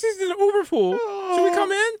thinks he's in the Uber pool. Should we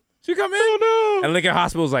come in? Oh, no. And Lincoln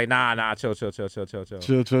Hospital's like, nah, chill. Chill.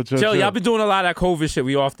 Y'all been doing a lot of that COVID shit.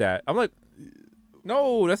 We off that. I'm like,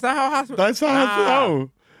 no, that's not how hospital. That's not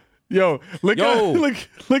how. Yo, Lincoln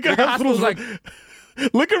Hospital's like,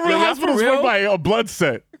 Lincoln Real Hospital's run by a blood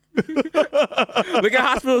set. Lincoln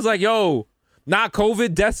Hospital's like, yo, not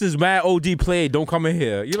COVID, deaths is mad OD played. Don't come in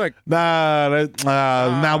here. You're like,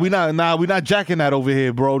 we not jacking that over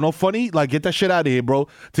here, bro. No funny. Like, get that shit out of here, bro.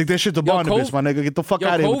 Take that shit to Barnabas, my nigga. Get the fuck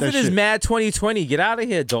out of here with that shit. COVID is mad 2020. Get out of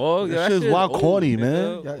here, dog. That shit's wild corny,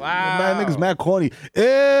 man. Wow. Mad niggas mad corny.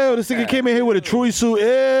 Ew, this nigga came in here with a Truy suit.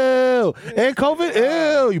 Ew. And COVID?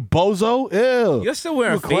 Ew, you bozo. Ew. You're still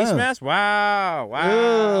wearing face masks? Wow.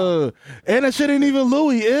 Ew. And that shit ain't even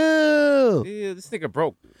Louis. Ew. Yeah, this nigga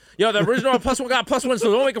broke. Yo, the original +1 got +1,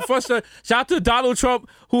 so don't make a fuss. Shout out to Donald Trump,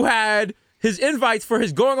 who had his invites for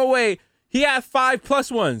his going away. He had 5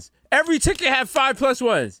 +1s. Every ticket had 5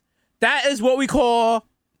 +1s. That is what we call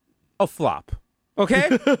a flop. Okay?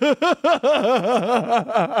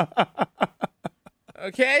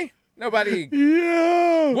 Okay? Nobody.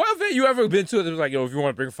 Yeah. What event you ever been to that was like, yo, if you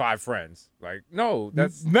want to bring 5 friends? Like, no,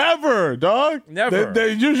 that's never, dog. Never. They're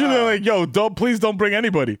usually like, yo, please don't bring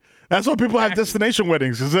anybody. That's why people have destination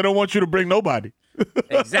weddings, because they don't want you to bring nobody.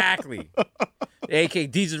 Exactly. A.K.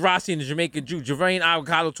 Jesus Rossi and the Jamaican Jew, Javane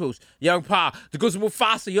Avocado Toast, Young Pa, the Goose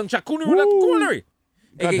Mufasa, Young Chakuni, Culinary.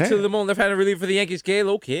 A.K. Chili Limon, left-handed relief for the Yankee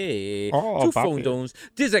scale. Okay. 2 phone domes,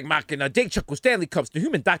 Dizek Machina, Dake Chuckle, Stanley Cups, the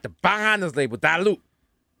Human Doctor, Bahanas label, Dilute.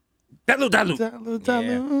 Leonardo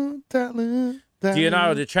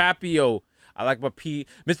DiCaprio. I like my Mr.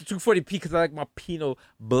 240p because I like my Pinot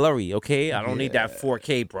blurry. Okay, I don't need that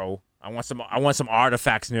 4K, bro. I want some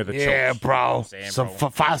artifacts near the church. Yeah, bro.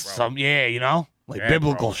 Some you know, like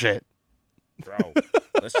biblical bro. Shit. Bro,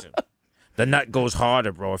 listen, the nut goes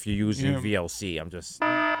harder, bro. If you're using VLC, I'm just. You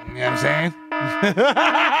know what I'm saying?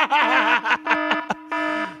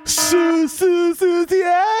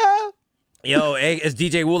 Yeah. Yo, it's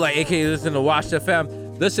DJ Wu, like AKA listen to Watch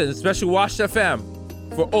FM. Listen, special Watch FM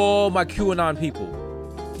for all my QAnon people.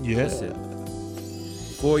 Yeah. Listen,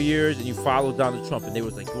 4 years and you followed Donald Trump, and they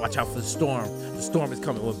was like, watch out for the storm. The storm is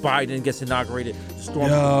coming. When Biden gets inaugurated, the storm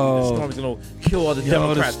is gonna kill all the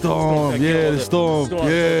Democrats. The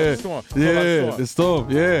storm.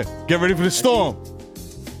 Yeah. Get ready for the storm.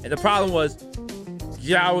 And the problem was,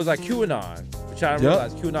 I was like QAnon, which I didn't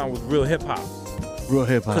realize QAnon was real hip hop. Real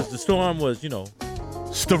hip hop. Because the storm was,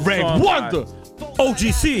 it's the Red Wonder.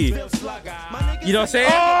 OGC. You know what I'm saying?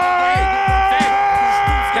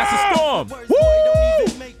 That's the storm. Woo!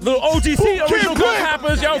 Little OGC, original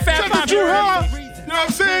Ghost yo, Fat Five. You know what I'm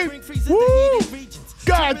saying? Woo!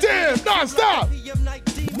 Goddamn, non-stop.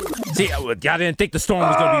 See, y'all didn't think the storm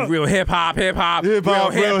was going to be real hip-hop. Real hip-hop. You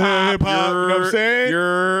know what I'm saying?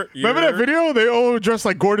 Remember that video? They all dressed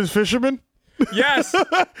like Gordon's fishermen? Yes.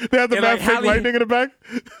 They had the mad fake lightning in the back.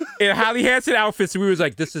 In Hallie Hansen outfits, we was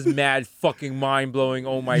like, this is mad fucking mind-blowing.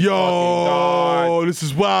 Oh, my fucking God. Yo, this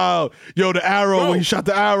is wild. Yo, the arrow, when he shot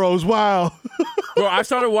the arrow is wild. Bro, I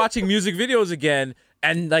started watching music videos again,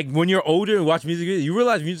 and like when you're older and watch music videos, you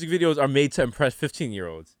realize music videos are made to impress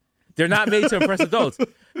 15-year-olds. They're not made to impress adults.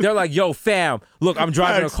 They're like, yo, fam, look, I'm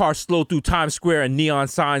driving a car slow through Times Square and neon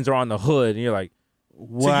signs are on the hood. And you're like,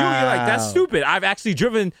 wow. So you're like, that's stupid. I've actually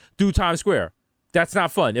driven through Times Square. That's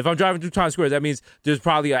not fun. If I'm driving through Times Square, that means there's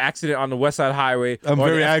probably an accident on the West Side Highway. I'm or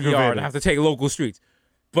very the FDR aggravated. And I have to take local streets.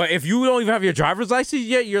 But if you don't even have your driver's license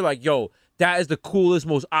yet, you're like, yo, that is the coolest,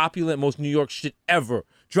 most opulent, most New York shit ever.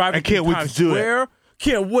 Driving through Times Square.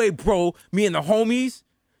 Can't wait, bro. Me and the homies.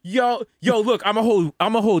 Yo, look, I'm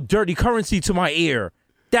a whole dirty currency to my ear.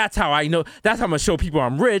 That's how I know. That's how I'm gonna show people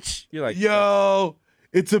I'm rich. You're like, yo,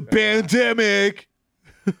 it's a pandemic.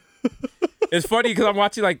 It's funny because I'm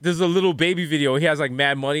watching like there's a little baby video. He has like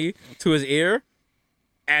mad money to his ear,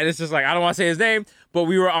 and it's just like I don't want to say his name, but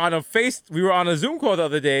we were on a Zoom call the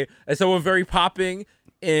other day, and someone very popping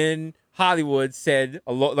in Hollywood said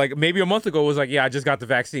like maybe a month ago was like, yeah, I just got the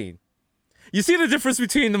vaccine. You see the difference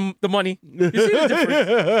between the money? You see the difference?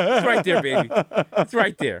 It's right there, baby. It's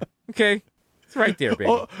right there. Okay. It's right there,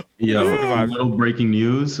 baby. Yeah, little breaking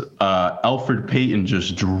news. Elfrid Payton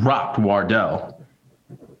just dropped Wardell.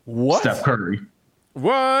 What? Steph Curry.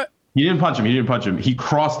 What? He didn't punch him. He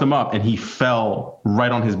crossed him up and he fell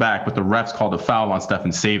right on his back, but the refs called a foul on Steph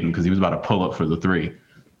and saved him because he was about to pull up for the 3.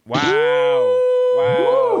 Wow.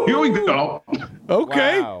 Wow. Here we go.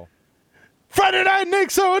 Okay. Wow. Friday night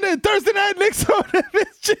Knicks on it. Thursday night Knicks on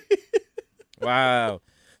it. Wow.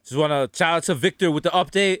 Just want to shout out to Victor with the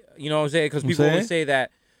update. You know what I'm saying? Because people always say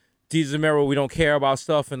that DeZamero, we don't care about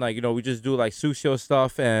stuff. And, like, you know, we just do, like, Susio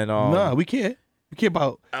stuff. And nah, we care. We care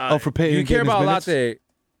about Elfrid Payton. You care about a lot there.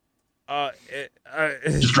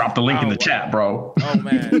 Just drop the link in the chat, bro. Oh,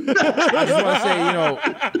 man. I just want to say, you know,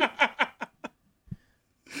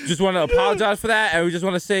 just want to apologize for that. And we just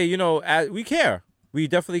want to say, you know, we care. We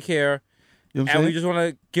definitely care. You know what I'm and saying? we just want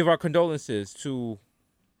to give our condolences to,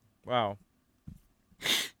 wow.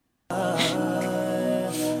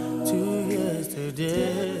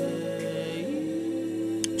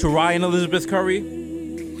 To Ryan Elizabeth Curry,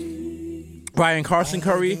 Ryan Carson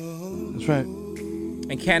Curry. That's right.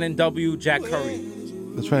 And Cannon W. Jack Curry.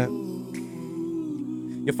 That's right.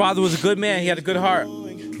 Your father was a good man. He had a good heart.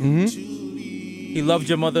 Mm-hmm. He loved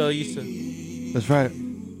your mother, Elisa. That's right.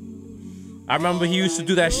 I remember he used to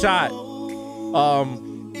do that shot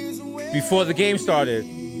before the game started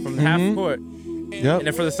from the half court. Yep. And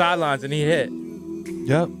then for the sidelines, and he hit.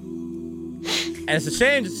 Yep. And it's a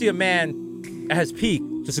shame to see a man at his peak,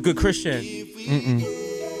 just a good Christian.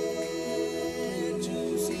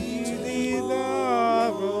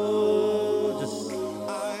 Just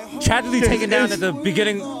tragically taken down at the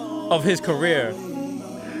beginning of his career.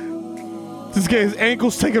 Just get his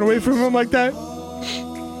ankles taken away from him like that?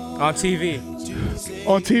 On TV.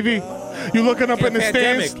 On TV. You looking up in the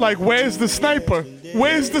pandemic. stands like, where's the sniper?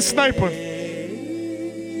 Where's the sniper?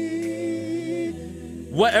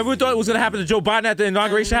 What everyone thought was going to happen to Joe Biden at the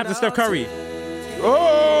inauguration happened to Steph Curry.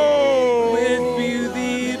 Oh! With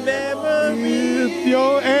beauty memories.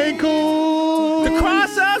 Your ankle. The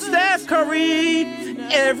cross of Steph Curry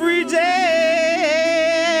every day.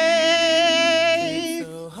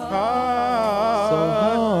 So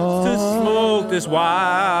hard to smoke this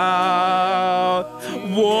wild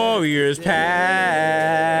Warriors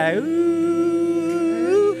pack.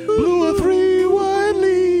 Blew a 3-1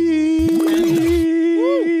 lead.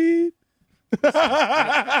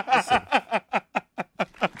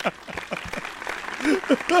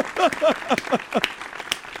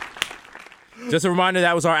 Just a reminder,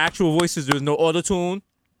 that was our actual voices. There was no auto-tune.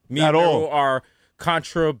 Me At and Meryl all. are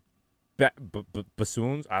contra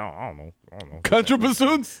bassoons. I don't know. Contra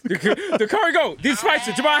bassoons? The Curry Goat, D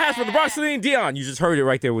Spicer, Jamal Hasman, LeBron, Celine Dion. You just heard it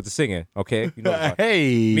right there with the singing. Okay, you know.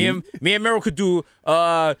 Hey. Me and Meryl could do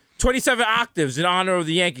 27 octaves in honor of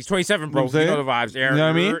the Yankees. 27, bro. You know what I'm You know the vibes. You know what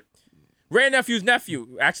I mean? Ray Nephew's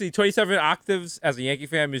nephew. Actually, 27 octaves as a Yankee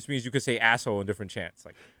fan just means you could say asshole in different chants.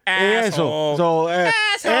 Like asshole. So,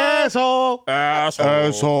 asshole.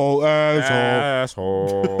 Asshole.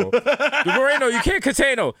 Asshole. The Moreno, you can't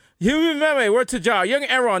contain. Human Meme, word to Jar. Young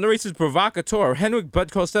Aaron, the racist provocateur. Henrik Bud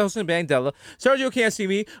Kostelson Bandela. Sergio Can't See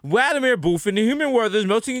Me. Vladimir Buffin, the Human Werther's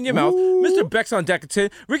melting in your mouth. Mr. Bex on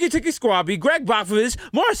Decadent. Ricky Tiki Squabby. Greg Bachmovich.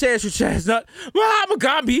 Marcellus Chestnut. Mahatma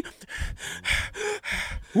Gandhi.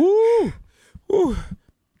 Woo. Ooh.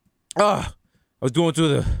 I was going through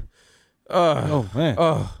the. Oh, man.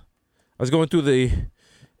 I was going through the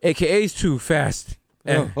AKAs too fast.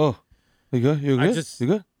 And You good? You good? I just- you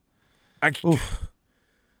good? it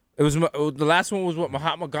was the last one was what,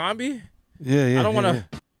 Mahatma Gandhi? Yeah. I don't want to.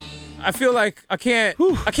 I feel like I can't.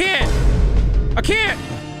 I can't.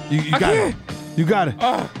 You got it. You got it.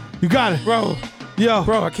 You got it. Bro,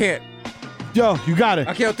 I can't. Yo, you got it.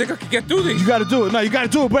 I can't think I can get through these. You got to do it. No, you got to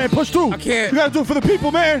do it, man. Push through. I can't. You got to do it for the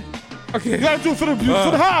people, man. I can't. You got to do it for the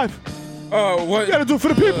hive. What? You got to do it for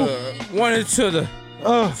the people. One into the.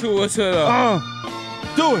 Two into the.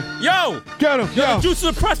 Do it. Yo! Get him. Yo. Juice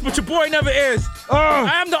of the press, but your boy never is.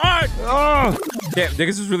 I am the art. Damn,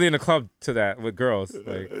 niggas is really in a club to that with girls.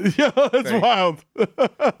 Like, Yo, that's wild.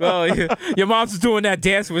 well, your mom's doing that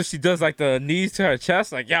dance where she does like the knees to her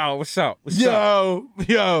chest. Like, yo, what's up? What's up?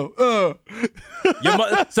 Yo.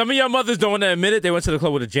 Some of your mothers don't want to admit it. They went to the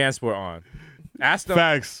club with a JanSport on. Ask them.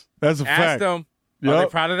 Facts. That's a Ask fact. them. Are they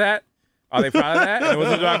proud of that? Are they proud of that? It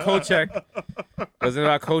wasn't about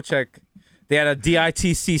Kochek. They had a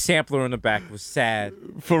DITC sampler in the back. It was sad.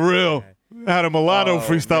 For real. Had a mulatto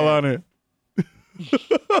freestyle on it.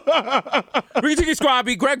 Ricky Tiki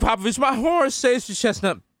Squabby, Greg Popovich, my horse says to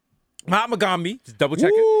Chestnut. Mahatma Gandhi, just double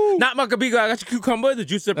check it. Not Macabiga, I got your cucumber, the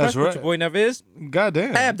juice of the press, right. which your boy never is.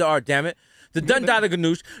 Goddamn. I have the art, damn it. The Dundada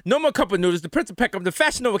Ganoush, No More Cup of Noodles, the Prince of Peckham, the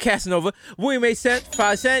Fashion Nova Casanova, Willie May cent,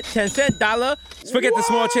 5 cent, 10 cent, dollar. Forget the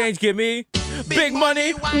small change, give me big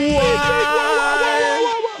money. What?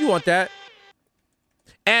 You want that?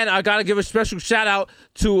 And I gotta give a special shout out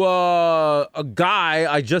to a guy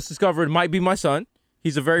I just discovered might be my son.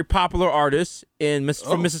 He's a very popular artist from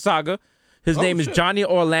Mississauga. His name is Johnny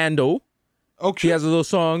Orlando. Okay. He has a little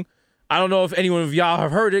song. I don't know if anyone of y'all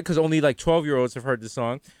have heard it because only like 12-year-olds have heard this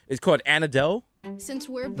song. It's called Annadelle. Since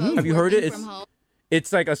we're both have you heard it? from home.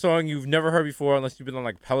 It's like a song you've never heard before unless you've been on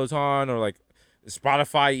like Peloton or like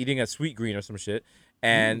Spotify eating at Sweet Green or some shit.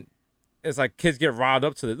 And it's like kids get riled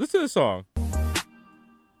up to it. Listen to the song.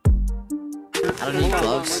 I don't need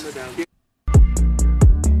gloves.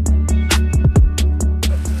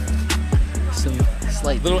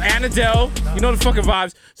 Little Annadelle, you know the fucking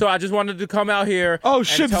vibes. So I just wanted to come out here. Oh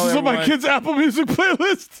shit! This is on my kids' Apple Music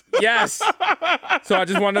playlist. Yes. So I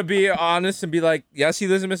just want to be honest and be like, yes, he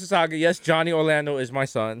lives in Mississauga. Yes, Johnny Orlando is my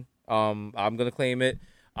son. I'm gonna claim it.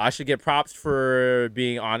 I should get props for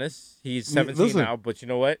being honest. He's 17 now, but you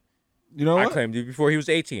know what? I claimed it before he was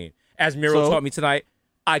 18. As Miro taught me tonight,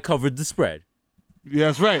 I covered the spread. Yeah,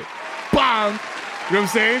 that's right. Bang! You know what I'm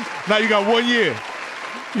saying? Now you got 1 year.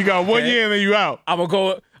 You got 1 year and then you out. I'm gonna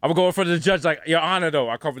go in front of the judge like, Your Honor, though,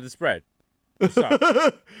 I covered the spread.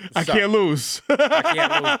 I can't lose. I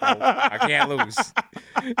can't lose, bro. I can't lose.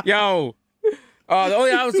 Yo. The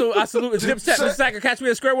only I salute is Dipset. Mr. Sacker, catch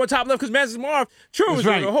me at square one top left because Mrs. Marv. True is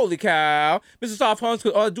right. Holy cow. Mr. Soft Hunts,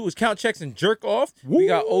 because all I do is count checks and jerk off. Woo. We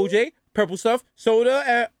got OJ, Purple Stuff, Soda,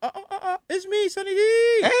 and it's me, Sonny D.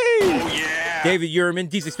 Hey. Oh, yeah. David Uriman,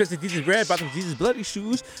 D's Expensive, D's Bread, Bottom D's Bloody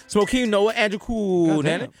Shoes, Smokey Noah, Andrew Cool,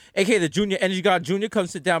 a.k.a. the Junior Energy God Jr. Come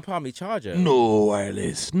sit down, palm me charger. No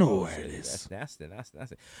wireless. That's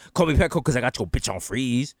nasty. Call me Petco because I got your bitch on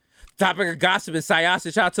freeze. Topic of gossip and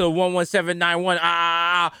Syosset. Shout out to the 11791.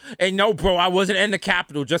 And no, bro, I wasn't in the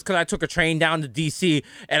Capitol just because I took a train down to D.C.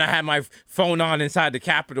 and I had my phone on inside the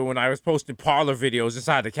Capitol when I was posting parlor videos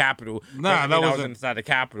inside the Capitol. Nah, that wasn't inside the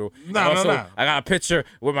Capitol. Nah. I got a picture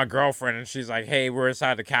with my girlfriend and she's like, "Hey, we're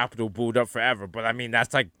inside the Capitol, booed up forever." But I mean,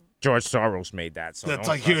 that's like George Soros made that. So that's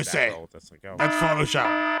like hearsay. That's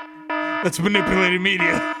Photoshop. That's manipulated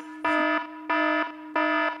media.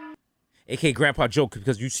 A.K. Grandpa Joke,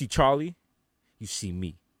 because you see Charlie, you see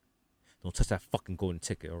me. Don't touch that fucking golden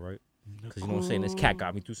ticket, all right? Because you know what I'm saying? This cat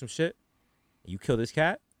got me through some shit. You kill this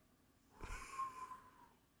cat?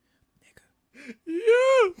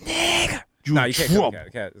 Nigga. Nah, you can't kill the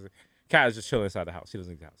cat. Cat is just chilling inside the house. He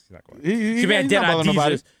doesn't leave the house. He's not going. She man dead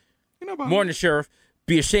ideas. Morning, Sheriff.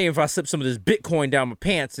 Be ashamed if I slip some of this Bitcoin down my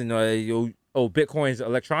pants. And Bitcoin's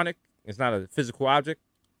electronic. It's not a physical object,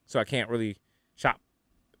 so I can't really shop.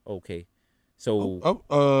 Okay. So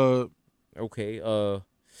okay,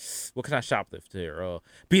 what can I shoplift here?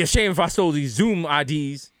 Be ashamed if I stole these Zoom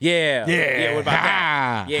IDs. Yeah. What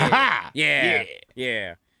about that? Yeah.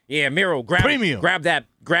 Miro, grab that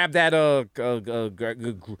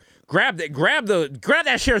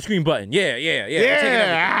share screen button.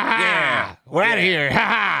 Yeah. We're out of here.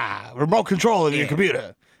 Remote control of your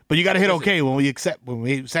computer, but you got to hit OK when we accept.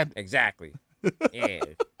 Exactly. Yeah.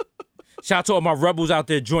 Shout out to all my rebels out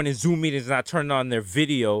there joining Zoom meetings and not turning on their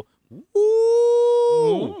video.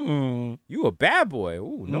 Ooh. You a bad boy.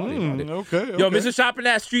 Ooh, naughty. Okay. Yo, Mr. Shopping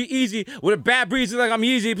that street easy with a bad breeze like I'm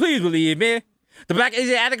easy. Please believe me. The black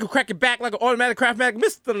Asiatic will crack it back like an automatic craftmatic.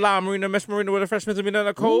 Mr. La Marina, Mesh Marina with a fresh misdemeanor and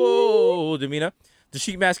a cold demeanor. The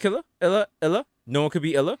sheet mask killer. Illa. No one could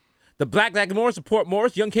be illa. The Black Morris, support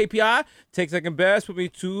Morris, young KPI, take second best, put me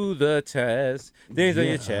to the test. Things on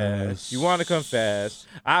your chest, you want to confess,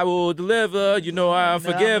 I will deliver, you know I'm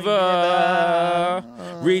forgiver.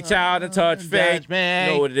 Reach out and touch fate, you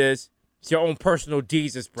know what it is. It's your own personal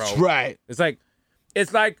Jesus, bro. That's right.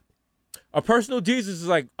 It's like a personal Jesus is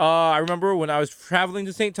like, I remember when I was traveling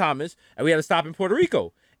to St. Thomas and we had to stop in Puerto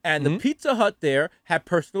Rico. And the Pizza Hut there had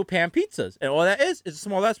personal pan pizzas. And all that is a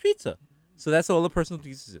small ass pizza. So that's all a personal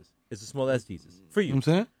Jesus is. It's a small ass Jesus for you. You know what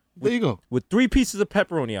I'm saying? There you go. With 3 pieces of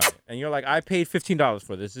pepperoni on it. And you're like, I paid $15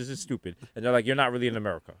 for this. This is stupid. And they're like, you're not really in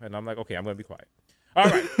America. And I'm like, okay, I'm going to be quiet. All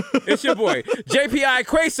right. It's your boy, JPI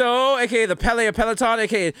Queso, a.k.a. the Pele of Peloton,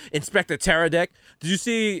 a.k.a. Inspector Teradek. Did you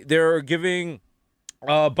see they're giving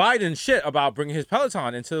Biden shit about bringing his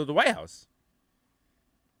Peloton into the White House?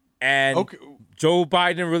 And Joe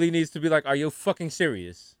Biden really needs to be like, are you fucking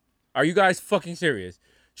serious? Are you guys fucking serious?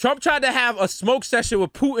 Trump tried to have a smoke session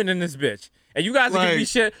with Putin in this bitch. And you guys are giving me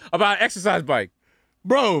shit about an exercise bike.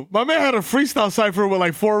 Bro, my man had a freestyle cipher with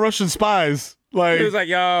like 4 Russian spies. Like, he was like,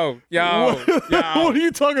 yo. What are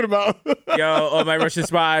you talking about? Yo, all my Russian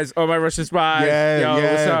spies.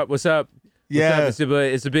 Yeah, What's up? Yeah. It's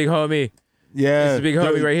a big homie. Yeah. It's a big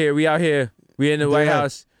homie right here. We out here. We in the White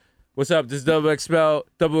House. What's up? This is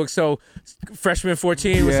XXL freshman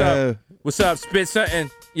 14. What's up? What's up? Spit something.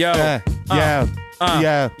 Yo. Check it.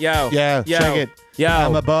 Yo.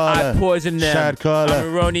 I'm a baller. I poison them. Shot caller.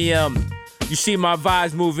 I'm uranium. You see my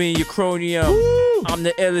vibes moving, your cronium. Woo! I'm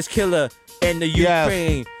the illest killer in the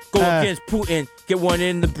Ukraine. Go against Putin, get one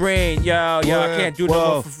in the brain. Yo, I can't do no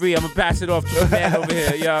more for free. I'm gonna pass it off to the man over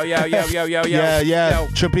here. Yo. Yeah.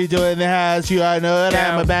 Trapito in the house, you all know what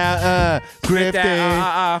I'm about.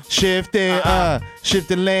 Grifting,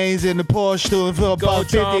 shifting lanes in the Porsche, doing for about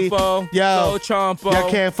 50. Go Chompo. Y'all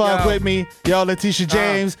can't fuck with me. Yo, Letitia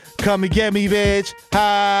James, come and get me, bitch.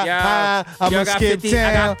 I'm gonna skip town.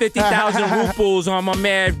 I got 50,000 rubles on my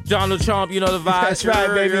man Donald Trump. You know the vibes. That's right,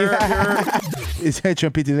 baby. It's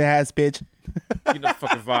Trumpito in the house, bitch. You know the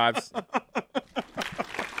fucking vibes.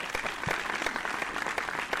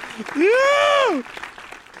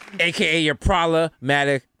 AKA your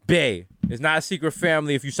problematic bae. It's not a secret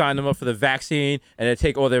family if you sign them up for the vaccine and they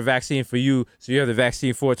take all their vaccine for you, so you have the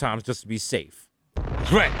vaccine 4 times just to be safe.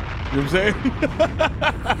 Right. You know what I'm saying?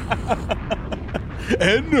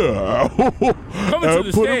 And now, coming to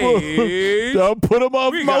the stage, I'm putting my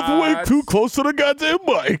mouth way too close to the goddamn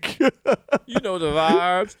mic. You know the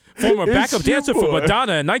vibes. Former backup dancer for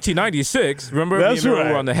Madonna in 1996. Remember? That's me and Mero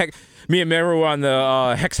right. were on the me and Mero were on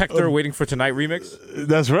the Hex Hector Waiting for Tonight remix.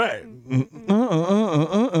 That's right. You know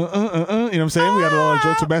what I'm saying? We got a lot of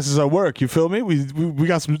jokes and messages at work. You feel me? We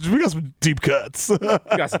got some deep cuts. We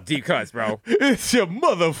got some deep cuts, bro. It's your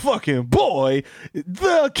motherfucking boy,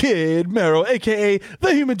 the Kid Mero, aka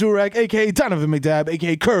the Human Durag, aka Donovan McDab,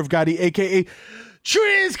 aka Curve Gotti, aka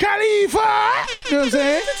Triz Khalifa. You know what I'm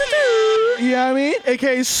saying? You know what I mean?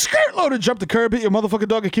 AKA skirt loader, jump the curb, hit your motherfucking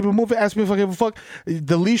dog and keep it moving. Ask me if I give a fuck.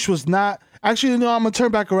 The leash was not. Actually, no, I'm going to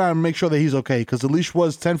turn back around and make sure that he's okay because the leash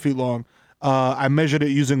was 10 feet long. I measured it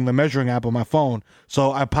using the measuring app on my phone.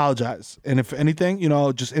 So I apologize. And if anything,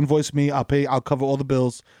 just invoice me. I'll pay. I'll cover all the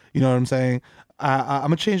bills. You know what I'm saying?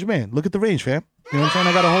 I'm a changed man. Look at the range, fam. You know what I'm saying?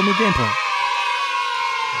 I got a whole new game plan.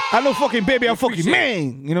 I know fucking baby, I'm fucking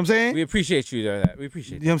man. You know what I'm saying? We appreciate you doing that. We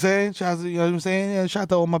appreciate it. You know what I'm saying? Shout out, you know what I'm saying? Yeah, shout out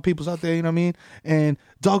to all my peoples out there, you know what I mean? And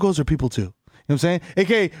doggos are people too. You know what I'm saying?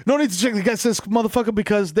 AKA, no need to check the guest list, motherfucker,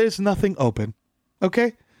 because there's nothing open.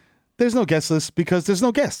 Okay? There's no guest list because there's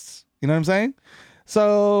no guests. You know what I'm saying?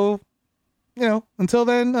 So, until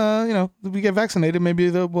then, we get vaccinated, maybe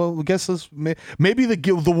the guest list, maybe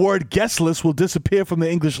the word guest list will disappear from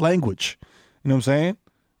the English language. You know what I'm saying?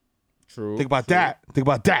 True. Think about that. You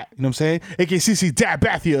know what I'm saying? AKCC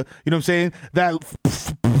Dabathia, you know what I'm saying? That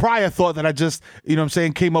prior thought that I just,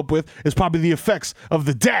 came up with is probably the effects of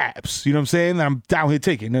the dabs, you know what I'm saying? That I'm down here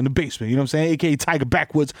taking in the basement, you know what I'm saying? AKA Tiger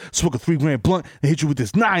Backwoods, smoke a 3 gram blunt and hit you with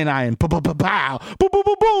this 9 iron, pow, boom, boom, boom,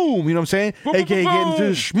 boom, you know what I'm saying? AKA getting into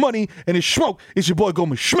this money and this smoke, it's your boy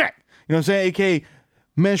Gomer Schmack, you know what I'm saying? AKA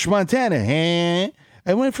Mensch Montana,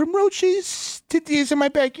 I went from roaches to deers in my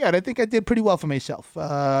backyard. I think I did pretty well for myself.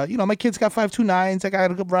 My kids got 529s. I got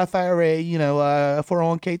a good Roth IRA,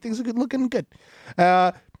 401k. Things are looking good.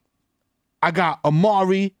 I got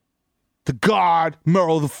Amari, the guard,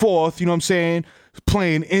 Merle the Fourth, you know what I'm saying?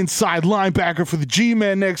 Playing inside linebacker for the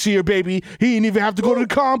G-Men next year, baby. He didn't even have to go to the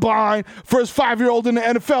combine. First 5-year-old in the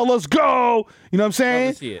NFL. Let's go. You know what I'm saying?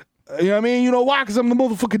 Love to see it. You know what I mean? You know why? Because I'm the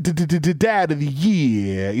motherfucking dad of the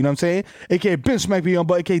year. You know what I'm saying? AKA Ben Smack me on,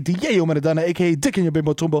 but AKA Diego Maradona, AKA Dick in your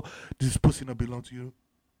bimbo tumbo. This pussy not belong to you.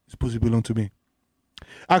 This pussy belong to me.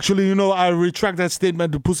 Actually, I retract that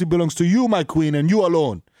statement. The pussy belongs to you, my queen, and you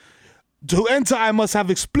alone. To enter, I must have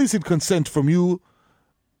explicit consent from you.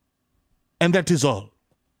 And that is all.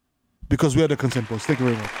 Because we are the consent boys. Thank you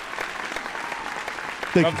very much.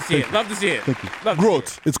 Love to see it. Love to see it. Thank you.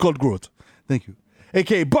 Growth. It's called growth. Thank you.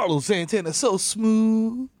 A.K.A. Barlow Santana, so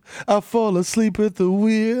smooth. I fall asleep at the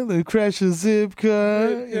wheel and crash a zip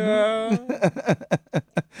car. Yeah.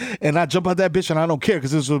 And I jump out that bitch and I don't care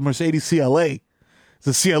because this is a Mercedes CLA. It's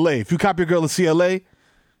a CLA. If you cop your girl a CLA,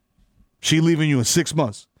 she leaving you in 6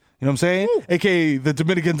 months. You know what I'm saying? Woo. AKA the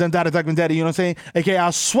Dominican Dundada Duckman Daddy, you know what I'm saying? AKA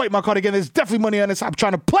I'll swipe my card again. There's definitely money on this. Stop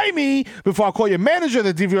trying to play me before I call your manager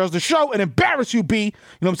that DVRs the show and embarrass you, B. You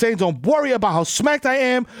know what I'm saying? Don't worry about how smacked I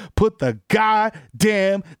am. Put the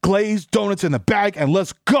goddamn glazed donuts in the bag and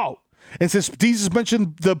let's go. And since Jesus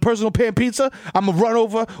mentioned the personal pan pizza, I'm going to run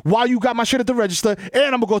over while you got my shit at the register, and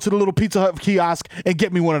I'm going to go to the little Pizza Hut kiosk and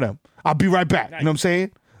get me one of them. I'll be right back. Nice. You know what I'm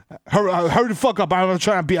saying? Hurry the fuck up. I'm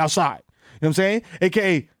trying to be outside. You know what I'm saying?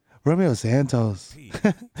 AKA Romeo Santos.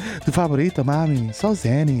 Tu favorito, mami. So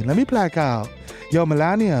zany. Let me black out. Yo,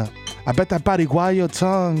 Melania, I bet that Pariguayo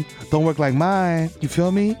tongue don't work like mine. You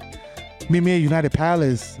feel me? Meet me at United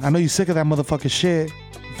Palace. I know you sick of that motherfucking shit.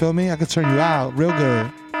 You feel me? I can turn you out real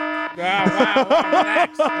good. Wow.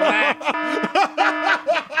 Relax.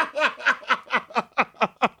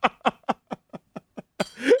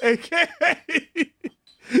 AKA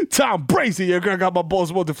Tom Bracey. Your girl got my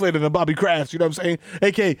balls more deflated than Bobby Crafts. You know what I'm saying?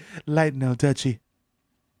 AKA Light No Dutchie.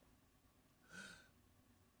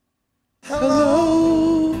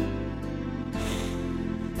 Hello.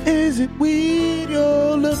 Is it weed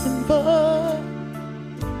you're looking for?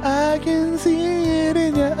 I can see it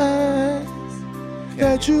in your eyes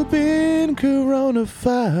that you've been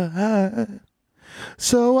coronafied.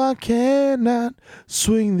 So I cannot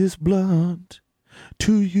swing this blunt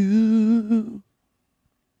to you.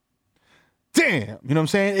 Damn, you know what I'm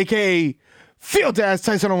saying? AKA Field Ass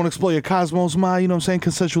Tyson, I don't want to explore your cosmos, you know what I'm saying?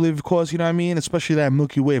 Consensually, of course, you know what I mean? Especially that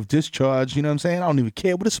Milky Way of discharge, you know what I'm saying? I don't even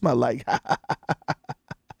care what it smell like.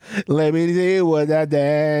 Let me see what that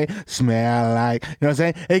day smell like. You know what I'm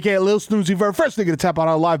saying? AKA Lil Snoozy Vert, first nigga to tap out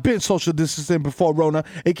our live, been social distancing before Rona.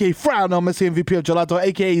 AKA Frown on Messi MVP of Gelato.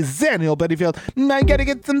 AKA Zaniel Bettyfield. I gotta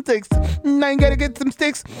get some sticks.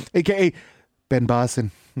 AKA Ben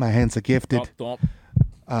Boston. My hands are gifted.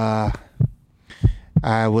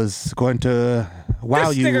 I was going to wow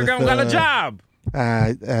this you. This nigga with, got a job.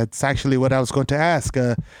 It's actually what I was going to ask.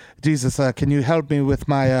 Jesus, can you help me with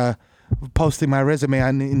my posting my resume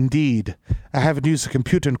on Indeed? I haven't used a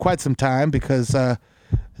computer in quite some time because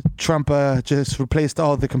Trump just replaced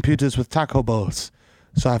all the computers with taco bowls.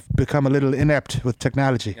 So I've become a little inept with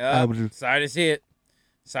technology. Sorry to see it.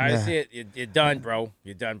 Sorry to see it. You're done, bro.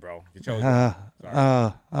 You're chosen. I'm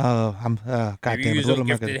goddamn. You use those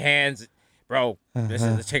gifted hands. Bro,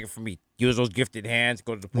 let's take it from me. Use those gifted hands,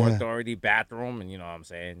 go to the Port Authority bathroom, and you know what I'm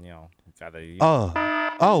saying? You know, gotta. Well,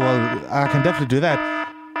 I can definitely do that.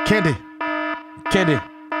 Candy,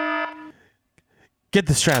 get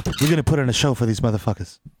the strap. We're gonna put on a show for these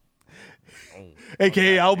motherfuckers.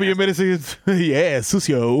 AKA I'll be your menacing,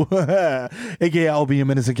 sucio. AKA I'll be your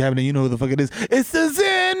menacing cabinet. You know who the fuck it is. It's the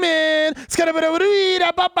Zen Man.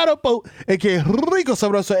 AKA Rico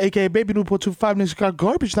Sabroso. AKA Baby Newport 25 Nation got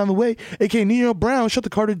garbage down the way. AKA Neo Brown. Shut the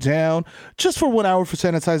Carter down. Just for 1 hour for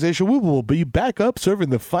sanitization. We will be back up serving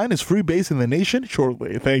the finest free base in the nation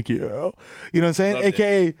shortly. Thank you. You know what I'm saying? Loved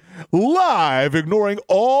AKA it. Live ignoring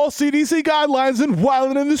all CDC guidelines and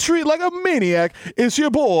wilding in the street like a maniac. It's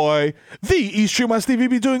your boy, the East My Stevie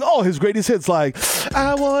be doing all his greatest hits like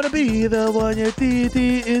I wanna be the one your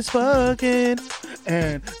TT is fucking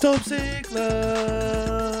and dope sick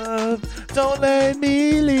love, don't let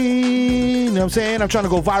me lean. You know what I'm saying? I'm trying to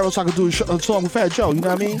go viral so I can do a song with Fat Joe, you know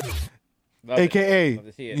what I mean? AKA,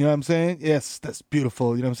 you know what I'm saying? Yes, that's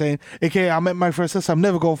beautiful, you know what I'm saying? AKA, I'm at my first test, I'm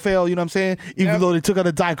never gonna fail, you know what I'm saying? Even though they took out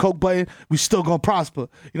a Diet Coke button, we still gonna prosper,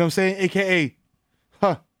 you know what I'm saying? AKA,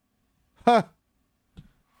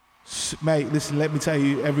 mate, listen, let me tell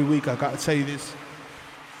you, every week I gotta tell you this.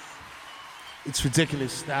 It's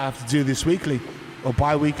ridiculous that I have to do this weekly or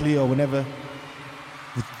bi-weekly or whenever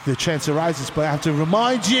the chance arises, but I have to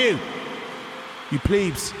remind you, you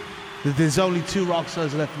plebes, that there's only 2 rock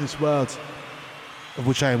stars left in this world, of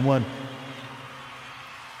which I am one.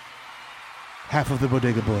 Half of the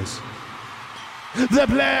Bodega Boys. The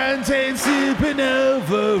plantain sipping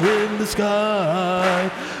over in the sky.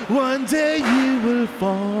 One day you will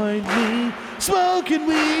find me smoking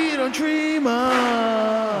weed on Tremont,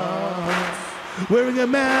 wearing a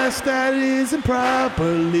mask that isn't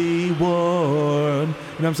properly worn. You know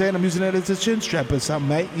what I'm saying? I'm using it as a chin strap or something,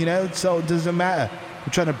 mate. You know, so it doesn't matter.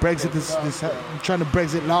 I'm trying to Brexit I'm trying to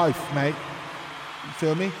Brexit life, mate. You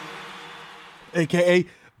feel me? AKA.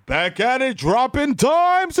 Back at it, dropping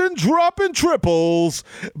dimes and dropping triples.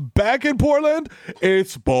 Back in Portland,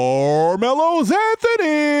 it's Barmelo's Anthony.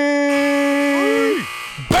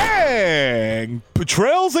 Bang!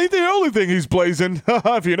 Betrayals ain't the only thing he's blazing,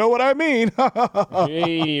 if you know what I mean.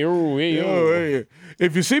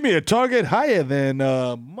 If you see me at Target, higher than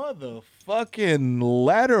a motherfucking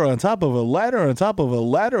ladder on top of a ladder on top of a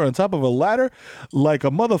ladder on top of a ladder, like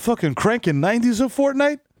a motherfucking crank in 90s of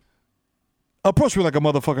Fortnite. Approach me like a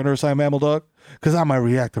motherfucking Ursine mammal dog, because I might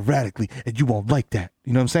react erratically, and you won't like that.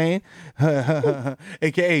 You know what I'm saying?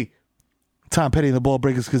 AKA Tom Petty and the Ball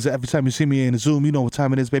Breakers, because every time you see me in a Zoom, you know what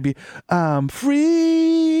time it is, baby. I'm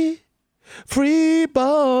free. Free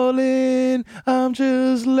balling, I'm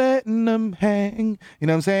just letting them hang. You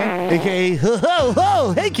know what I'm saying? AKA, ho, ho,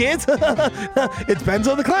 ho. Hey, kids. It's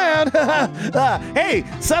Benzo the Clown. Hey,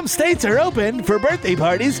 some states are open for birthday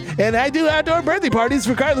parties, and I do outdoor birthday parties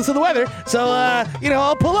regardless of the weather. So,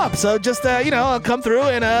 I'll pull up. So just, I'll come through,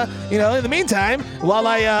 and, in the meantime, while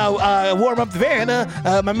I warm up the van,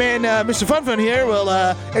 my man, Mr. Fun here, will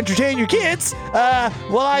entertain your kids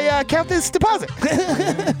while I count this deposit.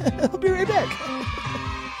 I'll be right back.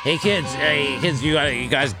 Hey kids, we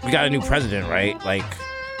got a new president, right? Like,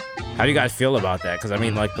 how do you guys feel about that? Because I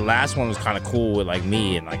mean, like, the last one was kind of cool with like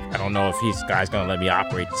me, and like, I don't know if this guy's gonna let me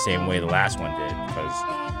operate the same way the last one did, because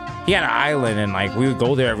he had an island, and like, we would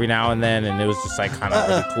go there every now and then, and it was just like kind of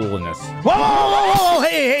really cool in this. Whoa,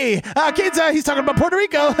 hey, kids, he's talking about Puerto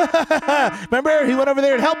Rico. Remember, he went over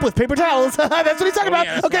there and helped with paper towels. That's what he's talking about.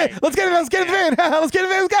 Yeah, okay, right. let's get in the van. Let's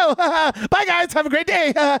go. Bye, guys. Have a great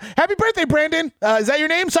day. Happy birthday, Brandon. Is that your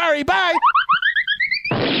name? Sorry. Bye.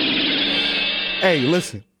 Hey,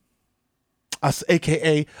 listen.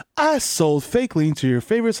 AKA, I sold fake lean to your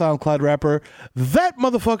favorite SoundCloud rapper. That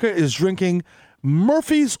motherfucker is drinking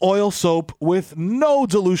Murphy's oil soap with no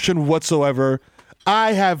dilution whatsoever.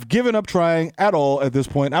 I have given up trying at all at this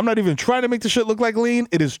point. I'm not even trying to make the shit look like lean.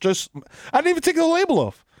 It is just, I didn't even take the label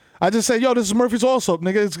off. I just said, yo, this is Murphy's oil soap,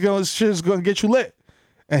 nigga. This shit is going to get you lit.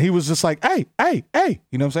 And he was just like, hey. You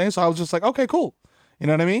know what I'm saying? So I was just like, okay, cool. You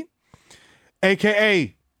know what I mean?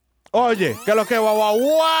 AKA, oye, que lo que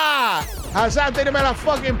guau. Hassan, tírame la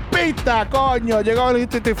fucking pista, coño. Llegó el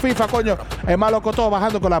Titi FIFA, coño. El malo cotó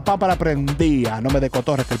bajando con la pámpara prendida. No me de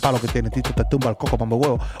cotorres que el palo que tiene. Tito te tumba el coco, mamá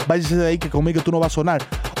huevo. Váyase de ahí que conmigo tú no vas a sonar.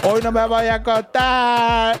 Hoy no me voy a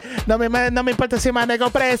acostar. No me importa si me nego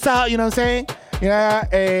preso. You know what I'm saying?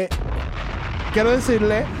 Quiero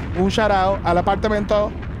decirle un shout out al apartamento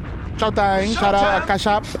Showtime, shout out a Cash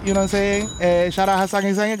App, you know what I'm saying? Shout out a Hassan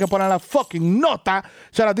Hussein, que ponen la fucking nota.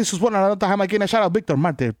 Shout out a Tisus, ponen la nota jamaiquina. Shout out Víctor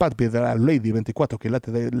Marte, el papi de la Lady 24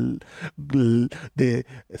 quilates de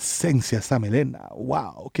esencia Samelena.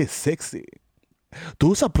 Wow, qué sexy.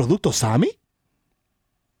 ¿Tú usas productos Sammy?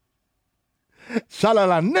 Shout out a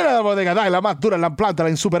la nena de la bodega, la más dura, la planta, la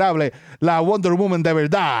insuperable, la Wonder Woman de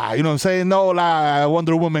verdad, you know what I'm saying? No la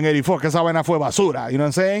Wonder Woman 84, que esa vaina fue basura, you know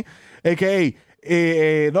what I'm saying? A.K.A.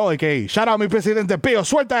 Shout out a mi presidente Pío,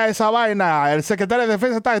 suelta esa vaina. El secretario de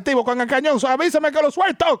defensa está activo con el cañón. Avísame que lo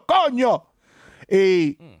suelto, coño.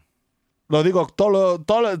 Y lo digo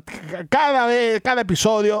cada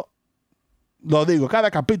episodio, lo digo, cada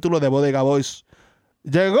capítulo de Bodega Boys.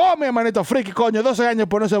 Llegó mi hermanito friki, coño, 12 años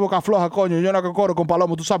por no ser boca floja, coño. Yo no que corro con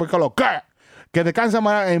palomo, tú sabes que lo que. Que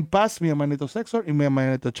descansa en paz mi hermanito Sexor y mi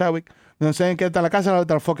hermanito Chadwick. No sé en qué está en la casa,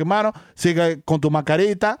 la fucking mano. Sigue con tu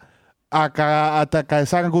mascarita. Hasta que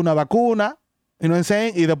salgan con una vacuna, you know what I'm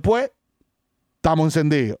saying? Y después estamos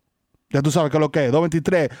encendidos. Ya tú sabes que lo que es.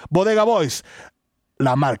 223, Bodega Boys,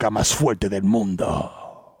 la marca más fuerte del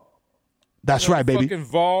mundo. That's right, baby. Fucking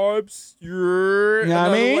vibes. You know what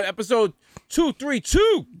I mean? Episode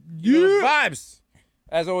 232. Vibes.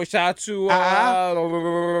 As always, shout out to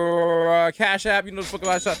Cash App. You know the fucking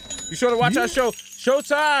last shot. Be sure to watch our show,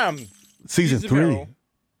 Showtime. Season 3.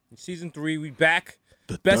 Season 3, we back.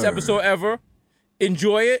 Best episode ever.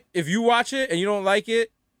 Enjoy it. If you watch it and you don't like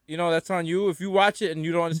it, you know, that's on you. If you watch it and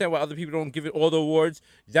you don't understand why other people don't give it all the awards,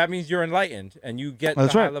 that means you're enlightened and you get the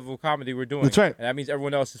high level of comedy we're doing. That's right. And that means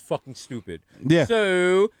everyone else is fucking stupid. Yeah.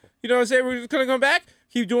 So, you know what I'm saying? We're just going to come back,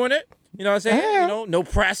 keep doing it. You know what I'm saying? Yeah. You know, no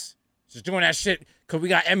press. Just doing that shit because we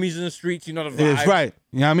got Emmys in the streets. You know the vibe. That's right.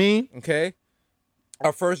 You know what I mean? Okay.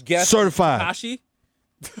 Our first guest, certified. Takashi.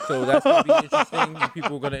 So that's going to be interesting.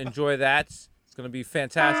 People are going to enjoy that. It's going to be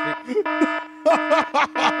fantastic.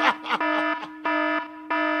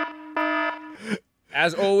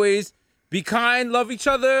 As always, be kind, love each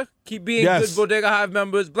other, keep being good Bodega Hive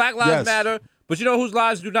members. Black lives matter, but you know whose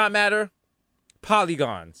lives do not matter?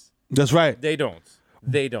 Polygons. That's right. They don't.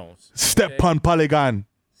 Step on Polygon.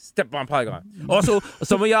 Step on Polygon. Also,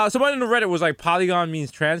 someone in the Reddit was like, Polygon means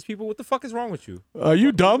trans people. What the fuck is wrong with you? Are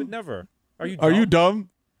you dumb? Never. Are you dumb?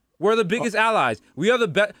 We're the biggest allies. We are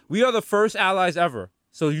the first allies ever.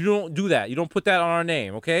 So you don't do that. You don't put that on our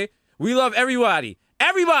name, okay? We love everybody.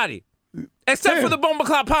 Everybody. Except for the Bomba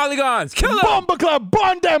Club Polygons. Kill them. Bomba Club,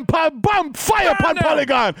 burn them, bomb, fire upon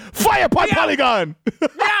Polygon. Fire upon Polygon.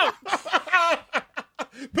 Out.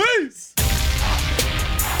 Peace.